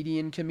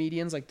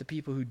comedians, like the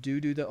people who do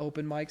the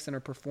open mics and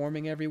are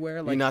performing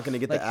everywhere, like You're not going to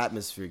get like, the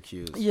atmosphere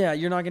cues. yeah,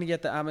 you're not going to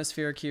get the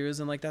atmosphere cues,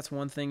 and like that's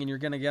one thing. And you're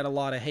going to get a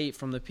lot of hate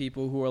from the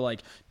people who are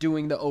like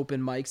doing the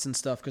open mics and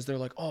stuff, because they're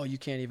like, oh, you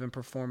can't even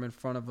perform in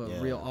front of a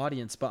real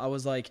audience. But I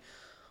was like,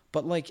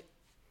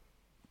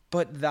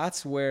 but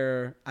that's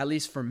where, at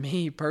least for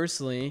me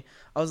personally,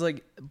 I was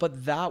like,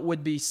 but that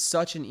would be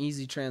such an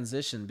easy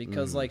transition,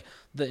 because like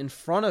the in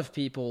front of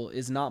people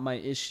is not my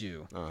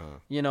issue.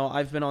 You know,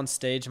 I've been on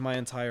stage my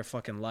entire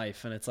fucking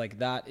life, and it's like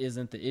that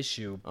isn't the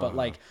issue. But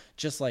like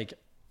just like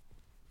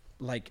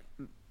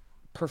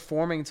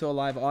performing to a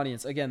live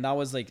audience, again, that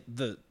was like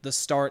the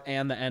start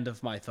and the end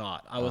of my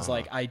thought. I was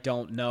like, I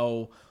don't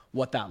know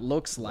what that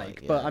looks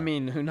like, but I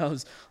mean, who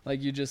knows?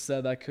 Like you just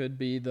said, that could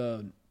be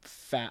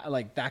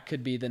that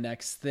could be the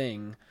next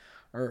thing,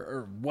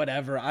 or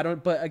whatever.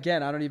 But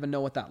again, I don't even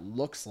know what that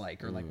looks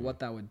like, or like what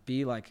that would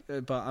be like.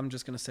 But I'm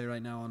just gonna say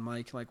right now on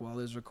mic, like while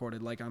it's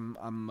recorded, like I'm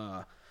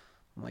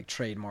like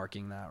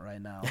trademarking that right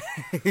now.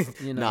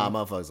 You know? Nah,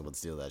 motherfuckers would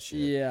steal that shit.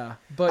 Yeah,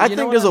 but I you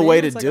know think what there's I a mean?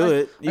 way to It's like, do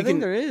it. I think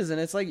there is, and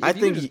it's like if I you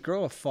think can just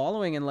grow a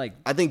following and like.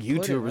 I think put it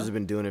YouTubers up. have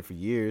been doing it for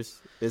years.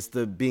 It's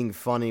the being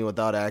funny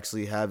without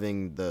actually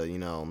having the, you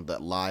know,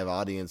 that live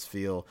audience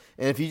feel.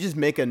 And if you just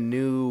make a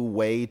new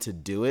way to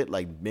do it,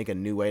 like make a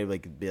new way to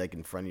like be like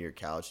in front of your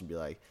couch and be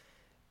like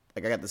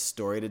I got this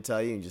story to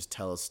tell you, and just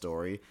tell a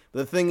story. But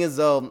the thing is,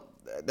 though,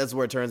 that's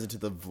where it turns into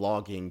the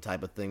vlogging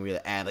type of thing. We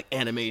add like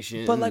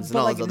animations and all this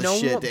other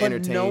shit to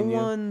entertain no you.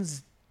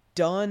 one's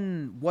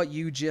done what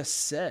you just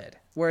said,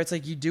 where it's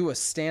like you do a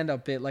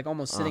stand-up bit, like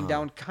almost sitting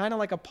down, kind of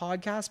like a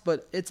podcast,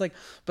 but it's like,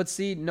 but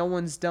see, no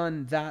one's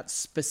done that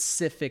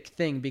specific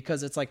thing,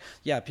 because it's like,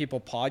 yeah,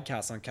 people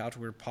podcast on couch.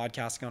 We're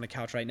podcasting on a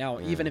couch right now.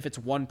 Even if it's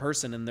one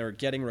person and they're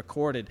getting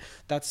recorded,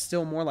 that's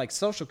still more like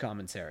social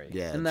commentary.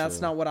 Yeah, and that's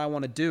true. not what I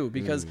want to do,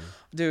 because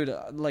dude,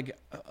 like,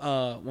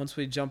 once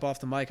we jump off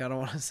the mic, I don't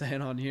want to say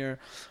it on here.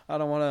 I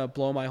don't want to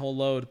blow my whole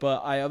load,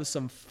 but I have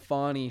some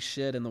funny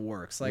shit in the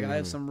works. Like I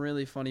have some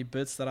really funny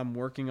bits that I'm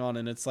working on,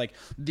 and it's like,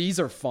 these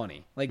are funny.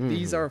 Like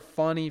these are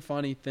funny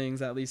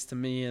things, at least to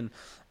me.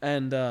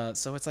 And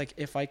so it's like,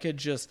 if I could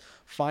just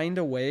find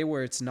a way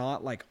where it's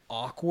not like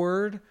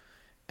awkward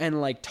and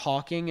like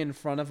talking in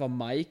front of a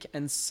mic,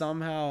 and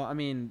somehow, I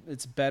mean,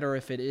 it's better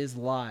if it is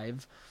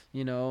live,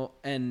 you know,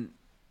 and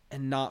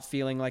not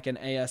feeling like an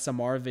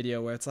ASMR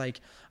video where it's like,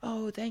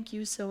 oh, thank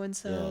you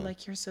so-and-so,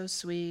 like you're so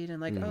sweet,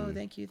 and like, oh,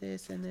 thank you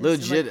this and this.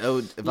 Legit, and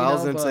like, if I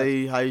was going to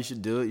say how you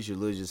should do it, you should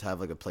literally just have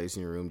like a place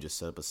in your room, just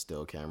set up a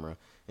still camera,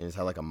 and just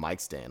have like a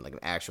mic stand, like an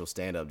actual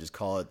stand-up. Just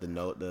call it the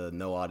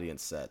no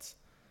audience sets.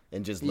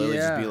 And just literally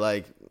just be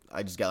like,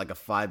 I just got like a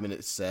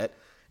 5-minute set.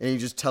 And you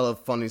just tell a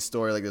funny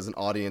story, like there's an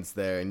audience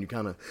there, and you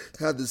kind of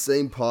have the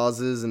same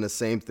pauses and the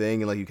same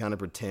thing, and like you kind of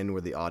pretend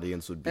where the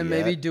audience would be. And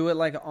maybe at. do it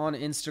like on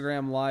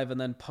Instagram Live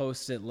and then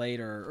post it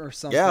later or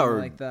something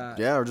like that.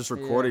 Yeah, or just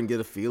record it and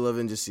get a feel of it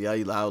and just see how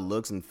it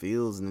looks and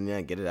feels, and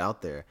then get it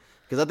out there.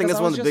 Because I think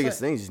that's one of the biggest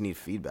things. You just need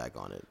feedback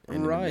on it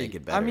and make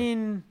it better. I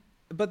mean,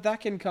 but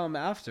that can come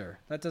after.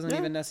 That doesn't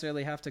even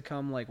necessarily have to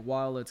come like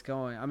while it's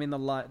going. I mean,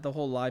 the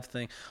whole live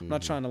thing. I'm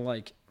not trying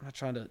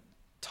to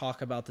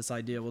talk about this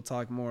idea. We'll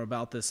talk more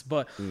about this,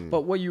 but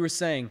what you were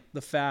saying,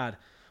 the fad,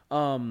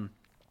 I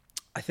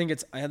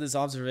had this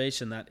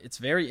observation that it's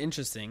very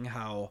interesting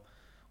how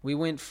we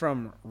went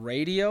from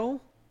radio,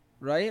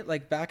 right?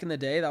 Like back in the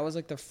day, that was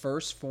like the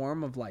first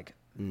form of like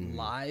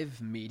live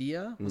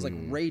media. It was like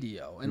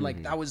radio, and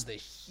like that was the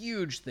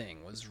huge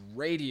thing, was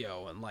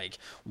radio, and like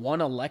won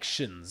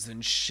elections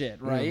and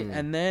shit, right?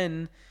 And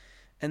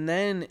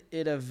then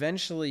it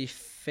eventually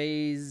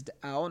phased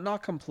out,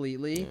 not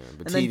completely,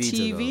 and then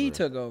TV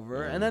took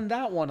over, and then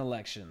that won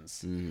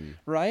elections,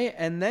 right?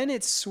 And then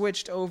it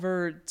switched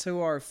over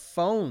to our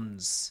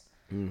phones,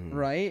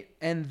 right?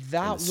 And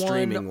that the one,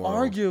 streaming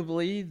world.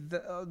 arguably,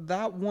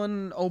 that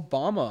one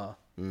Obama.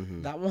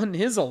 That won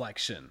his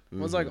election.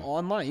 Was like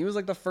online. He was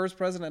like the first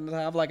president to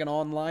have like an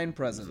online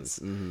presence,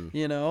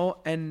 you know.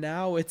 And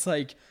now it's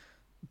like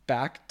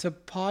back to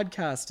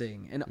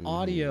podcasting and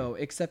audio,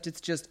 except it's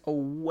just a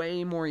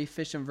way more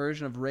efficient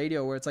version of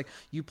radio, where it's like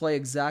you play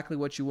exactly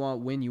what you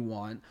want when you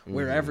want,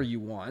 wherever you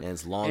want, and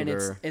it's longer.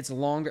 And it's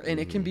longer, and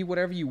it can be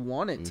whatever you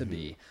want it to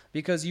be,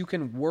 because you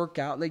can work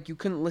out. Like you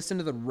couldn't listen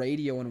to the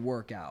radio and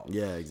work out.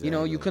 Yeah, exactly. You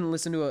know, you couldn't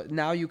listen to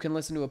now you can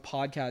listen to a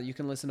podcast, you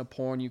can listen to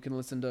porn, you can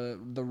listen to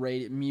the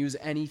radio,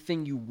 music,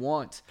 anything you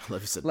want. I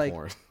love you said Like,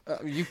 porn.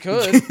 You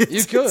could.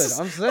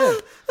 I'm saying.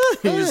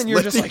 And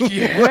you're just like,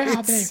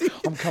 yeah, babe,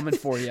 I'm coming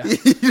for you.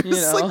 You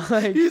know,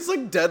 like he's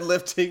like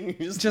deadlifting.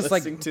 just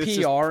like listening to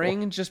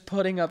PRing, just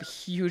putting up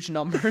huge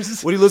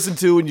numbers. What do you listen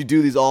to when you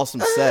do these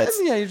awesome sets?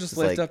 Yeah, you just It's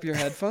lift like, up your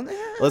headphones.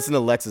 Listen to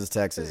Lexus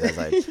Texas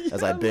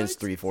as I binge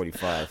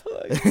 345.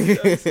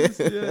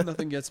 Yeah,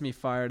 nothing gets me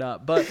fired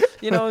up. But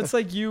you know, it's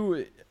like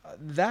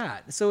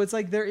that. So it's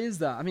like there is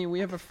that. I mean, we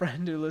have a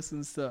friend who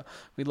listens to.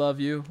 We love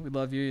you.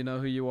 You know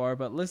who you are.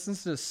 But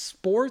listens to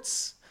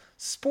sports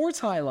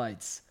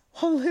highlights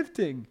while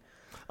lifting.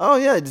 Oh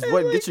yeah, just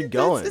what Like, gets you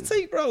going. It's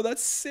like, bro,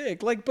 that's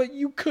sick. Like, but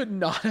you could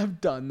not have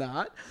done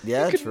that.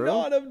 Yeah, you could true.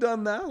 not have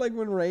done that. Like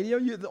when radio,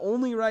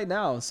 only right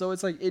now. So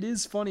it's like it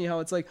is funny how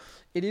it's like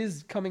it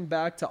is coming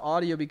back to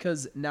audio,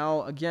 because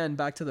now again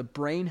back to the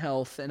brain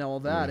health and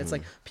all that. It's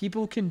like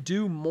people can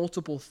do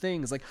multiple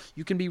things. Like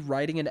you can be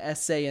writing an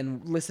essay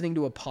and listening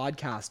to a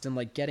podcast and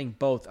like getting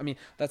both. I mean,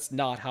 that's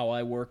not how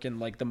I work. And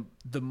like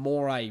the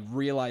more I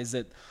realize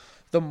it,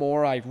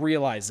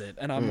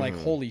 and I'm like,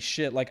 holy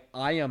shit, like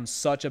I am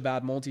such a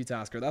bad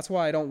multitasker. That's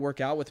why I don't work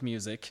out with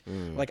music.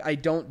 Like I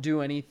don't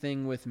do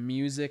anything with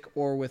music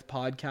or with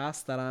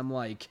podcasts that I'm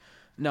like,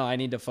 no, I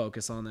need to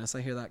focus on this.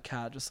 I hear that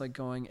cat just like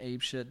going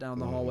ape shit down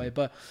the hallway.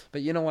 But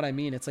you know what I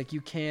mean? It's like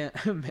you can't,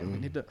 man, we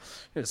need to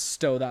just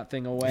stow that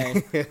thing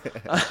away.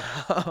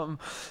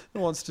 Who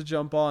wants to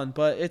jump on?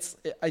 But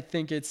I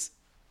think it's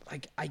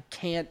like, I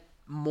can't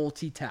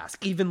multitask,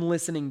 even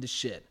listening to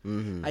shit.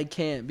 I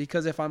can't,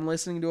 because if I'm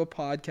listening to a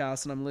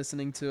podcast and I'm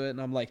listening to it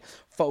and I'm like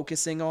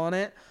focusing on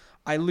it,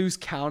 I lose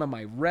count of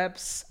my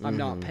reps. I'm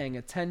not paying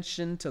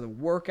attention to the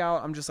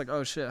workout. I'm just like,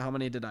 oh shit, how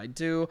many did I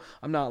do?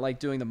 I'm not like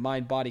doing the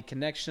mind body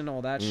connection,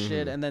 all that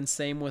shit. And then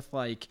same with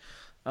like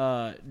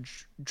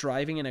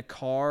driving in a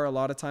car. A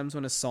lot of times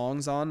when a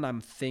song's on and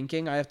I'm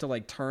thinking, I have to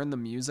like turn the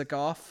music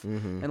off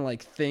and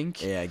like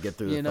think. Yeah, get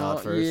through the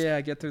thought first. Yeah,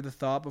 get through the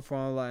thought before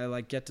I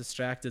like get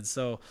distracted.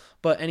 So,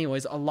 but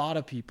anyways, a lot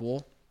of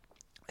people,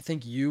 I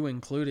think you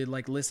included,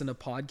 like listen to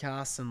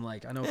podcasts, and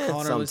like I know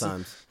Connor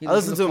sometimes. I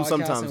listen to him podcasts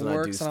sometimes and when I do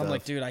works, and I'm stuff.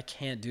 like, dude, I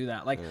can't do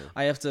that. Like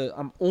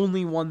I'm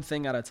only one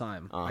thing at a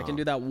time. I can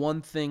do that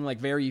one thing like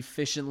very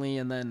efficiently,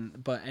 and then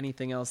but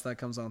anything else that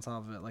comes on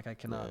top of it, like I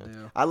cannot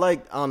do. I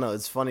don't know.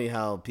 It's funny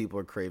how people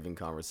are craving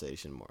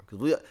conversation more, because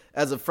we,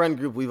 as a friend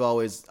group,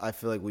 I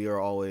feel like we are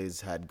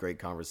always had great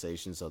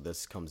conversations. So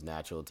this comes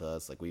natural to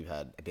us. Like we've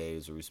had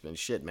days where we spend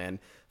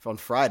on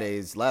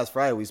Fridays. Last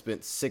Friday we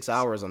spent 6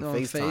 hours on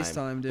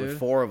FaceTime, dude. with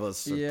four of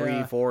us, or Yeah.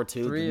 3, 4,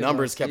 2. Three The of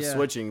numbers us, kept yeah.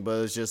 switching,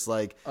 but it's just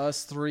like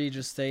Us three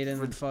just stayed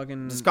in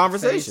fucking just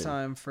conversation.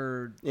 FaceTime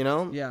for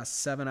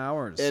 7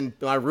 hours. And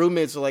my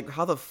roommates are like,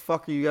 "How the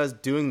fuck are you guys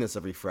doing this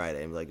every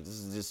Friday?" I'm like, "This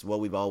is just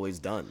what we've always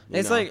done." you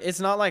It's know? like, it's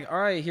not like, all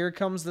right, here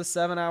comes the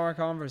 7-hour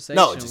conversation.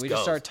 No, it just we goes.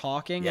 just start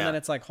talking, Yeah. and then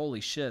it's like,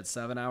 holy shit,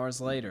 7 hours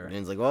later. And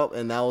it's like, well,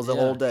 and that was the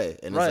Yeah. whole day,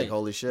 and it's like,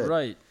 holy shit,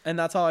 Right. And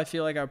that's how I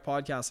feel like our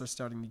podcasts are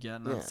starting to get.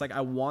 And it's like,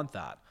 I want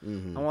that.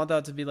 I want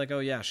that to be like, oh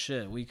yeah,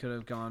 shit, we could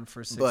have gone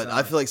for 6 But hours.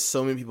 I feel like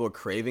so many people are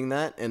craving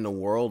that in the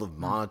world of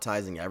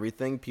monetizing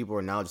everything. People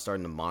are now just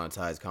starting to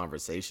monetize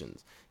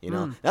conversations. You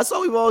know, that's why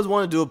we've always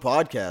wanted to do a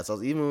podcast.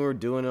 Even when we were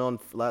doing it on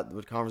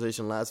with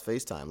conversation last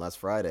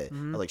Friday, I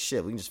was like,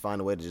 shit, we can just find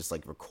a way to just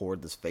like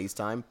record this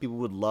FaceTime. People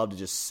would love to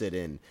just sit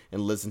in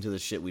and listen to the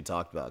shit we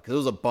talked about, because it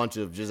was a bunch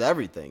of just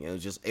everything. It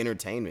was just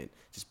entertainment,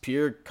 just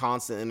pure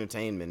constant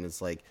entertainment.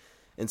 It's like,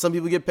 and some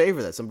people get paid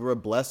for that. Some people are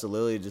blessed to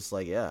literally just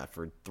like, yeah,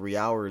 for 3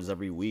 hours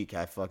every week,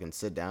 I fucking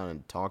sit down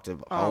and talk to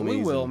homies. We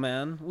will, and,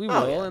 man. We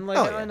Oh, will. yeah. And like,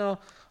 Oh, yeah.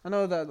 I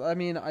know that. I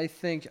mean, I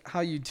think how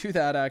you do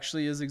that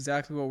actually is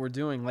exactly what we're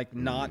doing. Like,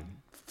 not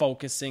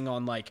focusing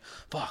on like,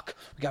 fuck,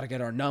 we got to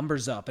get our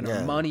numbers up and our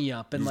Yeah. money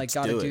up, and You like just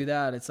got to do do it.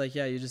 that. It's like,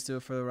 yeah, you just do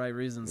it for the right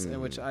reasons,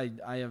 and which I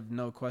have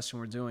no question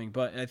we're doing.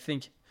 But I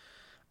think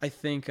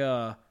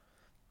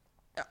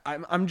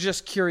I'm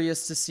just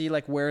curious to see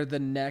like where the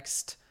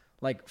next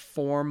like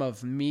form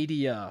of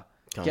media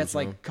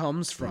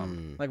comes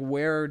from. Like,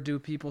 where do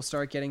people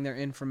start getting their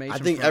information I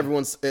think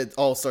from? it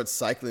all starts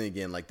cycling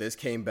again. Like, this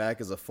came back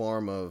as a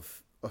form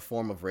of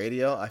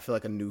radio. I feel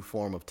like a new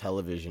form of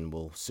television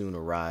will soon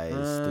arise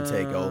to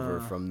take over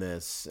from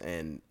this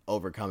and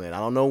overcome it. I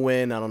don't know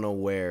when, I don't know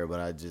where, but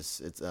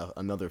it's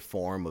another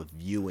form of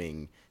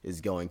viewing is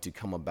going to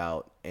come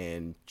about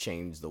and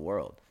change the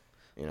world.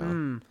 You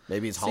know,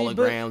 maybe it's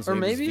holograms,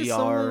 maybe it's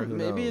VR.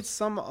 Maybe it's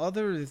some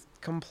other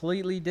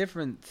completely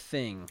different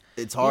thing.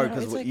 It's hard You know,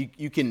 because it's like-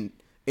 you can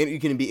And you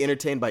can be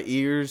entertained by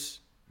ears,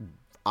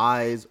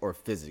 eyes, or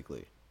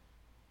physically.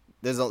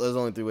 There's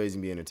only 3 ways you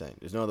can be entertained.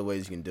 There's no other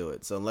ways you can do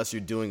it. So unless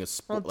you're doing a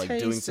sport, like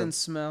taste doing some and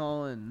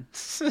smell and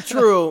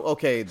true,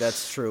 okay,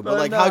 that's true. But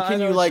like, no, how I can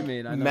know you what like you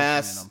mean. I know what you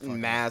mass, mean.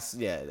 I'm mass?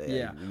 Yeah.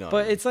 yeah. You know what I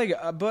But mean. it's like,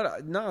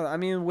 but no, I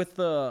mean with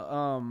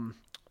the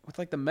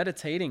like the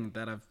meditating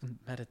that I've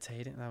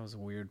meditating. That was a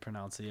weird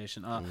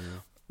pronunciation.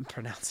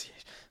 Pronunciation,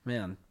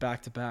 man,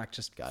 back to back,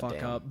 just fuck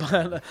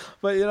Goddamn. up.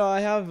 But you know,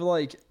 I have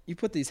like you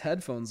put these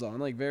headphones on,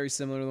 like very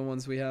similar to the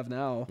ones we have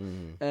now,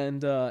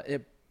 and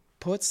it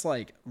puts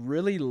like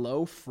really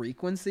low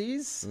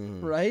frequencies,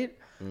 right?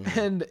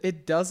 And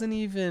it doesn't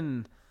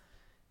even.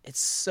 It's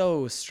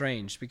so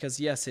strange because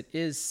yes, it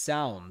is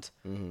sound,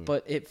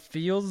 but it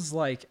feels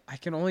like I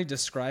can only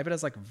describe it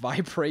as like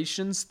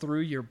vibrations through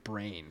your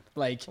brain.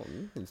 Like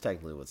It's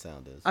technically what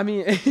sound is. I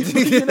mean,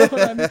 you know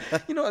what I mean?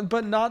 You know,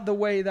 but not the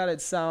way that it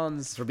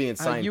sounds For being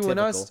You and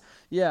us, scientifical.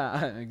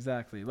 yeah,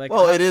 exactly. Like,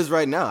 Well, it is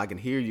right now. I can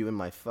hear you in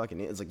my fucking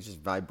ear. It's like it just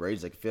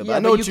vibrates. I can feel it. yeah, I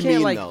know but what you can't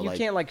mean, like though. you Like,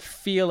 can't like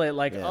feel it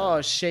like Yeah.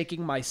 oh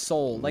shaking my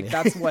soul. Like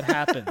that's what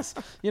happens.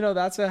 You know,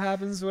 that's what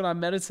happens when I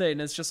meditate, and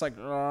it's just like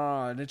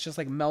and it just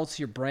like melts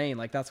your brain.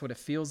 Like that's what it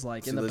feels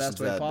like in the listen best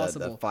to way that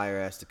possible. That fire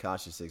ass Tekashi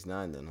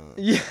 6ix9ine then, huh?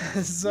 Yeah,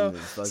 so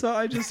fuck. so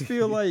I just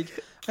feel like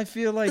it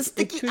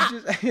could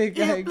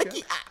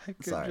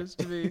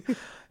just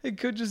it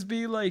could just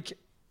be like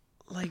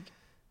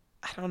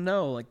I don't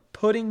know, like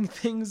putting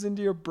things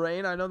into your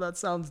brain. I know that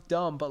sounds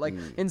dumb, but like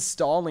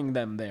installing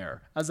them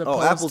there as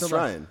opposed Oh, Apple's to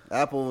trying.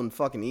 Apple and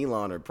fucking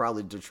Elon are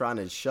probably trying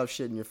to shove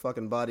shit in your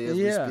fucking body as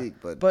we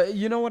speak. But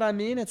you know what I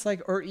mean? It's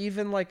like, or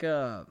even like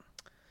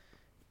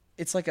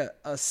it's like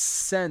a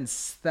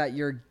sense that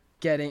you're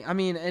getting, I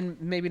mean, and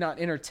maybe not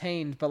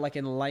entertained, but like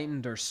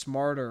enlightened or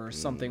smarter or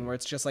something where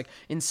it's just like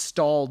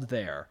installed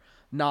there,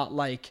 not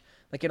like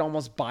it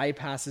almost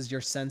bypasses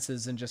your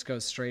senses and just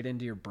goes straight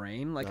into your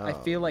brain. Like I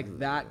feel like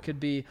that could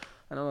be,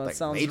 I know that Like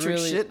sounds Matrix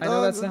really, shit, I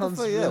know that dog? What the sounds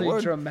fuck? Yeah, really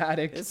word.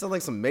 dramatic. It sounds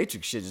like some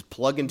Matrix shit. Just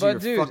plug into But your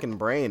dude, fucking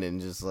brain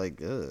and just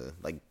like,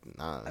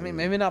 nah. I mean,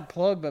 maybe not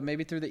plug, but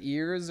maybe through the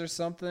ears or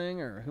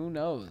something, or who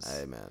knows?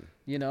 Hey, man.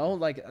 You know,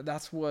 like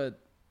that's what,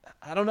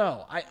 I don't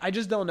know. I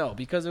just don't know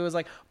because it was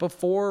like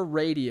before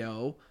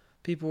radio,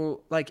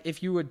 people like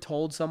if you had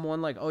told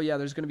someone like, oh yeah,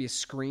 there's going to be a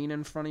screen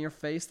in front of your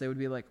face, they would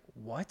be like,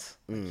 what?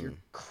 Like, you're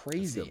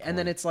crazy. And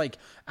then it's like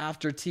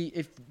after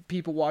if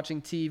people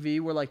watching TV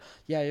were like,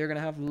 yeah, you're going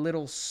to have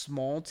little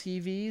small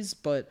TVs,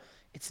 but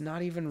it's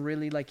not even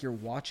really like you're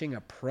watching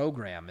a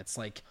program. It's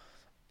like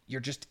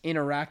you're just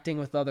interacting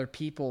with other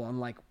people on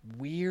like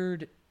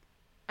weird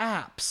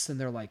apps, and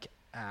they're like,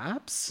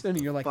 apps? And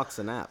you're like, Fuck's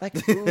an app.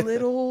 like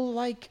little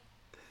like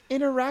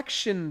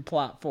interaction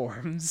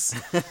platforms.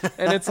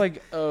 And it's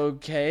like,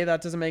 okay,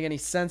 that doesn't make any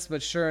sense,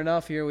 but sure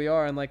enough, here we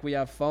are, and like we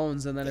have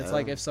phones, and then it's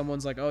like if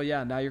someone's like, oh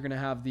yeah, now you're gonna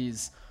have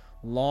these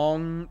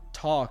long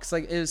talks.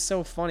 Like it was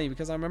so funny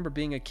because I remember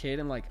being a kid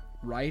and like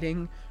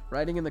riding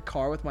in the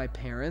car with my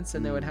parents,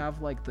 and they would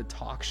have like the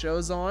talk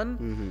shows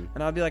on,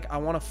 and I'd be like, I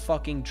want to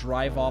fucking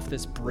drive off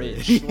this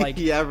bridge. Like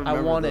Yeah, I I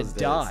remember want to those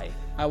days. die.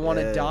 I want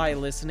to Yeah. die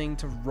listening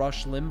to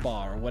Rush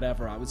Limbaugh or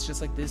whatever. I was just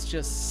like, this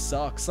just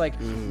sucks. Like,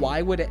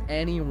 why would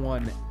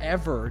anyone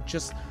ever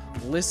just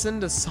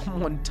listen to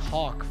someone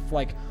talk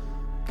like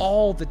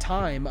all the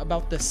time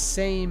about the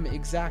same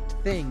exact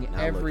thing Now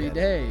every look at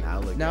day? it. Now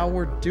look Now at it,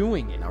 we're bro.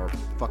 doing it. Now we're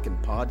fucking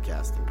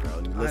podcasting, bro.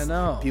 And you I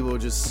know. People are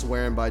just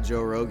swearing by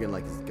Joe Rogan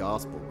like it's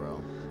gospel,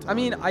 bro. I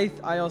mean,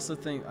 I also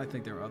think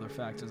there are other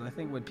factors. I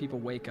think when people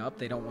wake up,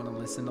 they don't want to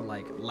listen to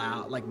like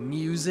loud like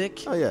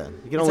music. Oh yeah, you can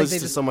It's only like they listen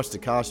to just- so much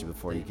Tekashi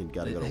before you can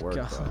gotta go to work,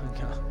 bro.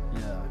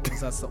 Yeah,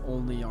 because that's the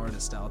only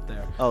artist out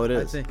there. Oh, it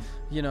I is. think,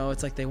 you know,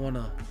 it's like they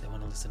wanna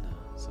listen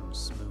to some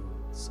smooth,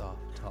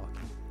 soft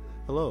talking.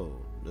 Hello,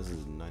 this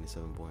is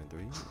 97.3,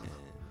 and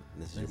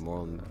this is your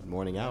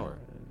morning hour.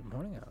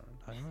 Morning hour.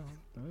 I don't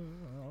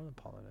know. On the